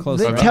fans. That's Wait,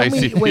 closer. tell I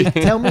me. see. Wait,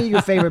 tell me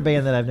your favorite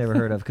band that I've never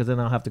heard of, because then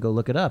I'll have to go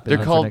look it up. They're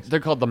for called next-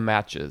 the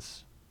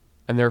Matches,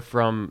 and they're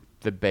from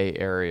the Bay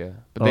Area.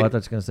 But Oh, they, I thought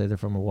you were gonna say they're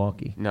from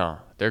Milwaukee. no,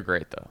 they're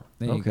great though.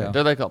 There you Okay. go.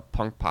 They're like a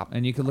punk pop.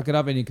 And you can look it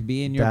up, and you can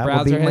be in your That will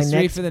browser be my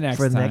history next, for the next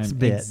for the time. next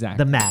bit.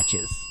 Exactly. The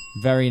matches.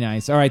 Very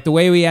nice. All right, the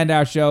way we end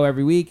our show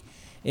every week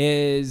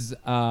is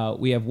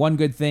we have one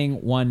good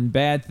thing, one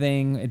bad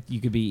thing. You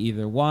could be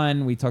either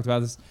one. We talked about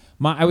this.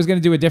 I was going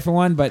to do a different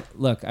one, but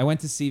look, I went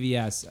to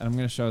CVS, and I'm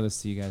going to show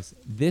this to you guys.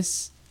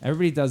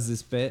 Everybody does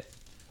this bit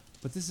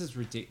But this is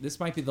ridiculous. This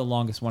might be the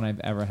longest one I've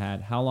ever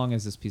had. How long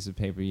is this piece of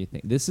paper, you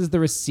think? This is the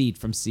receipt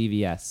from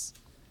CVS.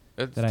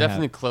 It's that I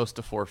definitely have. close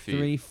to 4 feet.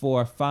 3,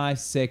 4, 5,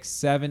 6,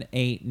 7,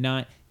 8,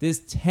 9. There's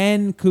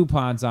 10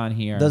 coupons on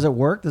here. Does it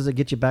work? Does it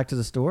get you back to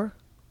the store?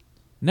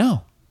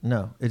 No.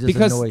 No, it just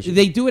Because annoys you.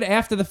 they do it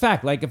after the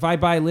fact. Like if I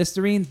buy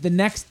Listerine, the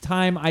next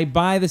time I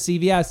buy the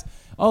CVS,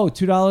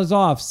 $2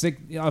 off,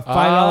 $5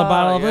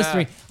 bottle of yeah.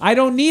 Listerine. I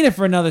don't need it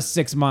for another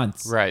 6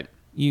 months. Right.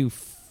 You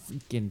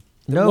freaking.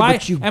 No, Why?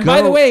 but you And by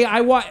the go- way,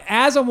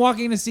 as I'm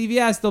walking to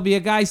CVS, there'll be a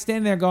guy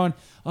standing there going,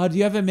 "Oh, do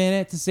you have a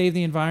minute to save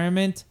the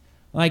environment?"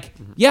 Like,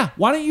 yeah.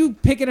 Why don't you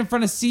pick it in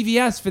front of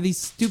CVS for these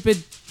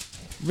stupid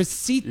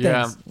receipt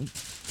Yeah. things?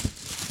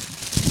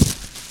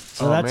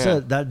 So that's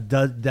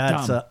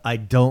Dumb. I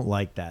don't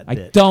like that I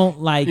bit.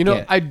 don't like You know,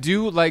 it. I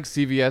do like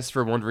CVS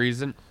for one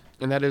reason,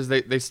 and that is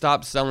they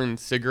stopped selling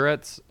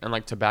cigarettes and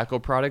like tobacco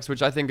products,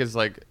 which I think is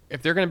like,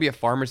 if they're going to be a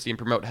pharmacy and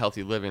promote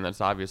healthy living, that's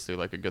obviously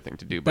like a good thing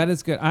to do. But That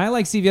is good. I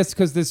like CVS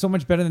because they're so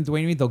much better than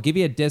Dwayne Reed. They'll give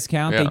you a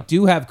discount. Yeah. They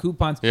do have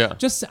coupons. Yeah.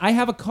 Just I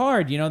have a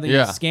card, that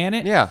Yeah. you scan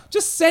it. Yeah.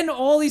 Just send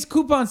all these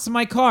coupons to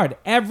my card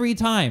every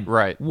time.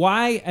 Right.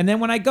 Why? And then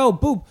when I go,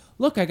 boop,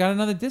 look, I got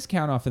another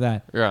discount off of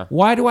that. Yeah.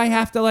 Why do I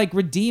have to like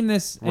redeem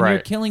this and you're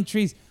Right. killing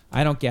trees?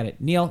 I don't get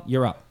it. Neil,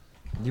 you're up.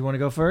 Do you want to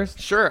go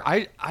first? sure,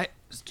 I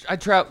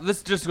travel.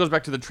 This just goes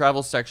back to the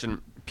travel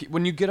section.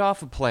 When you get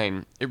off a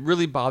plane, it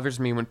really bothers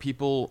me when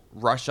people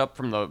rush up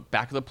from the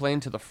back of the plane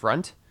to the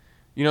front.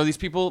 These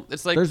people.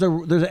 It's like There's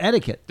an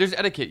etiquette. there's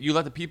etiquette. You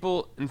let the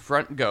people in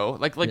front go,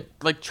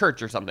 like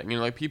church or something.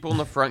 Like people in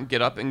the front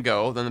get up and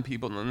go, then the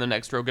people in the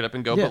next row get up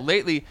and go. Yeah. But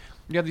lately,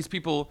 you have these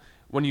people.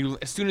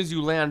 As soon as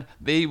you land,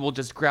 they will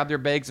just grab their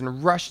bags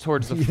and rush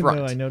towards the You know,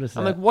 front. I noticed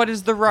I'm that. like, what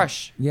is the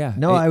rush? Yeah.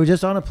 No, I was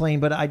just on a plane,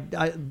 but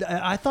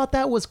I thought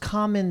that was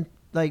common.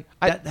 Like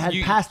that had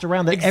passed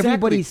around that Exactly.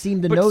 everybody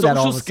seemed to But know that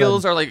all of a social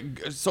skills sudden. are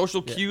like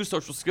social cues.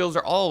 Social skills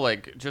are all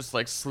like just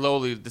like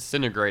slowly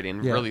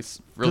disintegrating Yeah. really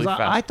 'Cause fast.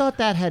 I thought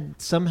that had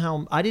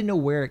somehow. I didn't know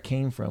where it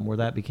came from, where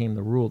that became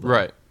the rule. Though.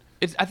 Right.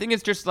 I think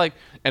it's just like,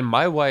 and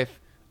my wife,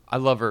 I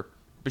love her,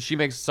 but she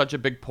makes such a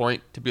big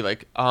point to be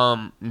like,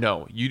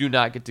 no, you do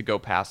not get to go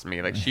past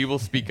me. Like she will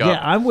speak up.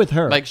 Yeah, I'm with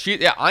her. Like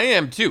I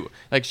am too.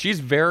 Like she's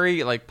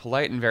very like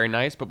polite and very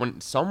nice, but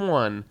when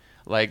someone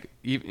like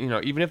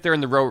even if they're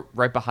in the row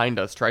right behind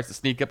us tries to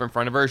sneak up in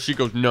front of her, she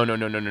goes, no.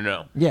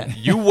 Yeah.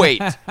 You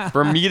wait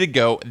for me to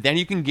go, then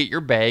you can get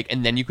your bag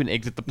and then you can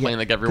exit the plane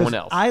like everyone 'Cause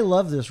else. I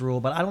love this rule,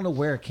 but I don't know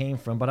where it came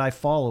from. But I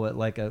follow it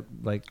like I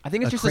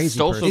think it's a just a crazy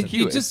social person.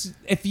 cue. You just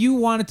if you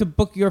wanted to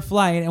book your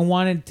flight and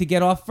wanted to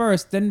get off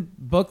first, then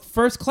book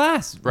first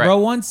class, Right. row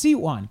 1, seat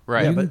 1.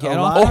 Right. You Yeah, can but get a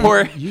off. lot of-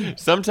 Or You-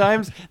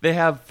 sometimes they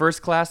have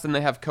first class and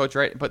they have coach,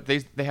 right? But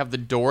they have the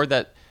door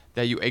that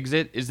you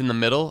exit is in the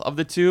middle of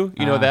the two.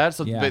 You know that?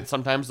 So yeah. but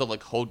sometimes they'll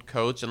like hold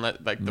coach and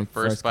let like the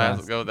first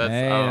class go. That's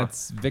hey,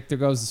 that's Victor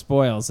goes the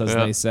spoils, as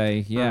Yeah. they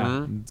say. Yeah,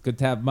 Mhm. it's good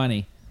to have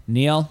money.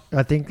 Neil,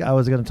 I think I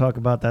was going to talk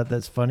about that.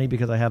 That's funny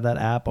because I have that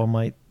app on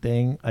my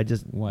thing. I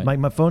just What?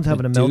 my phone's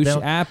having a douche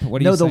meltdown. app?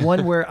 What are no, you the saying?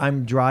 one where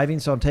I'm driving,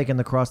 so I'm taking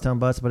the crosstown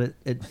bus, but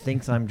it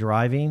thinks I'm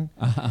driving,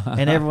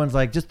 and everyone's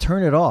like, "Just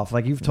turn it off."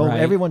 Like you've told Right.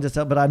 everyone to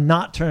tell, but I'm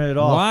not turning it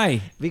off.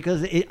 Why?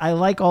 Because I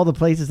like all the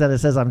places that it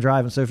says I'm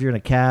driving. So if you're in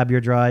a cab,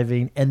 you're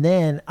driving, and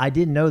then I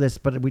didn't know this,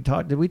 but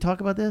Did we talk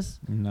about this?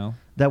 No.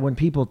 That when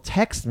people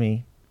text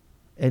me,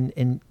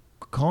 and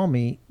call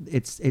me,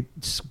 it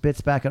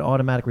spits back an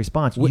automatic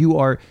response.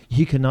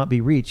 He cannot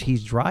be reached.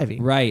 He's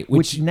driving. Right,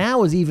 Which which-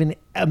 now is even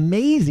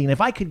amazing.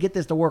 If I could get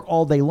this to work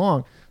all day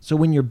long. So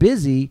when you're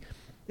busy,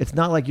 it's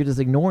not like you're just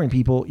ignoring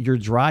people. You're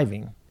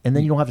driving, and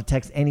then you don't have to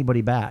text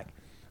anybody back.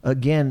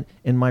 Again,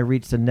 in my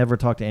reach to never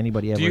talk to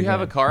anybody ever. Do you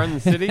have a again. car in the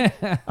city?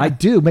 I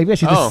do. Maybe I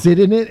should Oh. just sit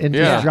in it and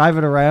Yeah. just drive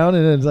it around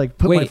and then like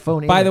put my Wait,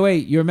 phone in. by it. the way,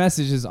 your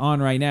message is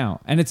on right now,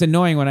 and it's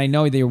annoying when I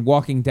know that you're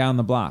walking down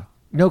the block.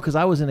 No, because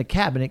I was in a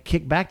cab and it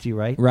kicked back to you,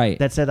 right? Right.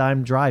 That said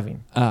I'm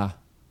driving.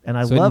 And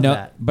I So love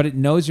that. But it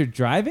knows you're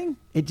driving?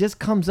 It just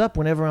comes up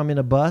whenever I'm in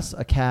a bus,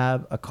 a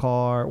cab, a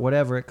car,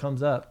 whatever. It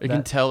comes up. It can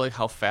That- tell like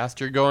how fast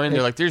you're going.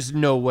 They're like, there's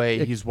no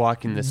way he's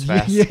walking this Yeah,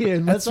 fast.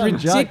 unless That's I'm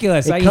driving.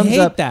 ridiculous. It I comes hate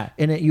up that.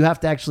 and you have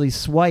to actually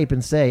swipe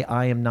and say,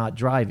 "I am not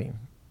driving."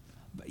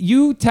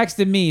 You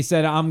texted me,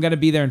 said, I'm going to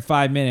be there in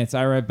 5 minutes.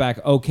 I wrote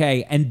back,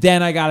 okay. And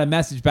then I got a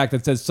message back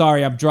that says,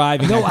 sorry, I'm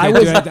driving. No, I I can't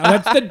was- do anything."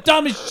 That's the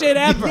dumbest shit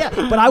ever.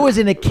 Yeah, but I was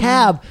in a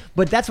cab.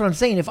 But that's what I'm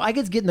saying. If I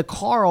could get in the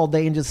car all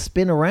day and just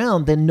spin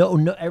around, then no,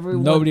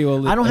 everyone. Nobody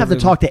will- I don't have to everyone-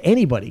 talk to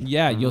anybody.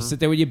 Yeah, you'll sit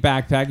there with your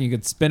backpack and you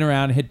could spin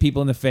around and hit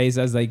people in the face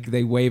as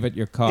they wave at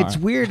your car. It's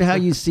weird how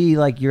you see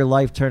like your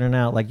life turning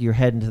out like you're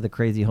heading to the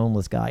crazy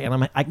homeless guy,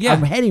 and Yeah.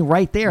 I'm heading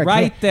right there. I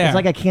Right can't- there. It's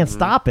like I can't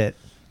stop it.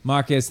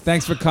 Marcus,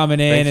 thanks for coming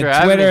in. Thanks for And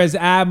having Twitter me. is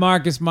at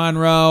Marcus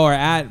Monroe or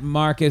at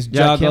Marcus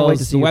Yeah, I can't wait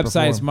to Juggles. see The you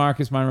website is perform.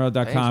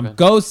 marcusmonroe.com. Thanks, man.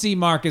 Go see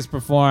Marcus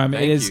perform.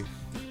 Thank it is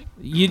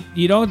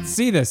you don't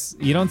see this.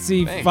 You don't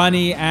see Thanks.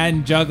 funny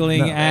and juggling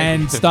No.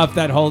 and stuff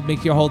that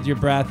make you hold your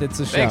breath. It's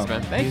a show. Thanks,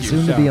 man. Thank you.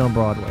 Soon to Show. be on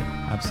Broadway.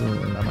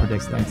 Absolutely. I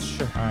predict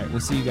that. All right, we'll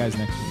see you guys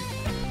next week.